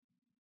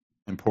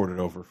imported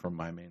over from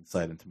my main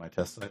site into my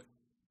test site.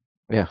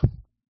 Yeah.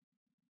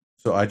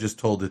 So I just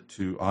told it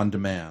to, on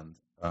demand,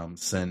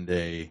 send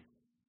a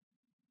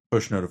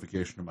push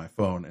notification to my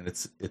phone, and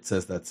it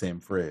says that same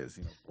phrase,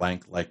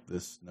 blank like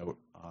this note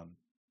on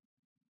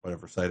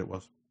whatever site it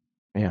was.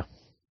 Yeah.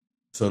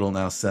 So it'll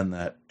now send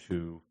that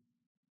to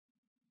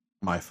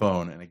my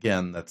phone, and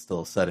again, that's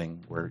still a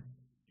setting where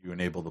you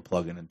enable the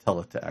plugin and tell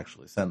it to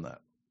actually send that.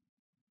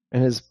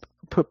 And is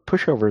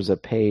pushover is a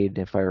paid,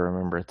 if I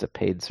remember, it's a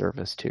paid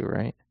service too,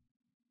 right?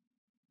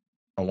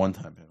 A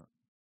one-time payment.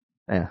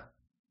 Yeah.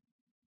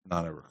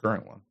 Not a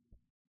recurring one.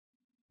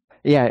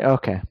 Yeah,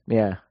 okay.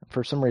 Yeah.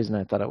 For some reason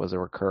I thought it was a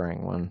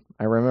recurring one.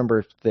 I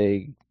remember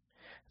I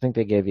think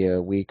they gave you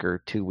a week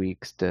or 2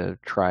 weeks to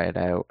try it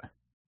out.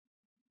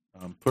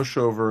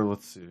 Pushover,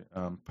 let's see.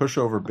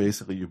 Pushover,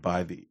 basically you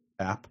buy the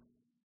app,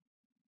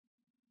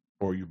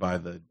 or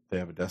they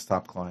have a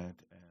desktop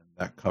client, and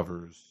that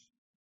covers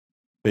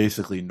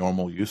basically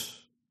normal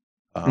use.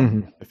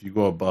 If you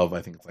go above,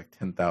 I think it's like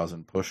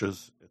 10,000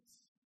 pushes.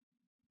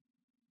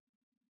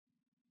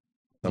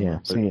 Yeah,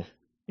 so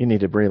you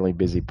need a really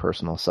busy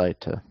personal site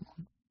to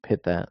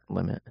hit that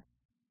limit.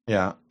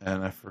 Yeah,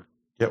 and I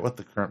forget what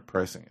the current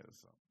pricing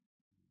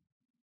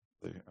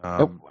is.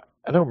 I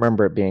don't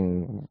remember it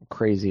being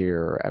crazy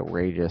or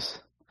outrageous.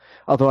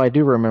 Although I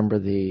do remember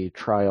the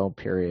trial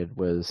period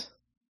was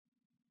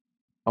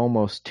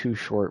almost too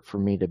short for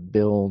me to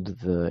build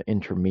the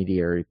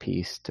intermediary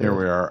piece. Here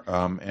we are.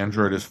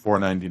 Android is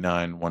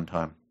 $4.99 one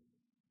time.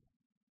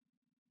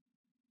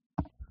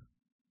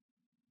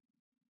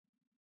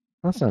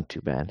 That's not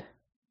too bad.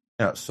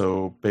 Yeah,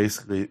 so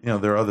basically,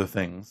 there are other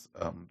things.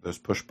 There's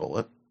Push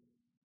Bullet.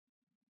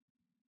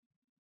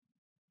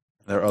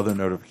 There are other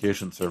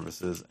notification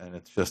services, and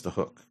it's just a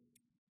hook.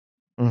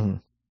 Mm-hmm.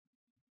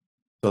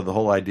 So the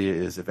whole idea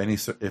is if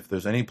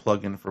there's any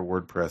plugin for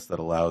WordPress that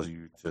allows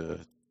you to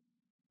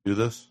do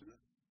this,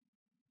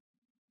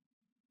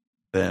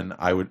 then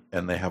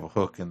and they have a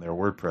hook in their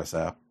WordPress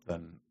app,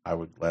 then I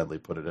would gladly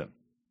put it in.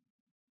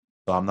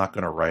 So I'm not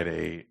going to write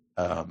a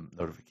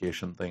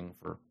notification thing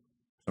for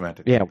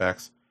semantic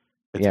feedbacks.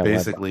 It's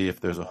basically if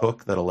there's a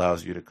hook that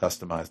allows you to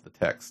customize the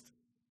text.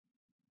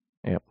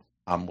 Yep.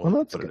 I'm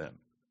willing to put it in.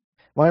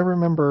 Well, I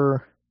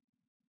remember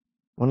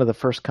one of the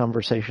first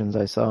conversations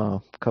I saw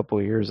a couple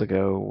of years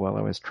ago while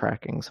I was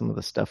tracking some of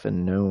the stuff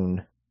in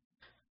Known.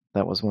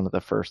 That was one of the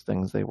first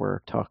things they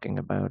were talking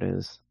about,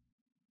 is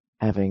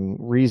having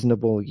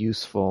reasonable,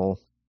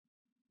 useful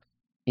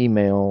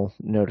email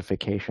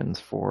notifications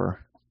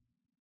for.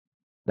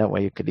 That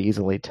way you could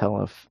easily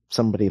tell if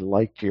somebody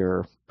liked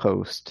your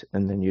post,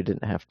 and then you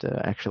didn't have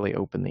to actually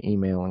open the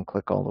email and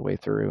click all the way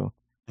through.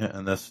 Yeah,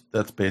 and that's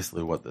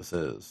basically what this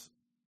is.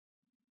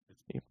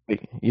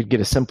 You'd get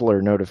a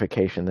simpler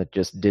notification that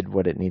just did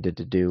what it needed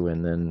to do,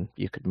 and then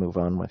you could move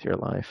on with your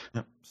life.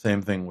 Yep.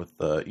 Same thing with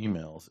the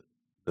emails.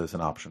 There's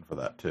an option for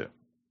that too.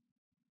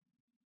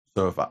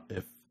 So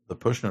if the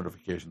push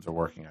notifications are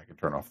working, I can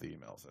turn off the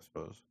emails, I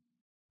suppose.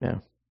 Yeah.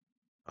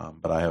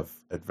 But I have,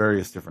 at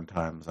various different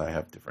times, I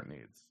have different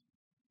needs.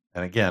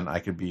 And again, I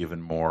could be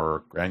even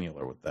more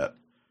granular with that.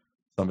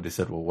 Somebody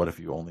said, well, what if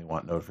you only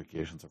want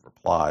notifications of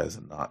replies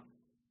and not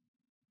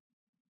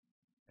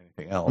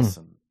anything else?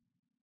 And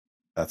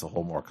that's a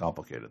whole more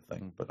complicated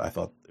thing. But I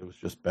thought it was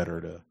just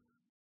better to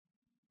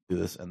do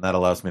this, and that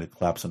allows me to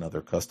collapse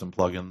another custom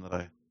plugin that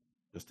I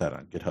just had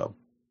on GitHub.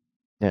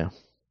 Yeah.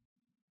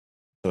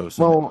 So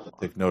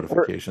synthetic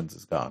notifications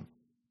is gone.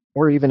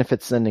 Or even if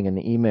it's sending an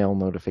email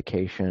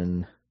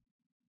notification,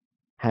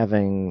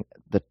 having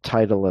the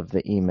title of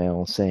the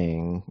email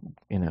saying,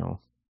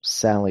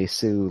 Sally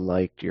Sue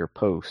liked your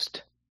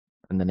post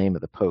and the name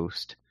of the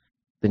post,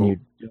 then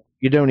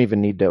you don't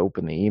even need to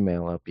open the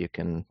email up. You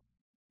can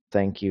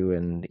thank you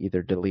and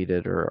either delete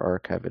it or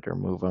archive it or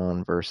move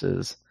on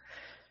versus.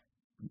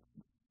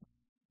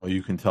 Well,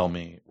 you can tell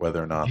me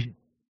whether or not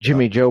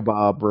Jimmy Joe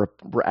Bob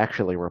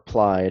actually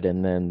replied,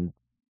 and then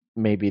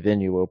maybe then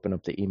you open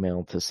up the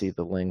email to see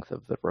the length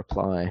of the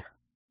reply,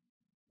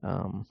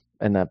 and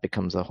that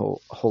becomes a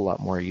whole lot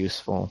more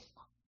useful.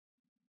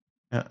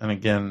 Yeah, and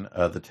again,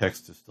 the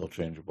text is still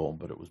changeable,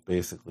 but it was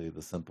basically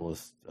the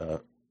simplest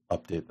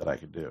update that I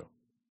could do.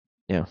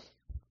 Yeah.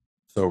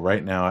 So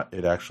right now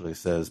it actually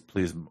says,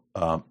 please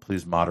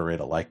moderate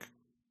a like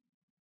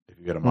if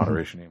you get a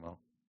moderation email.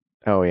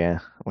 Oh yeah,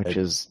 which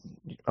is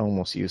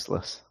almost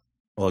useless.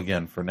 Well,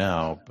 again, for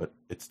now, but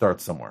it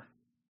starts somewhere.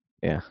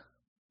 Yeah.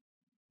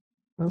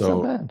 That's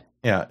not bad.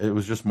 Yeah, it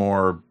was just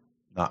more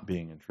not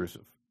being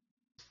intrusive.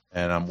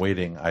 And I'm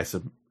waiting.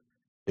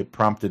 It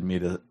prompted me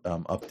to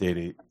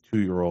update a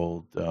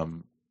 2-year-old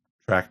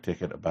track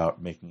ticket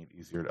about making it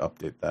easier to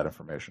update that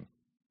information.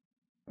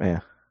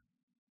 Yeah.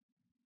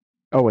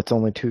 Oh, it's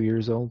only 2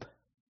 years old?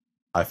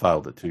 I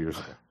filed it 2 years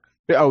ago.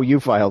 Oh, you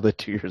filed it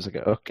 2 years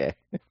ago. Okay.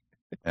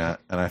 And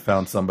I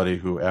found somebody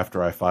who,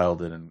 after I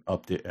filed it and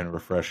update and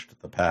refreshed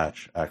the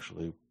patch,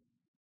 actually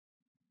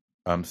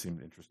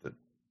seemed interested.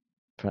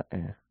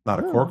 Yeah. Not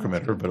a core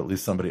committer, but at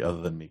least somebody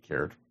other than me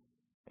cared.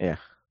 Yeah.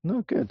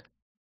 No, good.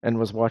 And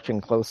was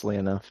watching closely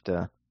enough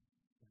to.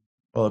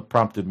 Well, it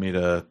prompted me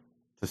to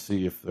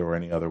see if there were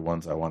any other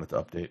ones I wanted to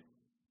update.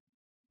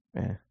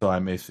 Yeah. So I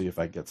may see if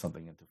I get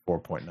something into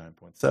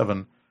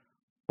 4.9.7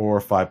 or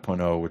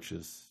 5.0, which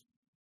is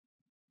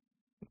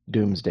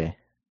Doomsday.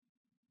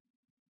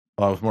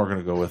 Well, I was more going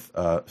to go with.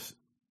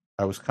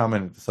 I was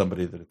commenting to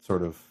somebody that it's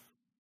sort of.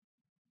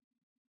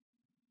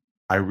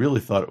 I really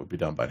thought it would be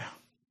done by now.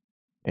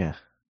 Yeah.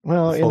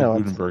 Well, this whole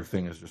Gutenberg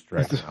thing is just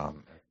dragging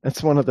on.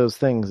 It's one of those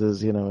things.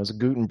 Is is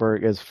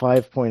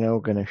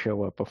 5.0 going to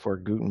show up before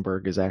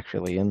Gutenberg is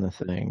actually in the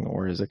thing,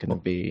 or is it going to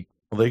be?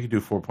 Well, they could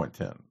do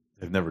 4.10.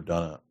 They've never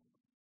done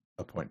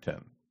a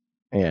 0.10.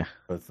 Yeah.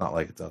 But it's not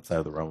like it's outside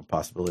of the realm of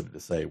possibility to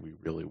say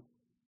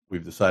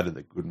we've decided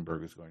that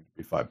Gutenberg is going to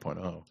be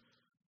 5.0.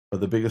 But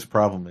the biggest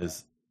problem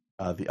is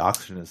the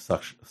oxygen is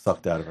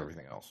sucked out of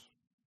everything else.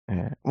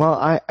 Yeah.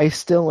 Well, I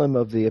still am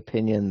of the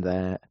opinion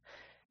that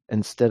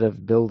instead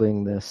of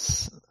building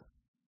this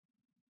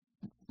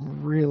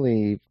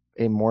really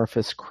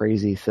amorphous,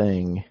 crazy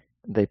thing,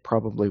 they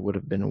probably would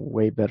have been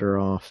way better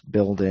off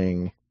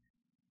building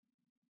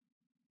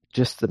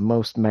just the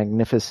most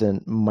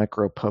magnificent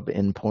micropub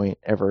endpoint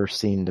ever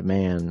seen to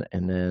man,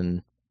 and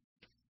then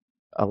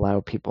allow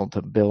people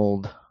to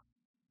build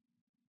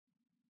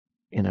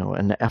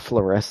an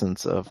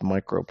efflorescence of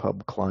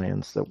micropub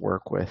clients that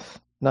work with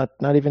not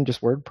even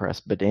just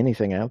WordPress, but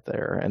anything out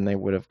there, and they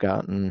would have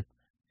gotten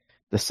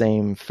the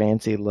same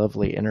fancy,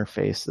 lovely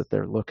interface that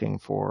they're looking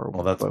for.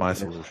 Well, that's my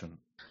solution.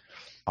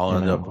 I'll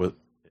end up with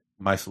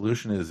my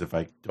solution is if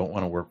I don't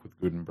want to work with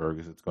Gutenberg,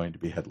 is it's going to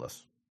be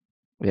headless.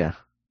 Yeah.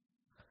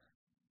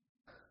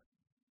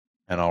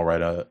 And I'll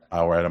write a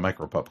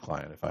micropub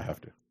client if I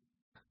have to.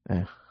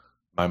 Yeah.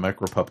 My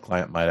micropub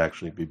client might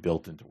actually be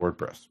built into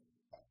WordPress.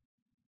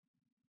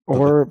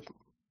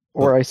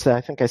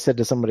 I think I said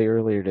to somebody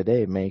earlier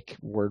today, make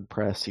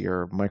WordPress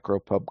your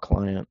micropub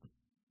client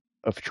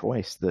of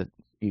choice that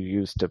you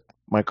use to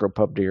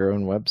micropub to your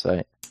own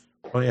website.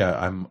 Well, yeah,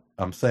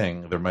 I'm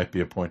saying there might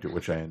be a point at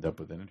which I end up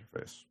with an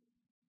interface.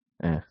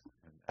 Yeah.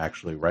 And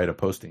actually write a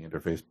posting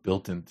interface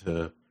built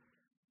into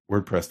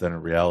WordPress that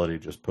in reality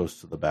just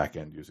posts to the back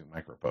end using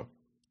micropub.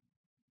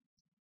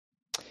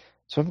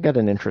 So I've got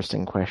an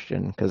interesting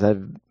question because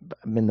in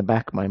the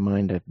back of my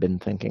mind, I've been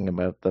thinking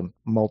about the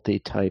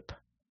multi-type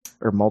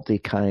or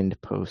multi-kind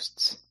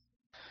posts.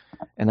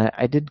 And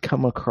I did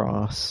come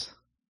across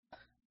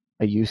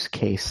a use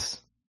case.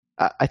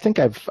 I think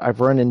I've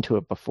run into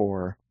it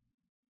before,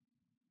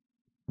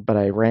 but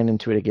I ran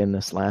into it again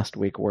this last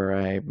week where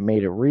I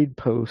made a read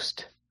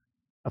post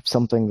of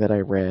something that I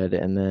read,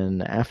 and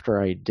then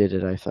after I did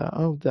it, I thought,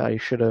 oh, I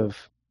should have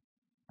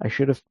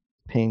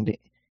pinged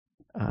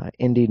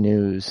Indie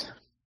News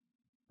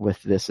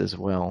with this as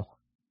well.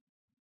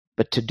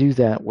 But to do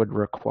that would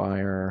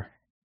require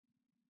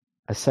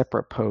a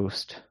separate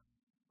post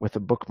with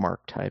a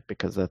bookmark type,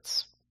 because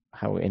that's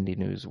how Indie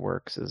News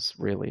works, is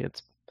really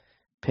it's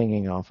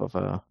pinging off of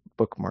a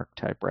bookmark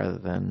type rather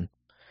than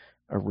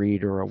a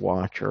read or a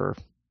watch or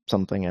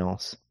something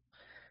else.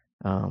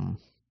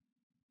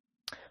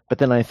 But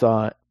then I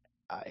thought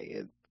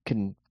I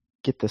can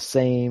get the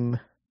same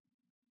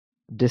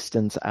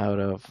distance out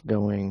of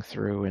going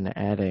through and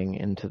adding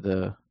into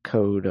the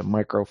code a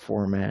micro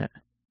format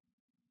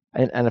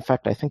And in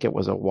fact, I think it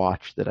was a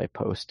watch that I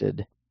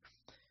posted.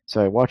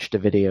 So I watched a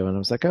video and I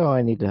was like, oh,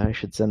 I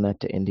should send that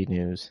to Indie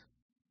News.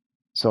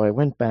 So I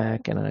went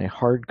back and I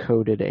hard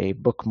coded a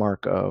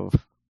bookmark of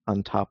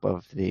on top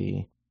of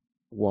the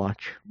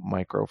watch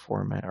micro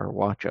format or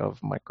watch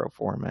of micro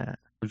format.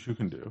 Which you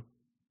can do.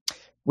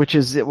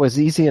 It was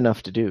easy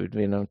enough to do.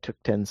 It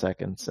took 10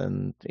 seconds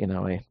and,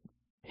 I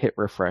hit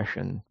refresh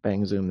and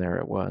bang zoom, there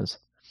it was.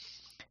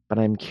 But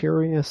I'm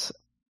curious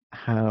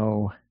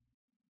how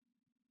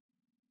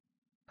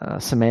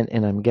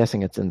and I'm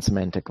guessing it's in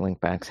semantic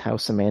linkbacks, how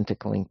semantic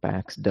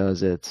linkbacks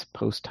does its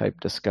post type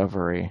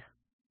discovery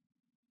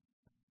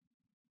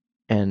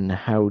and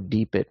how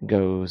deep it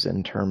goes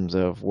in terms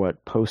of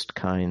what post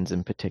kinds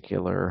in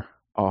particular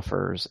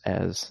offers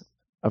as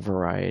a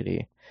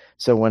variety.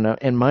 So when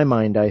in my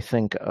mind, I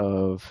think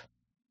of...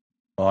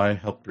 Well, I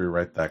helped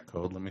rewrite that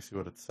code. Let me see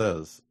what it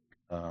says.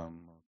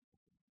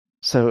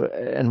 So,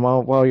 and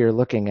while you're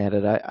looking at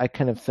it, I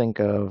kind of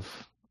think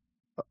of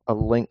a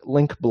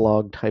link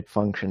blog type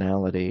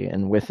functionality,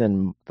 and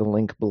within the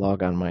link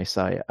blog on my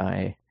site,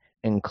 I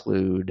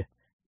include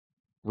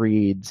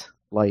reads,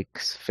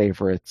 likes,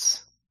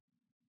 favorites,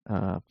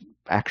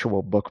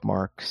 actual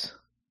bookmarks,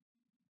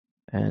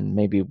 and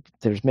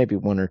there's maybe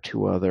one or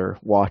two other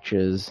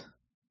watches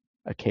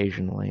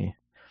occasionally.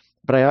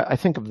 But I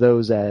think of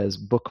those as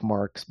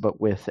bookmarks, but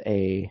with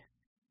a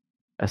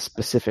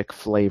specific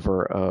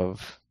flavor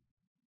of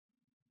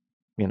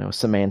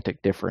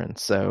semantic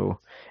difference. So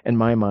in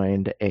my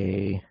mind,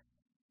 I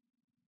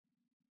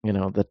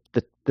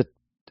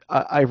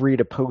read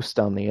a post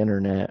on the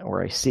internet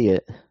or I see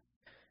it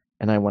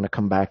and I want to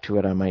come back to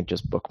it, I might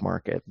just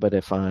bookmark it. But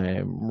if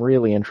I'm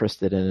really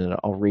interested in it,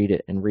 I'll read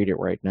it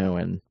right now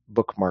and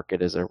bookmark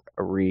it as a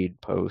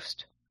read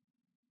post.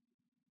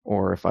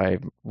 Or if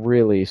I'm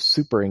really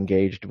super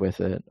engaged with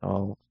it,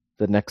 the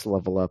next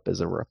level up is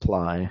a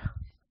reply.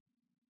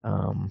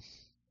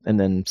 And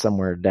then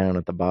somewhere down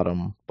at the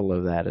bottom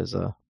below that is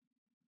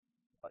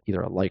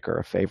either a like or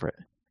a favorite.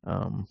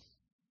 But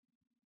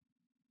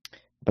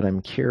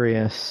I'm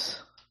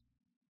curious,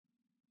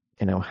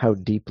 how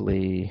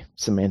deeply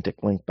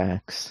semantic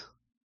linkbacks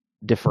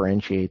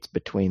differentiates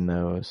between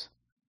those.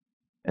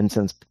 And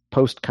since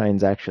post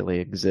kinds actually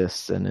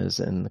exists and is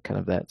in kind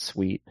of that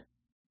suite,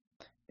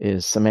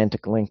 is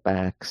semantic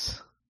linkbacks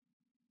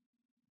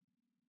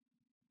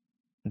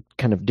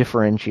kind of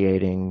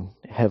differentiating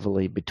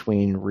heavily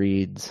between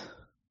reads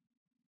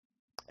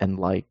and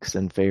likes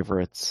and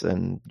favorites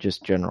and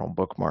just general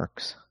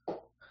bookmarks?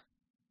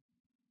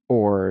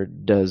 Or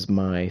does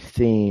my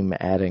theme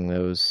adding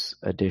those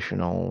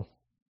additional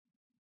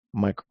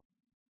micro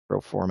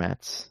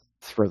formats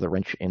throw the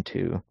wrench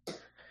into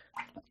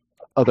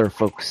other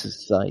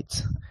folks'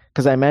 sites?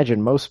 Because I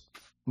imagine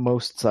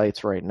most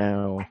sites right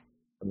now,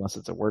 unless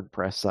it's a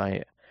WordPress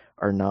site,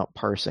 are not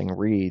parsing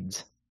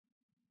reads,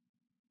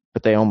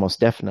 but they almost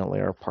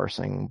definitely are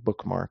parsing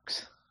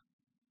bookmarks.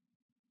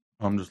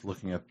 I'm just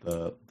looking at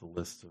the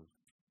list of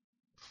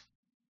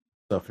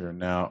stuff here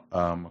now.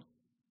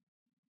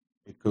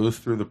 It goes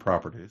through the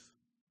properties,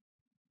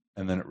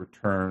 and then it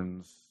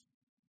returns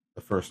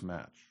the first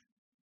match.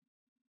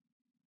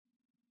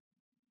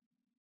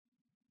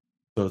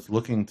 So it's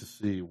looking to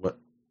see what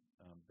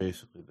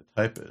basically the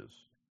type is.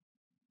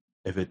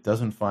 If it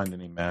doesn't find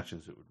any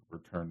matches, it would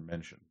return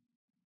mention,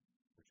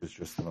 which is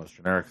just the most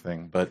generic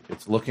thing. But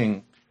it's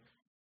looking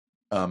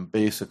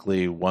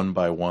basically one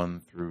by one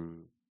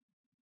through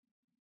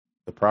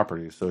the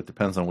properties. So it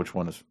depends on which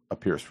one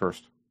appears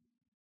first.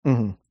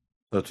 Mm-hmm.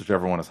 So it's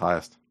whichever one is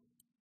highest.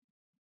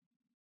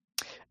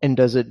 And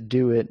does it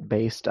do it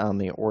based on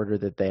the order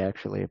that they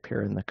actually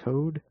appear in the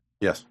code?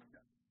 Yes.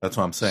 That's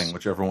what I'm saying.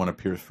 Whichever one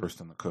appears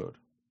first in the code.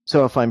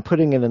 So if I'm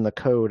putting it in the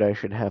code, I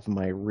should have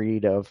my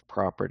read of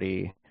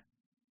property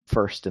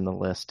first in the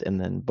list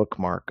and then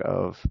bookmark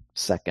of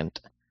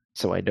second.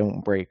 So I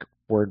don't break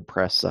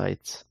WordPress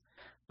sites,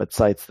 but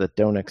sites that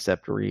don't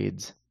accept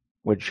reads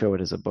would show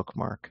it as a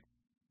bookmark.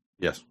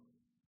 Yes.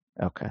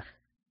 Okay.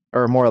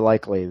 Or more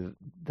likely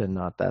than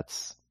not,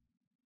 that's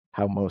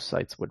how most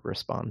sites would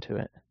respond to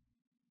it.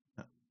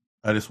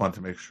 I just wanted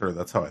to make sure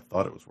that's how I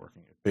thought it was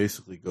working. It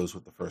basically goes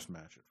with the first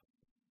match.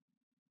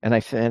 And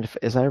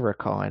as I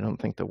recall, I don't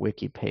think the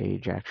wiki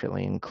page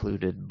actually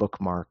included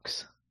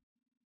bookmarks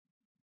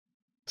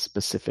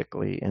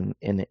specifically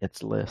in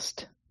its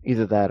list.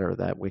 Either that or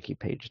that wiki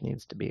page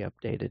needs to be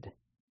updated.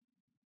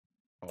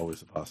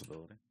 Always a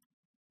possibility.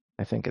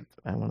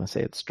 I want to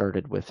say it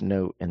started with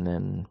Note and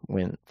then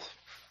went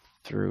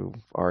through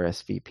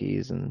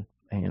RSVPs and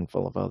a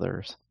handful of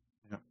others.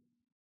 Yeah.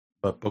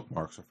 But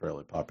bookmarks are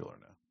fairly popular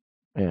now.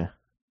 Yeah.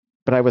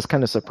 But I was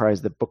kind of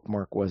surprised that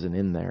bookmark wasn't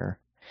in there.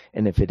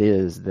 And if it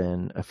is,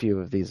 then a few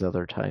of these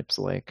other types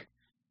like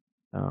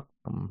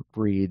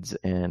reads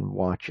and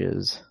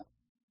watches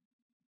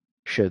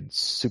should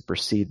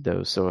supersede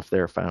those. So if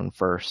they're found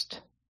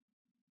first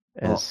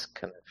as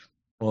kind of...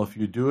 Well, if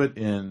you do it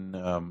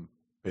in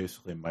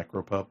basically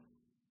micropub,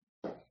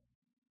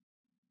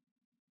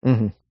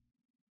 mm-hmm.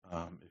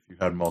 If you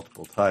had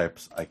multiple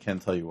types, I can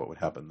tell you what would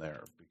happen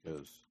there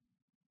because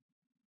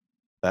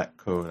that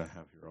code I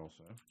have here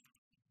also.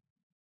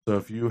 So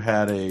if you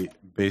had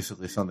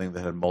basically something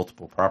that had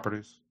multiple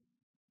properties,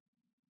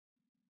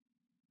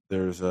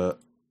 there's a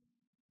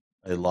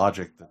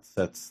logic that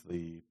sets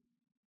the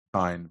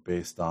kind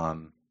based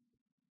on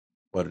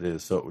what it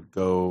is. So it would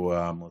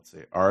go, let's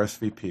say,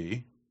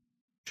 RSVP,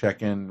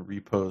 check-in,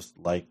 repost,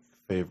 like,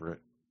 favorite,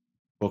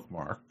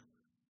 bookmark,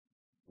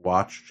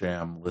 watch,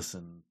 jam,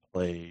 listen,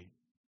 play,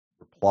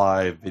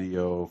 reply,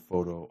 video,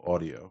 photo,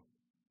 audio.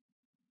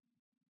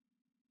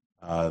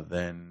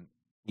 Then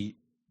eat,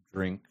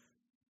 drink,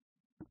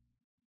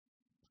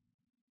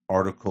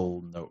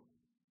 article, note.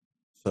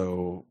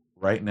 So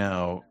right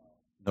now,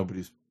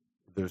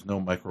 there's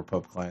no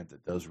micropub client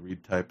that does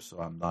read type, so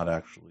I'm not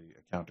actually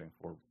accounting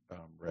for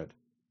read.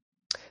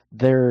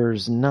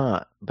 There's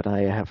not, but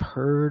I have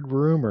heard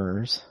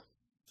rumors.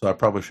 So I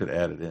probably should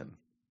add it in.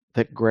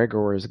 That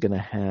Gregor is going to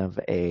have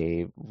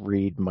a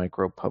read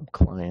micropub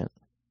client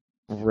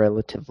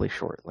relatively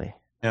shortly.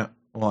 Yeah,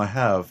 well, I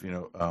have,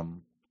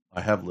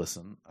 I have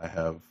listen, I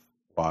have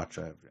watch,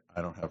 I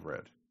don't have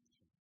read.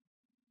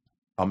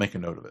 I'll make a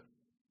note of it.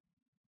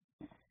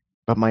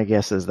 But my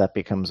guess is that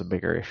becomes a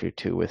bigger issue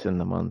too within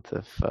the month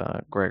if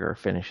Gregor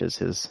finishes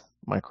his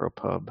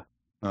micropub.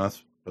 No,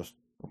 that's just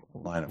a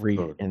line of read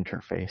code.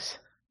 Interface.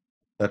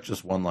 That's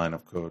just one line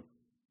of code.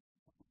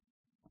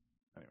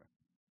 Anyway,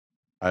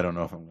 I don't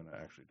know if I'm going to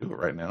actually do it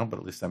right now, but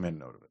at least I made a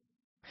note of it.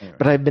 Anyway.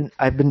 But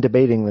I've been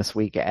debating this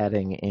week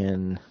adding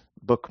in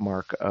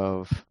bookmark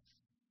of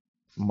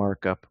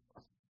markup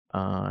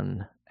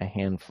on a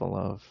handful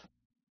of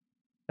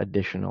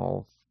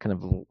additional kind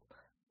of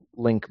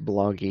link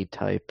bloggy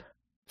type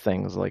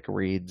things like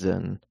reads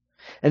and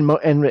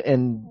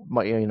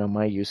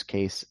my use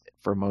case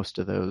for most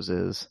of those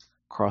is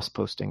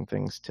cross-posting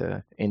things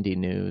to Indie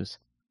News,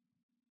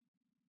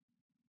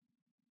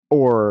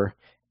 or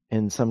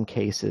in some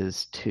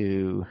cases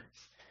to,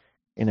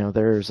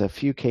 there's a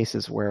few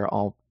cases where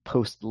I'll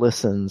post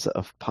listens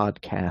of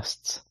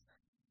podcasts.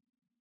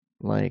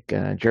 Like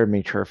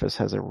Jeremy Churfus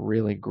has a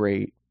really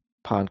great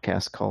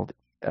podcast called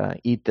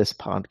Eat This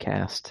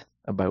Podcast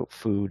about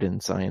food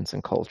and science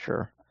and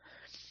culture.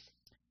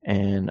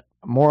 And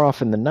more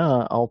often than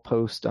not, I'll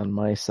post on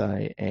my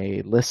site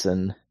a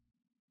listen,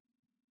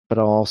 but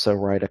I'll also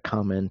write a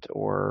comment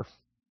or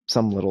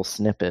some little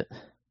snippet.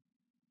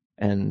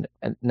 And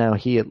now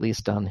he, at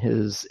least on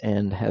his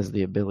end, has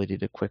the ability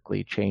to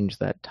quickly change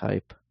that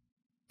type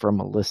from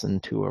a listen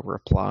to a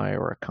reply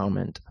or a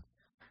comment.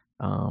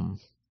 But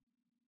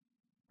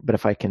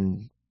if I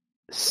can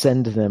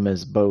send them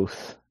as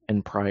both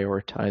and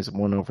prioritize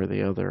one over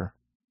the other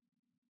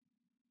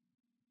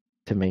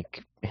to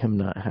make him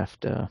not have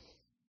to,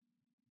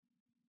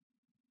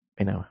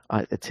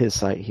 it's his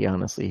site.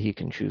 He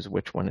can choose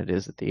which one it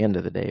is at the end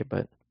of the day,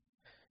 but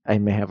I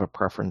may have a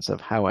preference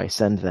of how I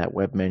send that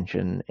web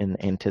mention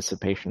in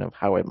anticipation of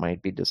how it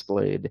might be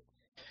displayed,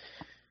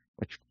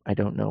 which I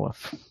don't know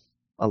if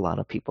a lot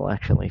of people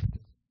actually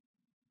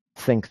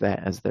think that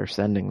as they're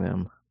sending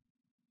them.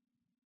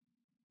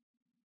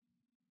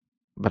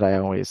 But I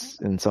always,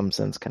 in some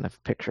sense, kind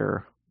of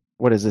picture,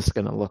 what is this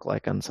going to look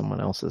like on someone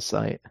else's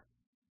site?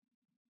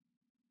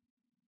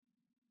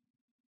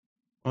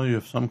 Well, you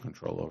have some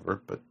control over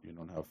it, but you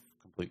don't have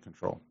complete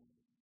control.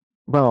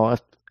 Well,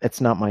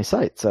 it's not my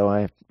site, so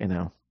I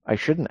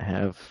shouldn't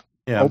have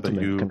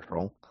ultimate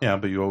control. Yeah,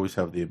 but you always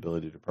have the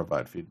ability to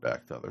provide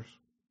feedback to others.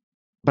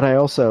 But I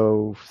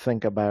also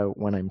think about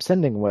when I'm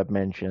sending web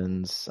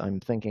mentions, I'm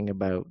thinking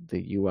about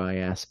the UI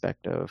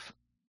aspect of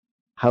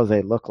how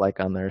they look like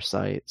on their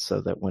site so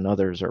that when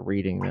others are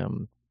reading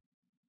them,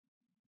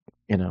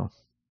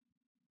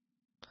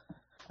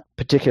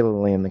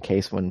 particularly in the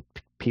case when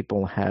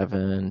people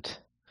haven't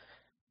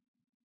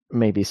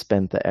maybe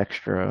spent the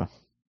extra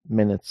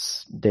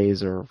minutes,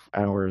 days, or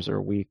hours or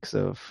weeks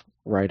of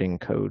writing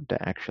code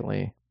to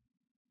actually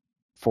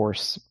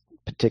force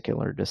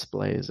particular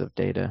displays of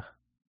data.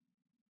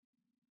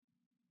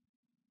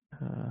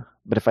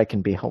 But if I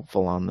can be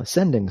helpful on the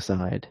sending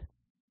side,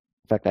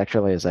 in fact,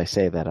 actually, as I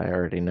say that, I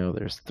already know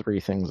there's 3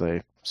 things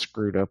I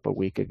screwed up a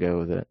week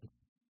ago that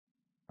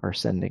are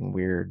sending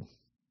weird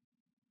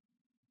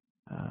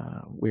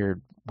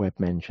web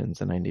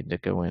mentions, and I need to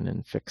go in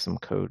and fix some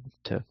code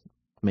to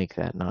make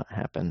that not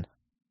happen.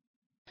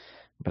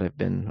 But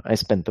I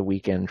spent the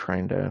weekend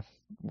trying to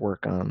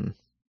work on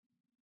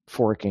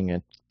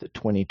forking the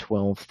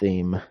 2012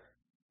 theme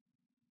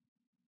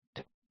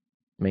to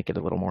make it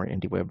a little more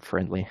IndieWeb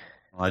friendly.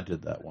 Well, I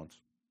did that once.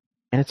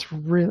 And it's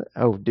really...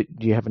 Oh, do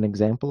you have an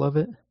example of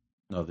it?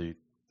 No,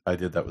 I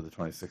did that with the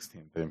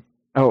 2016 theme.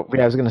 Oh,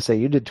 yeah, I was going to say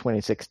you did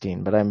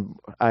 2016, but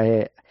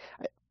I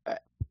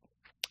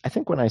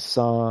think when I'd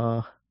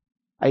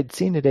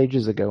seen it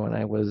ages ago, and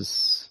I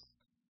was,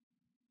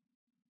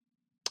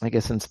 I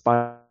guess,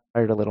 inspired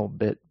a little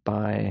bit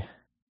by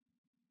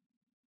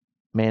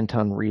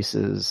Manton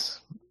Rees's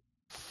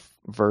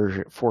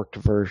forked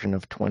version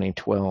of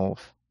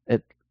 2012.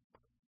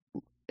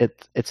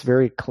 It's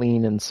very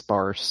clean and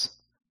sparse,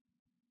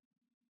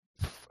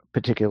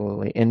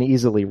 particularly, and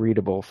easily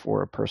readable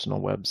for a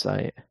personal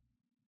website.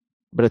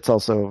 But it's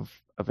also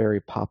a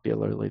very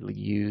popularly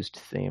used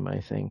theme,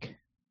 I think.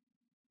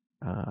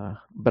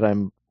 But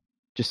I'm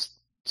just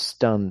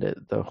stunned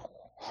at the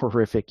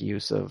horrific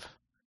use of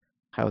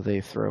how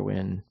they throw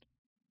in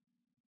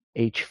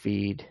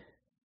HFeed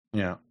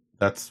Yeah,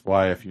 that's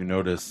why if you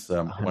notice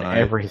on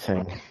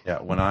everything.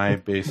 when I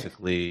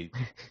basically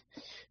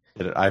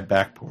did it, I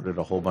backported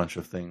a whole bunch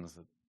of things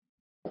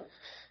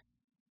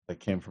that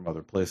came from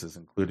other places,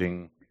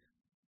 including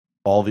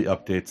all the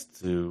updates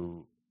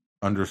to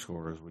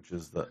underscores, which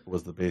was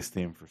the base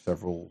theme for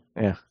several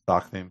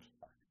stock themes.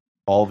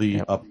 All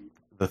the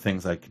the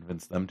things I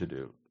convinced them to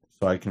do.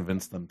 So I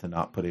convinced them to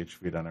not put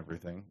HFeed on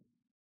everything.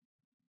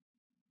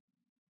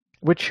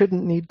 Which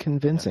shouldn't need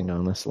convincing,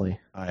 honestly.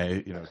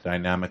 I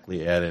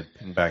dynamically added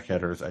pingback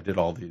headers. I did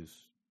all these.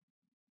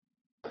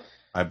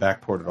 I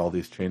backported all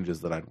these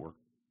changes that I'd worked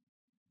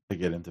to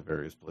get into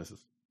various places.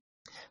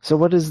 So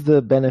what is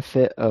the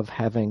benefit of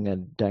having a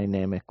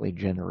dynamically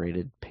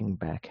generated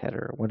pingback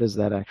header? What does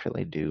that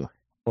actually do?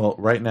 Well,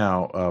 right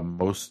now,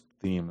 most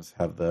themes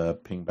have the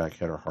pingback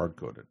header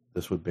hard-coded.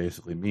 This would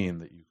basically mean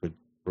that you could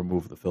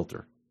remove the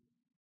filter.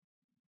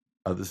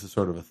 This is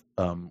sort of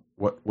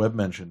what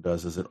WebMention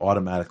does is it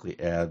automatically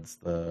adds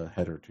the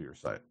header to your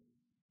site.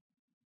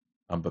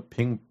 But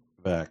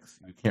pingbacks,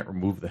 you can't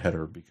remove the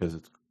header because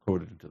it's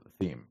coded into the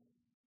theme.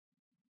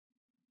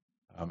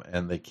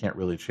 And they can't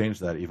really change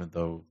that, even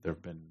though there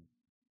have been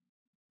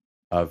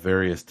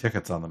various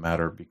tickets on the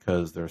matter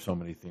because there are so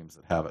many themes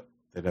that have it.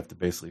 They'd have to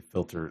basically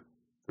filter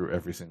through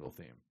every single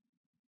theme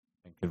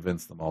and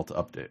convince them all to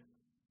update.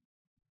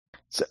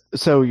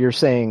 So you're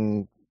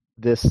saying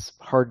this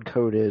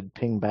hard-coded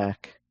pingback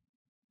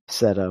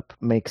setup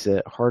makes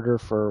it harder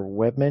for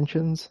web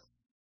mentions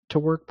to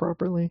work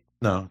properly?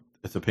 No,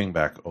 it's a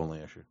pingback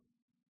only issue.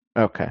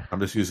 Okay. I'm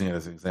just using it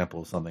as an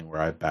example of something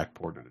where I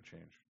backported a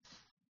change.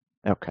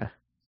 Okay.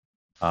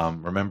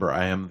 Remember,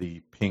 I am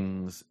the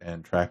pings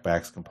and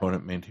trackbacks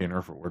component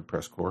maintainer for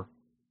WordPress core.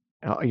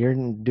 Oh, you're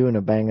doing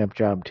a bang-up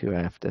job too,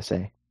 I have to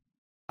say.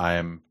 I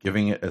am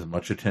giving it as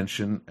much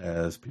attention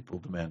as people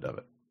demand of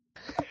it,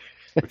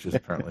 which is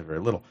apparently very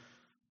little.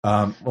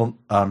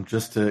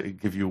 Just to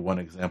give you one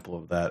example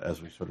of that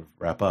as we sort of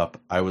wrap up,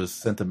 I was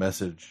sent a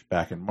message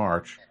back in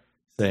March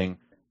saying,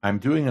 I'm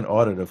doing an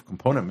audit of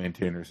component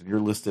maintainers, and you're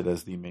listed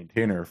as the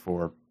maintainer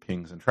for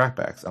pings and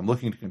trackbacks. I'm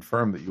looking to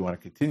confirm that you want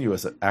to continue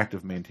as an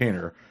active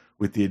maintainer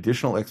with the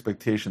additional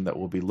expectation that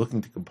we'll be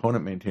looking to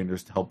component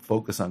maintainers to help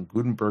focus on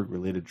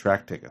Gutenberg-related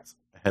track tickets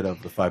ahead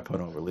of the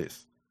 5.0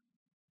 release.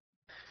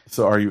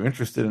 So are you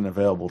interested and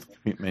available to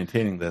keep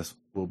maintaining this?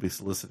 We'll be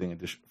soliciting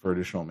for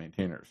additional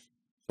maintainers.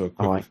 So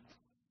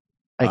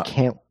I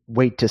can't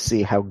wait to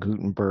see how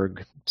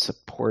Gutenberg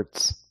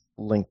supports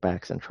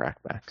linkbacks and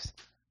trackbacks.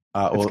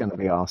 It's going to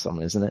be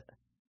awesome, isn't it?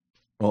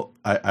 Well,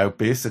 I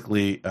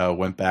basically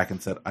went back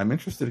and said, I'm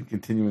interested in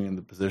continuing in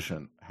the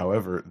position.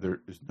 However,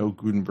 there is no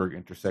Gutenberg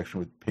intersection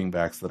with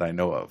pingbacks that I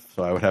know of.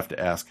 So I would have to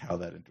ask how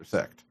that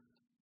intersect.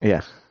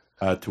 Yeah.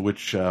 To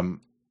which I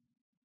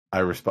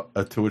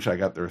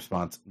got the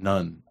response,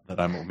 none that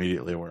I'm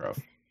immediately aware of.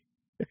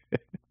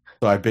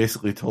 So I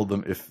basically told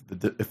them if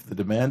the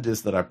demand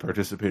is that I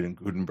participate in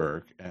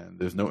Gutenberg and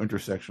there's no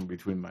intersection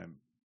between my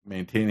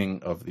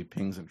maintaining of the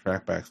pings and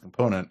trackbacks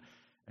component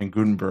and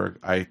Gutenberg,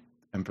 I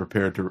am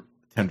prepared to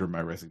tender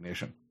my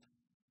resignation.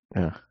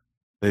 Yeah.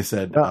 They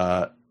said,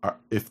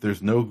 if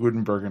there's no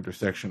Gutenberg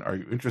intersection, are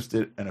you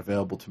interested and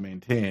available to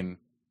maintain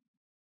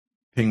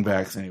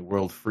pingbacks in a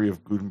world free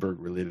of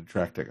Gutenberg-related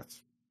track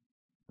tickets?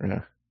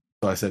 Yeah.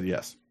 So I said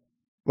yes.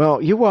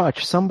 Well, you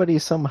watch. Somebody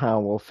somehow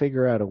will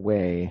figure out a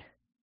way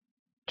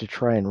to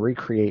try and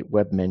recreate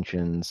web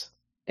mentions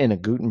in a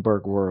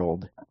Gutenberg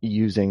world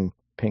using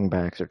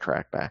pingbacks or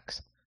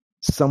trackbacks.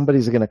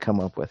 Somebody's going to come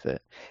up with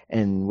it,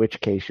 in which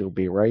case you'll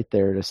be right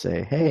there to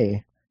say,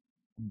 hey,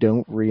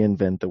 don't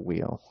reinvent the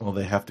wheel. Well,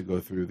 they have to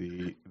go through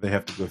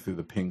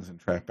the pings and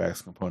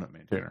trackbacks component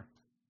maintainer.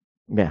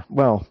 Yeah,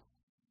 well,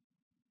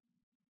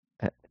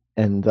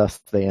 and thus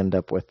they end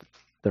up with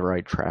the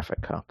right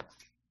traffic cop.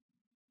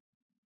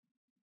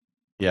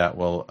 Yeah,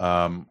 well,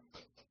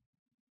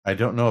 I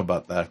don't know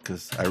about that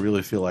because I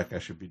really feel like I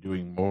should be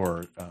doing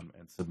more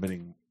and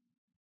submitting.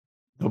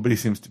 Nobody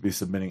seems to be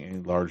submitting any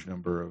large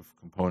number of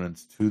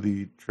components to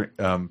the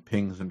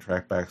pings and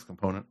trackbacks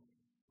component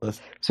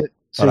list. So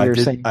but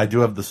I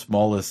do have the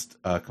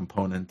smallest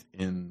component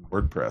in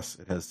WordPress.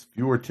 It has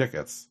fewer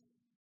tickets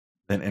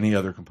than any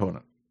other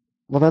component.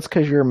 Well, that's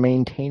because you're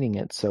maintaining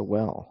it so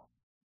well.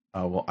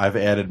 Well, I've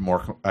added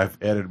more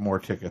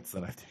tickets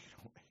than I've taken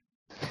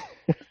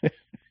away.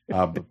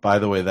 But by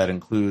the way, that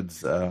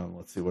includes.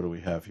 Let's see, what do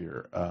we have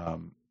here?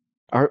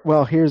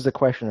 Well, here's the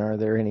question: are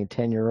there any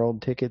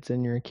 10-year-old tickets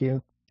in your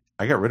queue?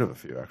 I got rid of a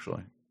few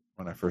actually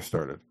when I first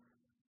started.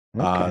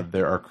 Okay.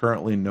 There are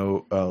currently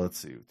no. Let's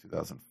see,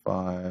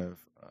 2005. Let's see.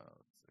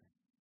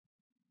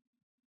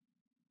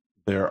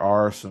 There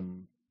are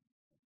some.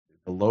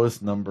 The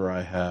lowest number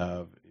I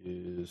have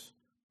is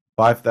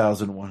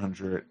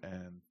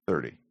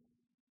 5,130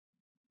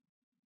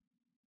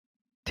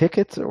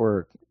 tickets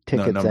or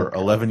tickets. No, number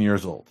 11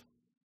 years old.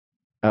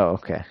 Oh,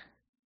 okay.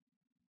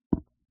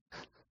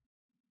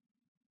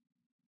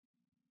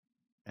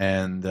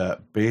 and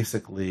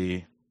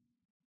basically,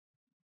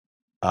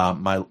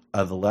 the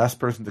last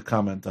person to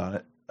comment on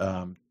it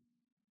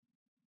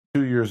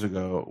 2 years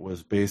ago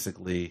was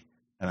basically,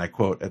 and I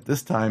quote, "At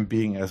this time,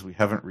 being as we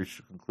haven't reached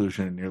a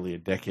conclusion in nearly a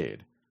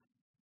decade,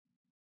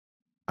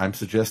 I'm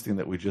suggesting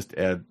that we just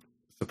add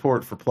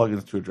support for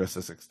plugins to address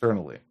this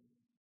externally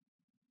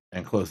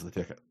and close the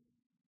ticket."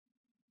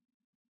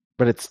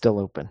 But it's still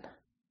open.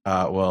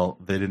 Well,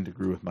 they didn't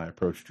agree with my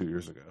approach 2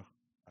 years ago.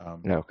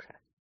 Okay.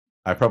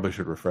 I probably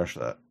should refresh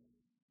that.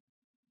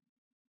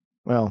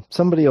 Well,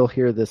 somebody will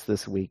hear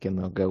this week, and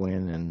they'll go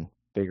in and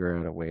figure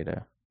out a way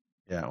to.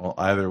 Yeah, well,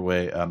 either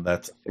way,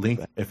 that's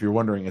link. that. If you're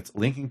wondering, it's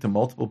linking to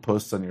multiple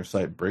posts on your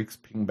site breaks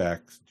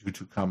pingbacks due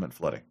to comment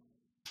flooding.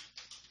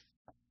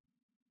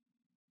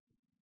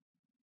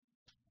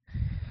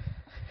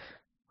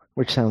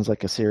 Which sounds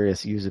like a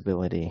serious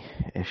usability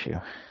issue.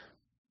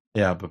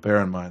 Yeah, but bear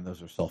in mind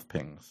those are self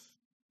pings.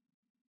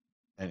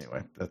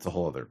 Anyway, that's a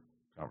whole other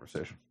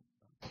conversation.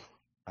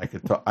 I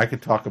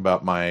could talk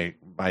about my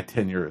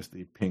tenure as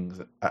the pings.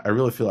 I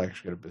really feel like I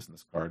should get a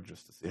business card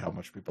just to see how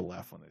much people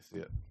laugh when they see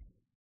it.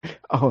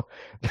 Oh,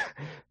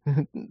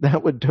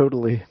 that would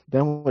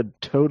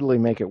totally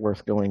make it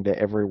worth going to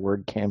every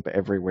WordCamp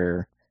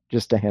everywhere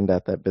just to hand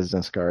out that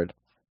business card.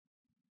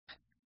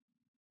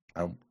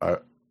 You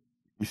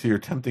see, you're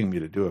tempting me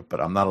to do it,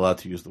 but I'm not allowed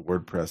to use the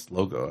WordPress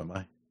logo, am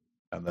I?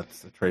 And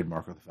that's the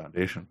trademark of the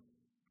foundation.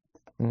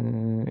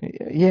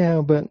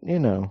 Yeah, but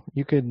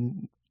you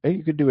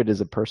could do it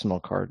as a personal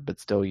card, but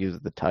still use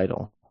the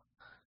title.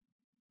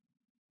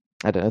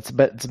 I don't know.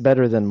 It's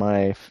better than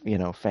my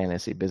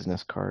fantasy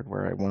business card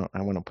where I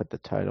want to put the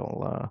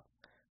title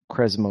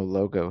Cresmo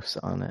Logos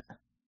on it.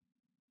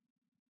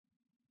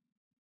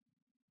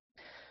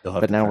 You'll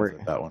have to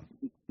translate that one.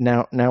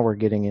 Now we're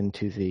getting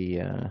into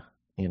the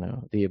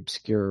the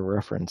obscure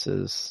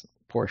references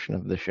portion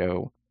of the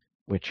show,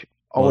 which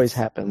always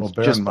happens. Well,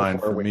 bear in mind,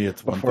 for me,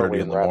 it's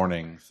 1:30 in the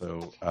morning,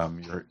 so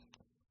you're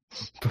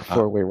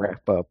before we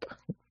wrap up.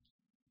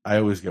 I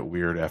always get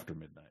weird after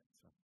midnight.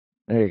 So.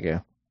 There you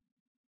go.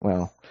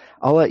 Well,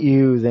 I'll let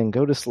you then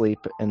go to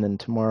sleep, and then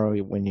tomorrow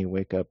when you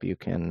wake up, you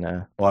can.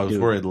 Well, I was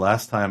worried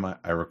last time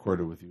I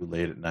recorded with you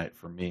late at night.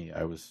 For me,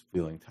 I was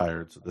feeling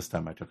tired, so this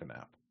time I took a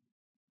nap.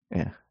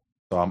 Yeah.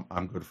 So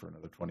I'm good for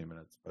another 20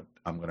 minutes, but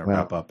I'm going to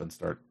wrap up and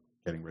start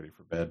getting ready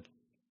for bed.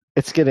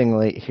 It's getting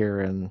late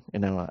here, and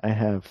I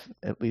have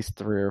at least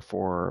 3 or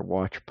 4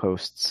 watch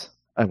posts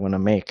I want to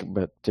make,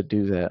 but to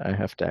do that, I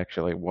have to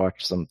actually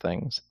watch some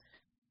things.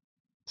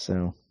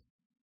 So.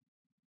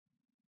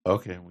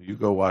 Okay, well, you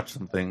go watch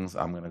some things.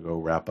 I'm going to go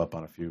wrap up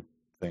on a few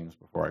things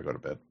before I go to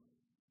bed.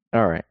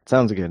 All right,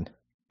 sounds good.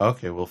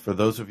 Okay, well, for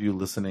those of you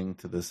listening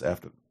to this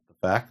after the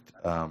fact,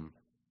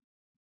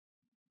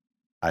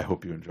 I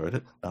hope you enjoyed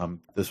it.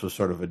 This was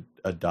sort of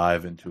a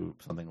dive into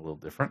something a little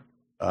different.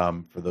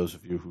 For those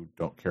of you who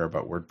don't care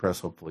about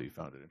WordPress, hopefully you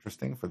found it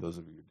interesting. For those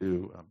of you who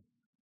do,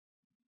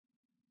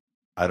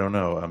 I don't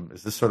know.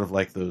 Is this sort of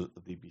like the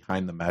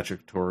Behind the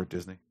Magic tour at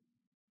Disney?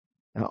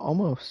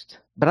 Almost.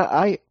 But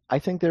I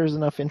think there's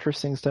enough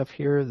interesting stuff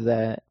here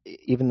that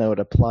even though it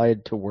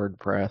applied to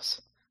WordPress,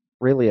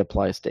 really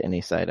applies to any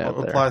site out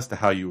there. It applies to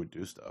how you would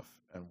do stuff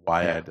and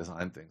why I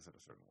design things in a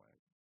certain way.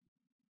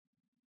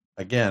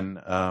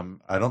 Again,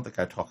 I don't think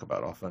I talk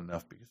about often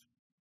enough because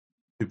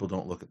people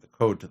don't look at the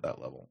code to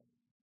that level.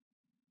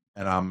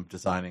 And I'm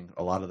designing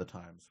a lot of the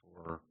times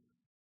for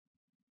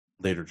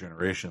later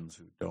generations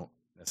who don't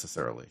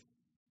necessarily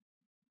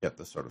get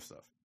this sort of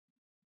stuff.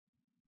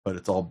 But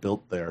it's all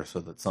built there so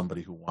that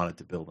somebody who wanted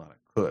to build on it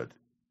could.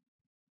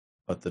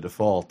 But the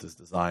default is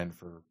designed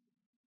for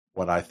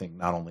what I think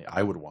not only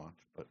I would want,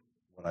 but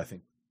what I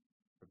think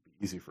would be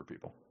easy for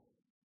people.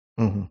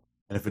 Mm-hmm.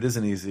 And if it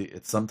isn't easy,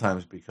 it's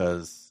sometimes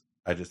because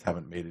I just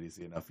haven't made it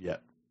easy enough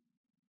yet.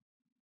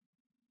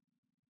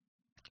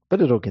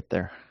 But it'll get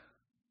there.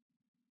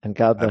 And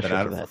God bless you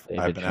for that,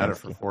 David. I've been at it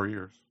for 4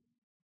 years.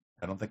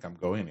 I don't think I'm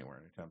going anywhere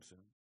anytime soon.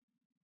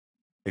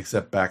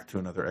 Except back to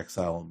another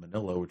exile in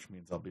Manila, which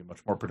means I'll be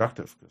much more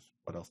productive, because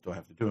what else do I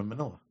have to do in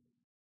Manila?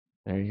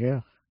 There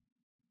you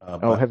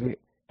go.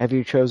 Have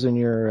you chosen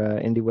your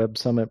IndieWeb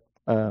Summit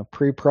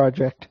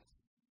pre-project?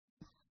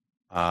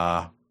 If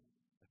I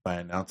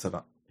announce it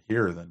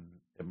here, then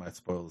it might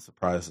spoil the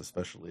surprise,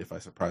 especially if I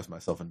surprise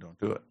myself and don't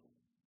do it.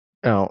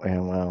 Oh, yeah,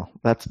 well,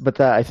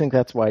 I think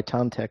that's why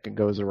Tomtech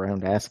goes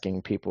around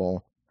asking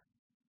people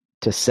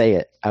to say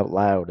it out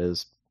loud.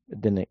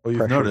 Well,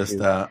 you've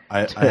noticed I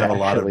have a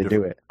lot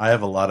of I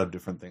have a lot of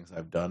different things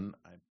I've done.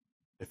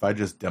 If I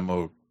just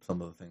demo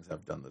some of the things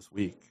I've done this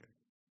week.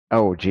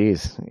 Oh,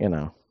 geez,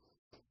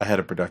 I had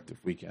a productive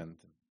weekend.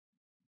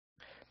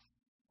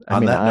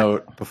 On that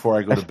note, before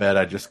I go to bed,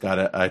 I just got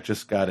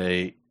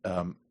a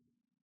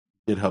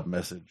GitHub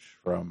message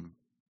from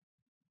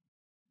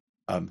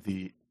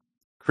the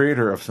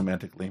creator of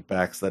Semantic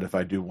Linkbacks that if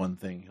I do one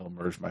thing, he'll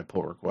merge my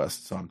pull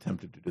request. So I'm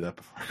tempted to do that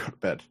before I go to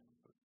bed.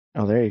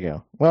 Oh, there you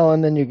go. Well,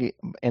 and then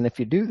if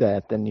you do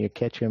that, then you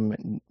catch him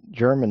in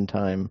German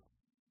time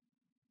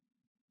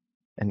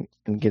and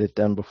get it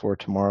done before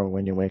tomorrow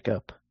when you wake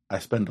up. I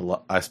spend a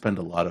lot. I spend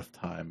a lot of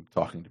time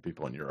talking to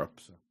people in Europe,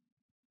 so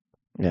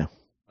Yeah.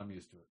 I'm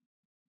used to it.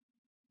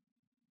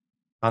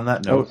 On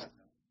that Oh,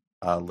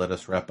 note, let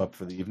us wrap up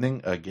for the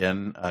evening.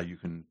 Again, you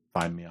can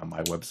find me on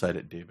my website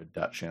at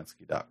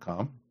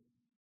david.shansky.com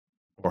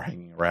or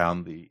hanging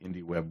around the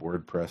IndieWeb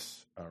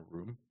WordPress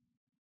room,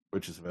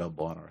 which is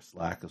available on our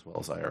Slack as well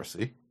as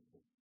IRC. or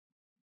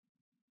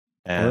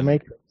And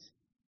Matrix.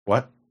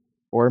 what?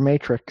 Or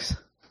Matrix.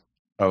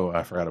 Oh,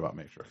 I forgot about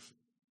Matrix.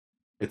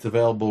 It's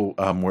available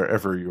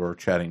wherever your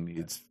chatting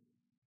needs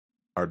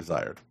are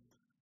desired.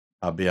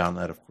 Beyond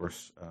that, of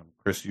course,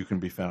 Chris, you can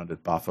be found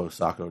at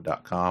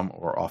bafosako.com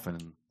or often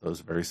in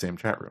those very same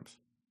chat rooms.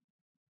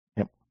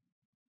 Yep.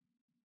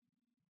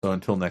 So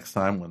until next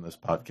time, when this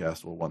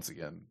podcast will once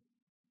again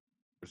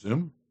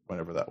resume,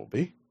 whenever that will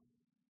be,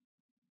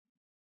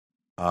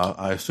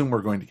 I assume we're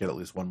going to get at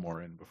least one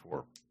more in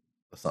before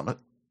the summit.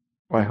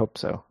 Well, I hope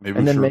so. Maybe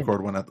we should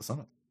record one at the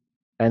summit.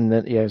 And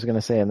then, I was going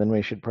to say, and then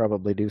we should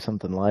probably do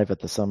something live at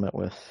the summit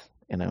with,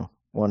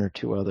 one or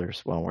two others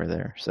while we're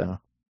there. So.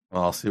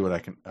 Well, I'll see what I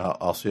can.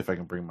 I'll see if I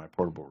can bring my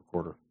portable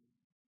recorder.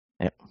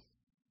 Yep.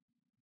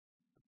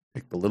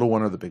 Pick the little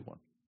one or the big one.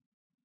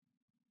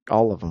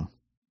 All of them.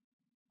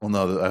 Well,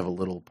 no, I have a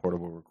little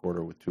portable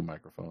recorder with 2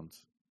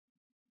 microphones.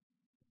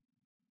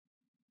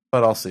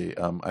 But I'll see.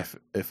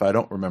 If I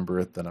don't remember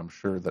it, then I'm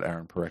sure that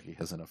Aaron Parecki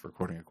has enough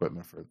recording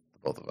equipment for the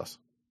both of us,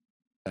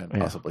 and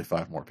possibly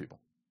 5 more people.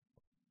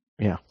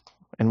 Yeah,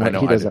 and what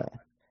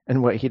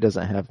he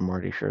doesn't have,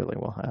 Marty Shirley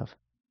will have.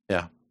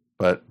 Yeah,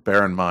 but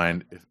bear in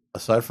mind,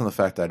 aside from the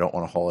fact that I don't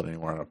want to haul it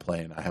anywhere on a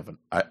plane,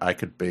 I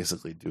could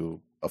basically do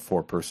a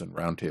 4-person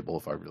roundtable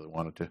if I really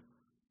wanted to.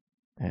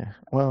 Yeah.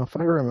 Well, if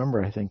I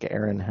remember, I think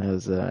Aaron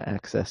has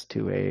access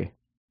to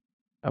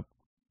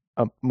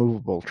a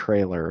movable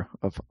trailer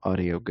of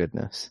audio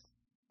goodness.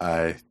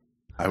 I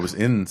was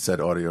in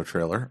said audio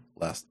trailer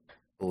the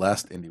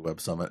last IndieWeb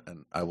Summit,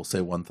 and I will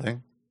say one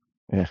thing.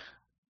 Yeah.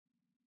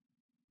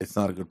 It's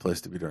not a good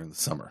place to be during the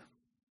summer.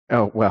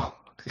 Oh, well.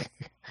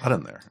 Hot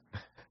in there.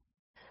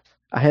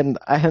 I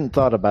hadn't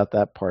thought about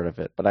that part of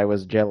it, but I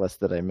was jealous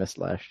that I missed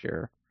last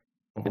year.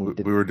 We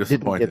were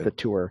disappointed. Didn't get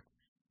the tour.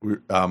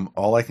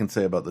 All I can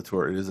say about the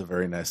tour, it is a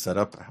very nice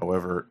setup.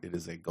 However, it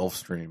is a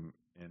Gulfstream,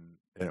 and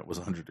it was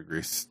 100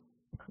 degrees.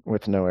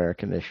 With no air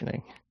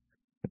conditioning.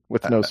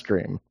 With no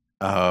stream.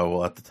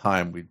 Well, at the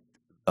time,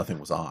 nothing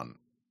was on.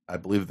 I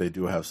believe they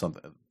do have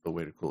the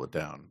way to cool it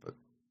down, but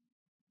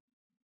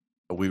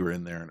we were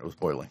in there and it was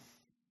boiling.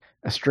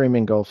 A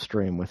streaming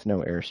Gulfstream with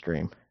no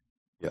airstream.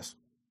 Yes.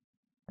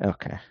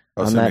 Okay.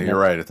 Oh, so you're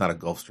right. It's not a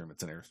Gulfstream.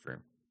 It's an Airstream.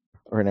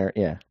 Or an air,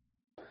 yeah.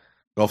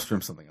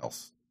 Gulfstream's something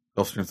else.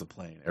 Gulfstream's a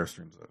plane.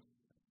 Airstream's a...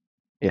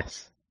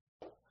 Yes.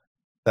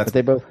 But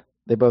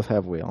they both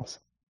have wheels.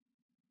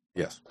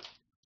 Yes.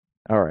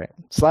 All right.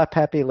 Slap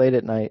Happy Late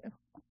at Night.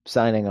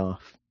 Signing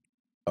off.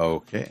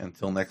 Okay.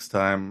 Until next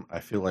time, I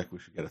feel like we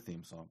should get a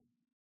theme song.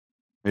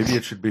 Maybe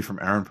it should be from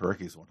Aaron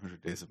Parecki's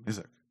 100 Days of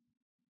Music.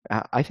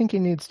 I think he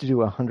needs to do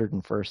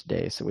 101st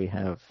Day, so we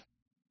have...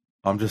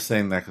 I'm just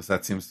saying that because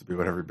that seems to be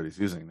what everybody's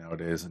using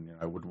nowadays, and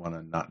I wouldn't want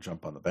to not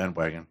jump on the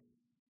bandwagon.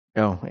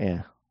 Oh,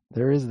 yeah.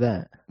 There is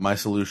that. My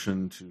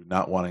solution to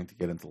not wanting to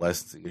get into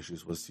licensing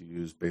issues was to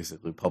use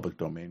basically public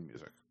domain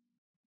music.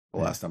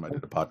 The last time I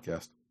did a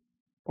podcast.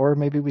 Or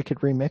maybe we could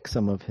remix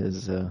some of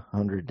his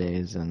 100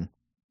 Days and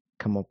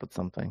come up with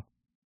something.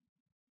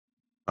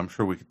 I'm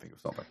sure we could think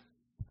of something.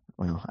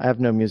 Well, I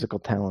have no musical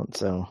talent,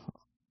 so,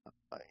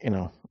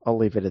 I'll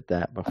leave it at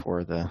that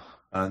before the...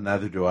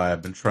 Neither do I.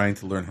 I've been trying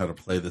to learn how to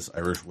play this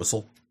Irish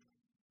whistle.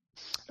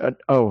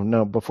 Oh,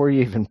 no, before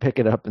you even pick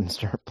it up and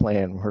start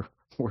playing,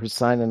 we're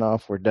signing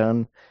off. We're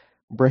done.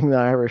 Bring the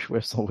Irish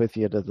whistle with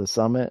you to the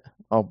summit.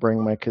 I'll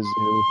bring my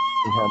kazoo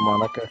and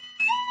harmonica.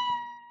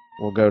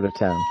 We'll go to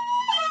town.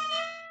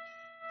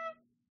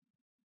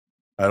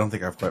 I don't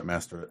think I've quite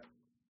mastered it.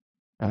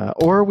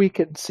 Or we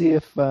could see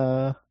if,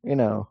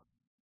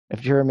 if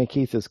Jeremy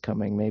Keith is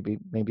coming,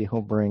 maybe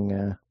he'll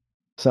bring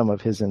some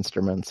of his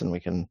instruments and we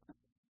can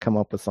come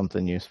up with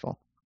something useful.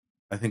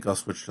 I think I'll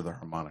switch to the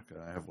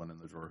harmonica. I have one in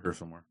the drawer here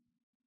somewhere.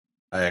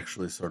 I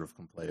actually sort of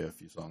can play a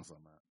few songs on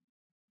that.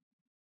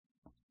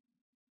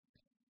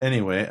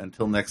 Anyway,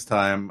 until next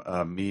time,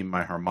 me,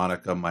 my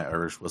harmonica, my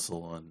Irish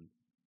whistle, and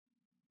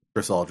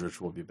Chris Aldrich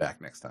will be back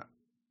next time.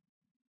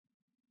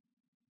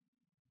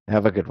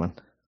 Have a good one.